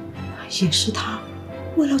婉，也是她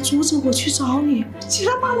为了阻止我去找你，竟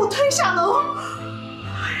然把我推下楼，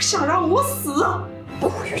想让我死。顾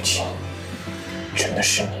雨晴，真的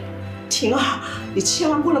是你？婷儿，你千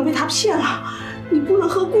万不能被他骗了，你不能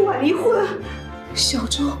和顾婉离婚。小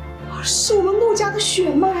周是我们陆家的血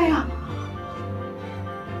脉啊。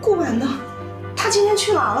顾婉呢？她今天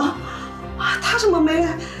去哪了？她怎么没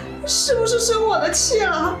来？是不是生我的气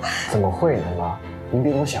了？怎么会呢，妈？您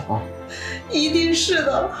别多想啊。一定是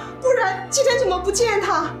的，不然今天怎么不见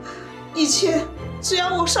她？以前只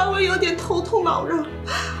要我稍微有点头痛脑热，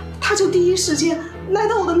她就第一时间来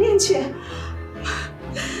到我的面前。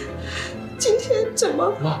今天怎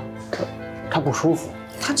么？妈，她不舒服。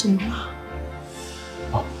她怎么了？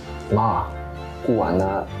哦，妈，顾婉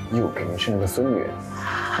呢又给您生了个孙女，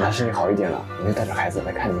她身体好一点了，我就带着孩子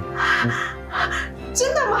来看您。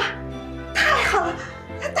真的吗？太好了，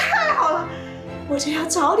太好了！我就要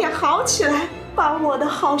早点好起来，帮我的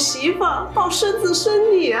好媳妇抱孙子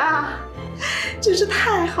孙女啊！真是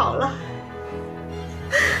太好了。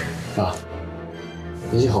妈，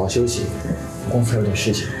您先好好休息，公司有点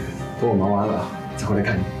事情，等我忙完了再回来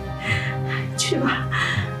看你。去吧，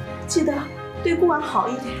记得对顾婉好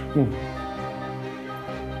一点。嗯。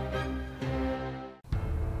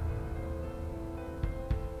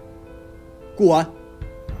顾婉，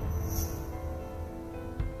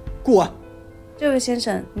顾婉，这位先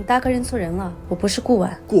生，你大概认错人了，我不是顾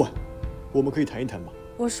婉。顾婉，我们可以谈一谈吗？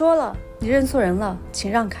我说了，你认错人了，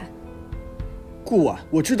请让开。顾婉，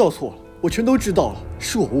我知道错了，我全都知道了，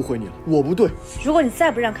是我误会你了，我不对。如果你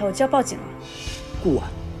再不让开，我就要报警了。顾婉，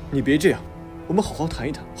你别这样，我们好好谈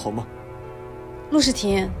一谈，好吗？陆世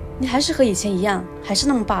廷，你还是和以前一样，还是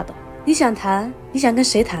那么霸道。你想谈，你想跟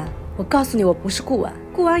谁谈？我告诉你，我不是顾婉，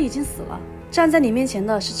顾婉已经死了。站在你面前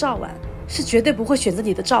的是赵婉，是绝对不会选择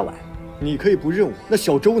你的赵婉。你可以不认我，那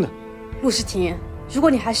小周呢？陆世廷，如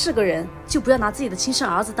果你还是个人，就不要拿自己的亲生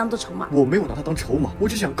儿子当做筹码。我没有拿他当筹码，我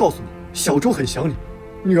只想告诉你，小周很想你，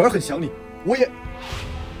女儿很想你，我也……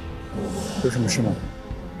有什么事吗？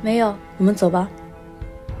没有，我们走吧。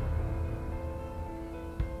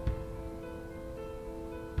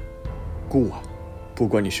顾婉，不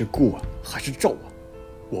管你是顾婉还是赵婉，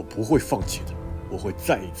我不会放弃的，我会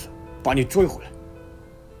再一次把你追回来。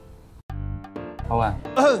老婉，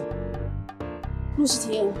陆世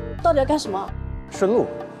廷，到底要干什么？顺路，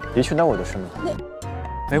别去耽误我的生路。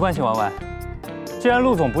没关系，婉婉，既然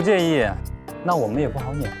陆总不介意，那我们也不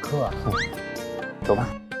好撵客啊。走吧。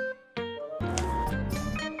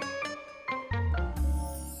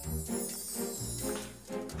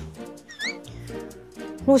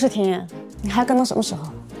陆世廷，你还跟到什么时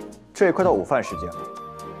候？这也快到午饭时间了，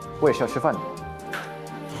我也是要吃饭的。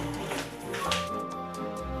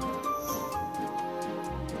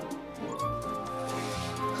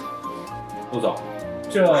陆总，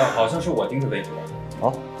这好像是我盯的位置吧？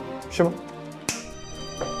哦，是吗？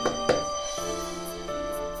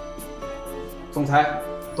总裁，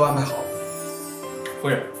都安排好了。夫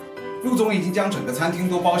人，陆总已经将整个餐厅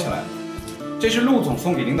都包下来了。这是陆总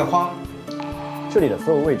送给您的花。这里的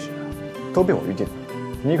所有位置都被我预定了，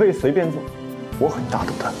你可以随便坐，我很大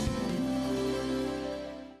度的。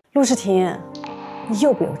陆世廷，你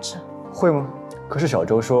幼不幼稚？会吗？可是小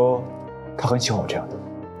周说，他很喜欢我这样的。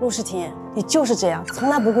陆世廷，你就是这样，从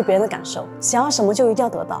来不顾别人的感受，想要什么就一定要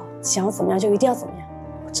得到，想要怎么样就一定要怎么样，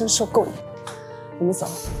我真受够你。我们走。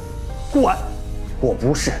顾婉，我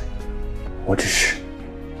不是，我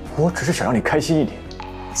只是想让你开心一点。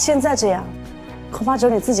现在这样，恐怕只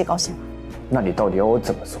有你自己高兴了。那你到底要我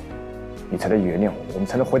怎么做，你才能原谅我，我们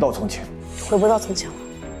才能回到从前？回不到从前了。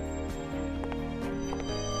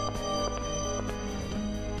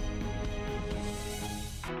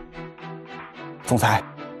总裁，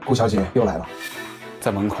顾小姐又来了，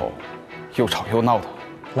在门口又吵又闹的。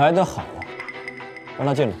来得好，让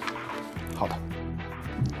她进来。好的。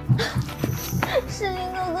世林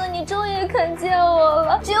哥哥，你终于肯见我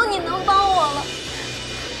了，只有你能帮我了。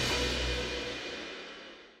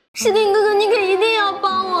世丁哥哥，你可一定要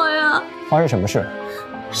帮我呀！发生什么事？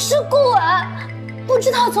是顾晚，不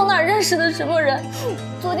知道从哪儿认识的什么人，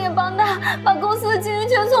昨天帮他把公司的经营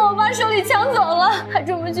权从我爸手里抢走了，还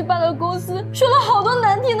专门去爸的公司说了好多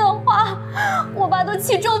难听的话，我爸都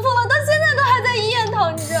气中风了，到现在都还在医院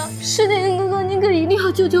躺着。世丁哥哥，你可一定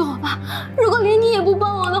要救救我爸！如果连你也不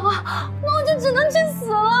帮我的话，那我就只能去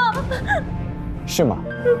死了。是吗？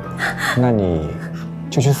那你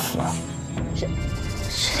就去死啊！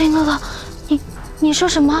世丁哥哥，你说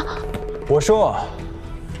什么？我说，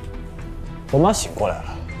我妈醒过来了。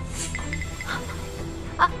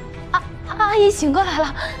阿姨醒过来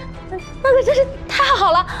了，那可真是太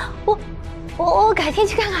好了！我改天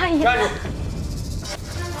去看看阿姨。站住！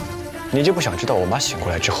你就不想知道我妈醒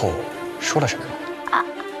过来之后说了什么吗？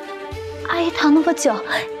阿姨躺那么久，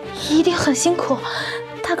一定很辛苦。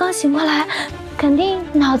她刚醒过来，肯定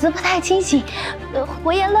脑子不太清醒，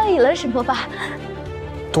胡言乱语了什么吧？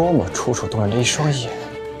多么楚楚动人的一双眼，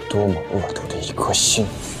多么恶毒的一颗心！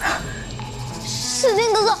世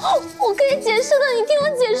丁哥哥，我可以解释的，你听我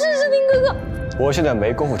解释，世丁哥哥。我现在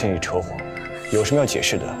没工夫听你扯谎，有什么要解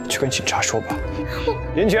释的，去跟警察说吧。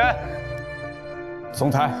林泉，总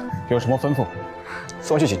裁有什么吩咐？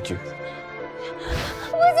送去警局。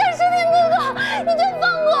不行，世丁哥哥，你就放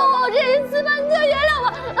过我这一次吧，你就原谅我。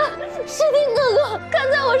世丁哥哥，看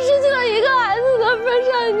在我失去了一个孩子的份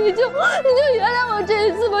上，你就原谅我这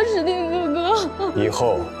一次吧，世丁哥哥。以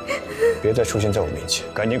后别再出现在我面前，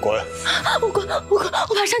赶紧滚！我滚，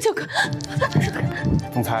我马上就滚。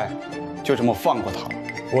总裁，就这么放过他了？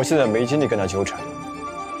我现在没精力跟他纠缠，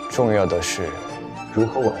重要的是如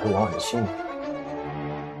何挽回婉婉的心。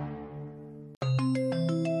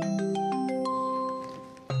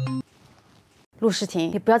陆诗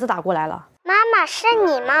婷，你不要再打过来了。妈妈，是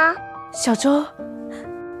你吗？小周，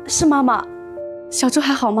是妈妈。小周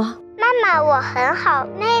还好吗？妈妈，我很好，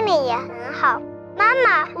妹妹也很好。妈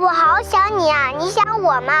妈，我好想你啊，你想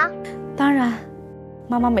我吗？当然，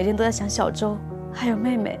妈妈每天都在想小周，还有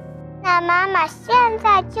妹妹。那妈妈现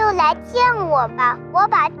在就来见我吧，我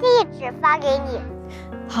把地址发给你。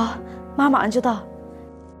好，妈马上就到。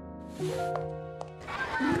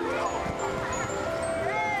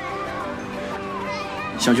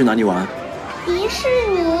想去哪里玩？迪士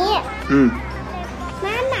尼。妈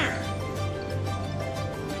妈。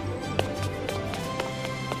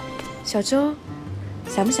小周，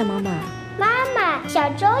想不想妈妈？妈妈，小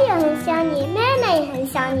周也很想你，妹妹也很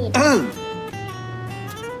想你。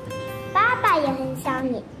爸爸也很想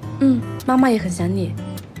你。妈妈也很想你。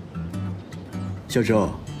小周，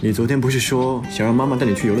你昨天不是说想让妈妈带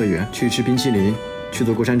你去游乐园，去吃冰淇淋，去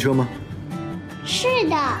坐过山车吗？是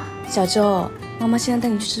的。小周，妈妈现在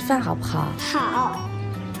带你去吃饭好不好？好。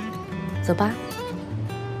走吧。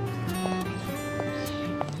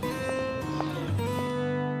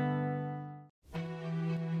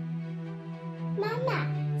妈妈，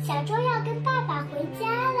小周要跟爸爸回家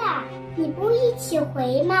了，你不一起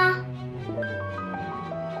回吗？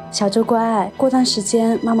小周乖，过段时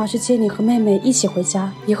间妈妈去接你和妹妹一起回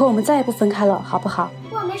家，以后我们再也不分开了，好不好？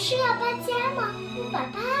我们是要搬家吗？不把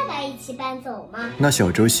爸爸一起搬走吗？那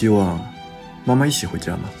小周希望妈妈一起回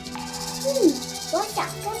家吗？我想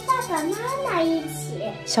跟爸爸妈妈一起。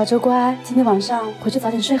小周乖，今天晚上回去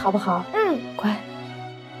早点睡好不好？乖。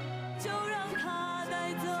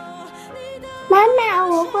妈妈，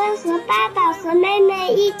我会和爸爸和妹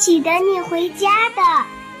妹一起等你回家的。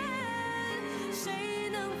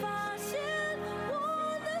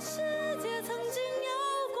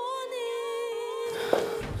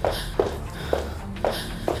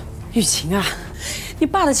雨晴啊，你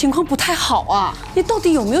爸的情况不太好啊，你到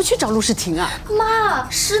底有没有去找陆诗婷啊？妈，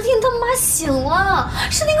诗婷他妈醒了，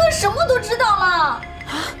诗婷哥什么都知道了。啊，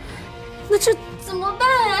那这怎么办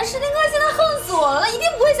呀？诗婷哥现在恨死我了，一定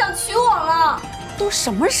不会想娶我了。都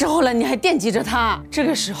什么时候了，你还惦记着他？这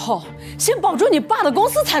个时候，先保住你爸的公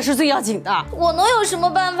司才是最要紧的。我能有什么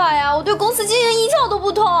办法呀？我对公司经营一窍都不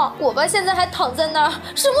通，我爸现在还躺在那儿，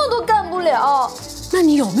什么都干不了。那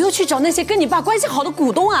你有没有去找那些跟你爸关系好的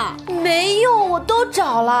股东啊？没有，我都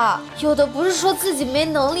找了。有的不是说自己没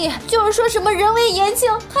能力，就是说什么人微言轻，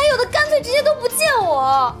还有的干脆直接都不见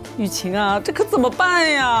我。雨晴啊，这可怎么办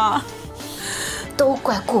呀？都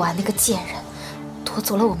怪顾晚那个贱人，夺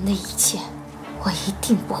走了我们的一切，我一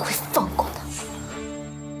定不会放过他。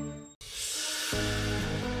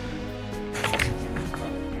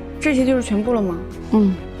这些就是全部了吗？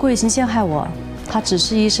顾雨晴陷害我。他只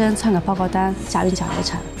是医生篡改报告单，假孕假流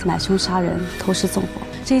产，买凶杀人，偷师纵火，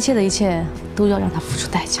这一切的一切都要让他付出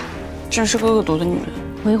代价。真是个恶毒的女人。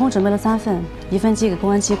我一共准备了3份，一份寄给公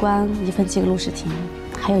安机关，一份寄给陆诗婷，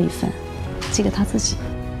还有一份寄给他自己。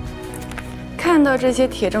看看到这些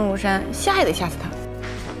铁证如山，吓也得吓死他。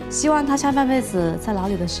希望他下半辈子在牢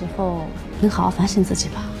里的时候能好好反省自己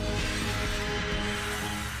吧。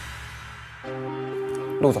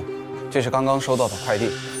陆总，这是刚刚收到的快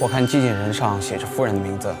递，我看寄件人上写着夫人的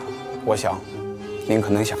名字，我想您可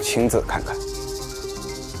能想亲自看看。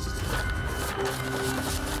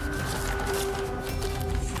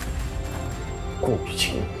顾雨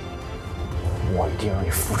晴，我一定让你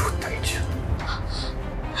付出代价。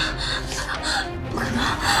不可能，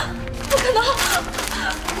不可能！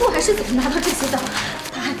我还是怎么拿到这些的？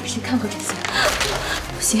他还给谁看过这些？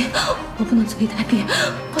不行，我不能坐以待毙，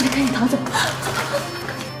我得赶紧逃走。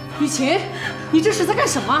雨晴，你这是在干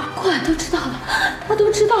什么？顾婉都知道了，他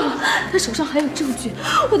都知道了，他手上还有证据，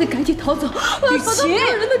我得赶紧逃走。我要逃到没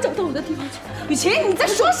有人能找到我的地方去。雨晴，你在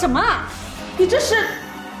说什么？你这是……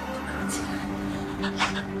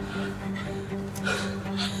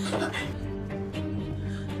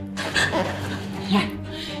来，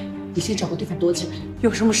你先找个地方躲起来。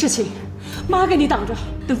有什么事情，妈给你挡着，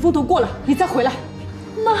等风头过了，你再回来。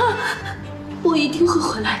妈，我一定会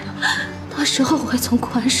回来的。到时候我会从顾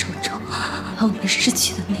安手中把我们失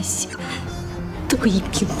去的那些都一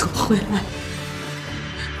并夺回来。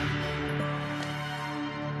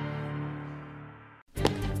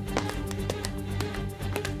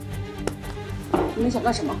你们想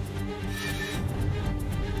干什么？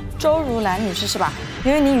周如兰女士是吧？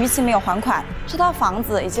由于您逾期没有还款，这套房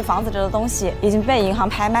子以及房子里的东西已经被银行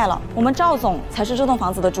拍卖了。我们赵总才是这栋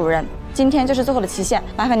房子的主人，今天就是最后的期限，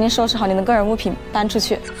麻烦您收拾好您的个人物品，搬出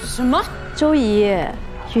去。什么？周姨，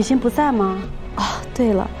雨晴不在吗？哦，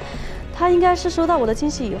对了，她应该是收到我的惊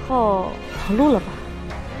喜以后跑路了吧？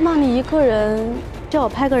那你一个人叫我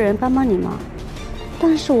派个人帮帮你吗？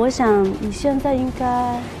但是我想你现在应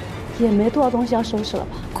该也没多少东西要收拾了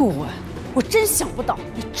吧？顾文，我真想不到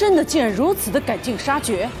你真的竟然如此的赶尽杀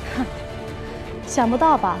绝。哼，想不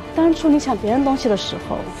到吧？当初你抢别人东西的时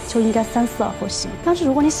候就应该三思而后行。但是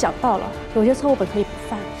如果你想到了，有些错误本可以不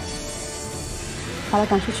犯。把他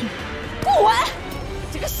赶出去。顾文，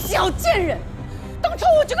这个小贱人！当初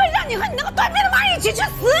我就该让你和你那个短命的妈一起去死！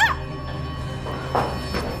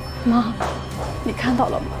妈，你看到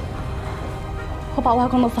了吗？我把外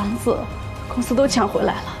公的房子、公司都抢回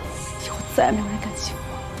来了，以后再也没有人敢欺负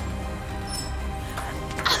我。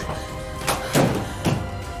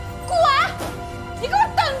顾文，你给我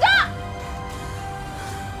等着！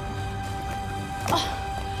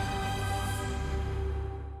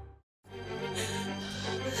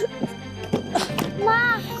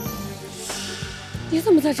妈，你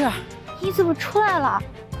怎么在这儿？你怎么出来了？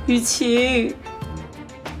雨晴，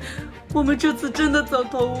我们这次真的走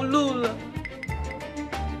投无路了。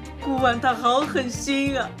顾婉他好狠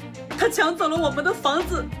心啊，他抢走了我们的房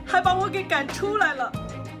子，还把我给赶出来了。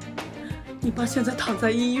你爸现在躺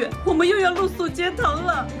在医院，我们又要露宿街头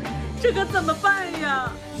了，这可怎么办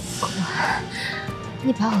呀？顾婉，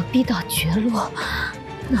你把我逼到绝路，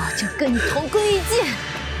那我就跟你同归于尽。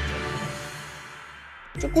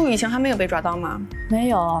这顾雨晴还没有被抓到吗？没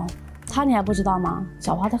有，他你还不知道吗？狡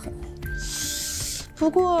猾得很。不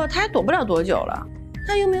过他也躲不了多久了。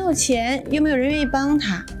他又没有钱，又没有人愿意帮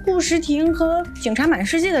他。顾时婷和警察满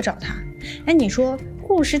世界的找他。哎，你说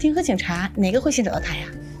顾时婷和警察哪个会先找到他呀？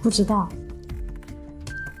不知道。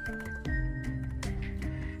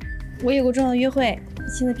我有个重要的约会，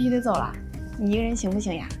现在必须得走了。你一个人行不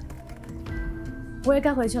行呀？我也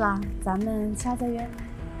该回去了，咱们下次再约。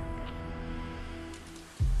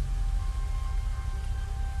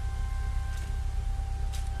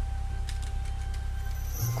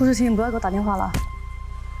顾时婷，你不要给我打电话了。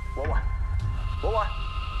婉婉，婉婉，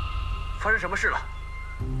发生什么事了？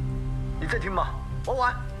你在听吗？婉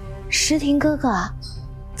婉，时婷哥哥，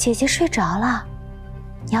姐姐睡着了，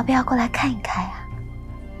你要不要过来看一看呀？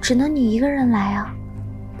只能你一个人来啊，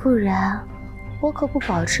不然我可不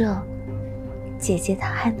保证姐姐她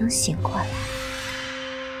还能醒过来。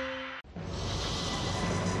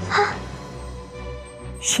啊，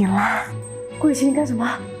醒啦！顾雨晴，你干什么？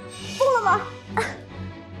疯了吗？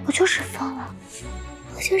我就是疯了，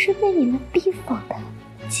我就是被你们逼疯的。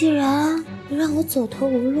既然你让我走投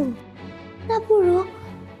无路，那不如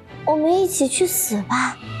我们一起去死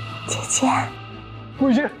吧，姐姐。顾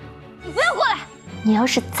雨晴，你不要过来！你要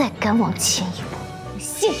是再敢往前一步，我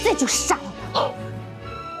现在就杀了你！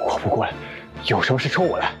我不过来，有什么事冲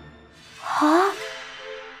我来。啊？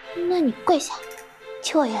那你跪下，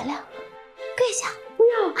求我原谅。跪下！不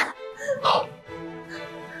要！好，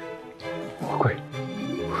我跪。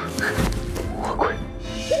我跪！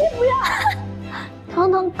你不要！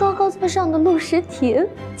堂堂高高在上的陆时婷，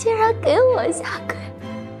竟然给我下跪！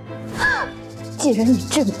既然你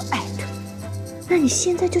这么爱他，那你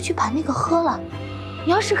现在就去把那个喝了。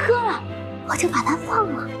你要是喝了，我就把它放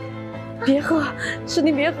了。别喝，是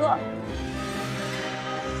你别喝。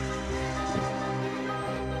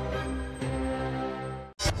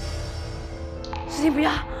是你不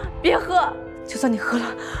要，别喝。就算你喝了，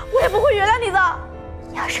我也不会原谅你的。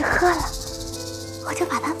你要是喝了，我就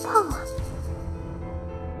把它放了。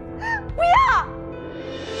不要！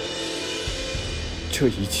这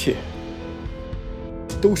一切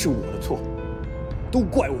都是我的错，都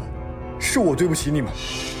怪我，是我对不起你们。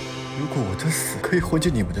如果我的死可以缓解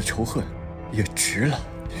你们的仇恨，也值了。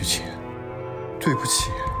雨晴，对不起，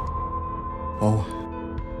婉婉，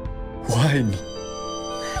我爱你。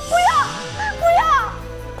不要！不要！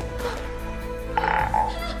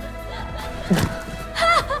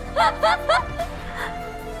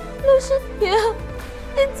陆世婷，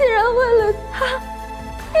你竟然为了他，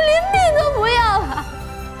你连命都不要了！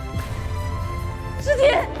世婷，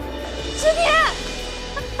世婷，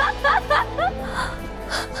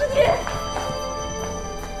世婷。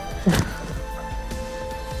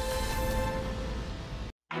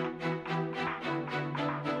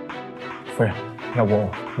夫人，要不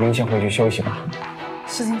您先回去休息吧。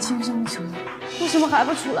事情经这么久了，为什么还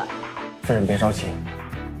不出来？夫人别着急，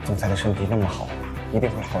总裁的身体那么好，一定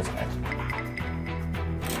会好起来的。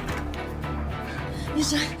医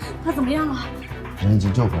生，他怎么样了？人已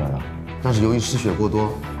经救回来了，但是由于失血过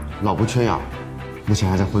多，脑部缺氧，目前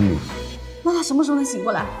还在昏迷。那他什么时候能醒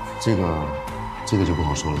过来？这个就不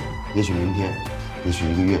好说了，也许明天，也许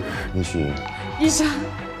1个月，也许……医生，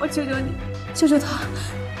我求求你，救救他，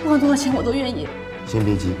不管多少钱我都愿意。先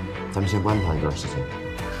别急，咱们先观察一段时间。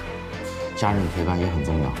家人的陪伴也很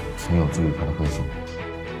重要，很有助于他的恢复。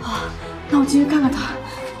好，那我进去看看他。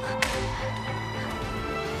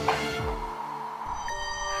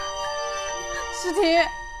诗婷，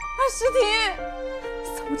诗婷，你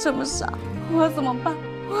怎么这么傻？我要怎么办？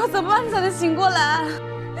我要怎么办才能醒过来？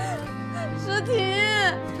诗婷。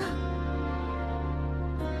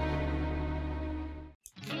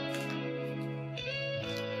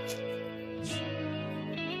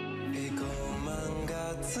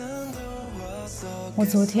我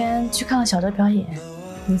昨天去看了小周表演，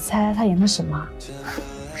你猜他演的什么？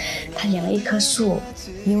他演了一棵树，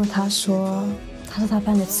因为他说他是他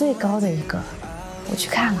班里最高的一个。我去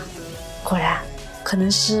看了，果然，可能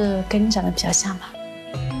是跟你长得比较像吧。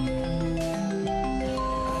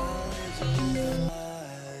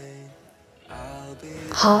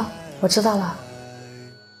好，我知道了。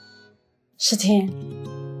诗婷，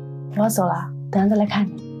我要走了，等下再来看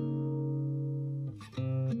你。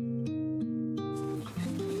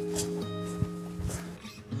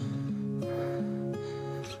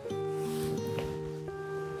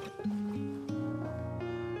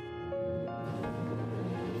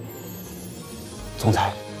总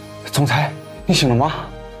裁，总裁，你醒了吗？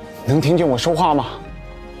能听见我说话吗？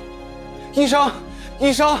医生，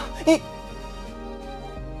医生，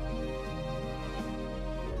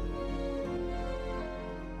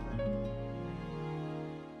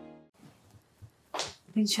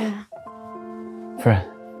林轩，夫人，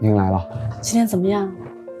您来了。今天怎么样？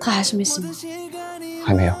他还是没醒吗？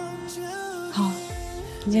还没有。好，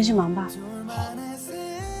你先去忙吧。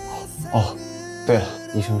哦，对了，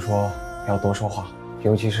医生说要多说话，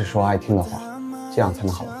尤其是说爱听的话，这样才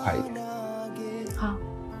能好得快一点。好。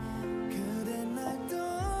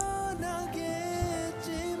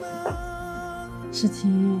诗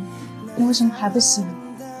婷，你为什么还不醒？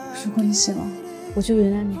如果你醒了，我就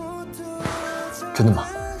原谅你。真的吗？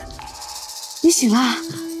你醒了？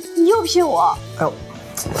你又骗我！哎呦，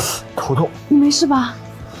头痛。你没事吧？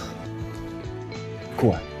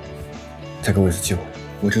顾婉，再给我一次机会，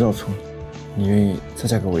我知道错了，你愿意再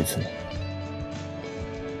嫁给我一次吗？